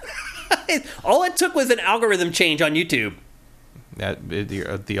weird. All it took was an algorithm change on YouTube.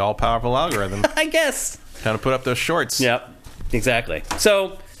 The all-powerful algorithm. I guess. Trying to put up those shorts. Yep, exactly.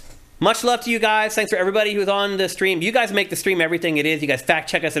 So much love to you guys. Thanks for everybody who's on the stream. You guys make the stream everything it is. You guys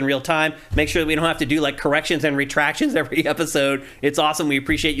fact check us in real time. Make sure that we don't have to do corrections and retractions every episode. It's awesome. We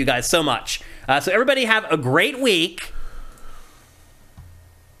appreciate you guys so much. So everybody have a great week.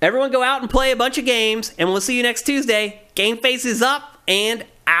 Everyone go out and play a bunch of games, and we'll see you next Tuesday. GameFace is up and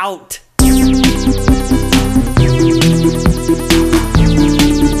out.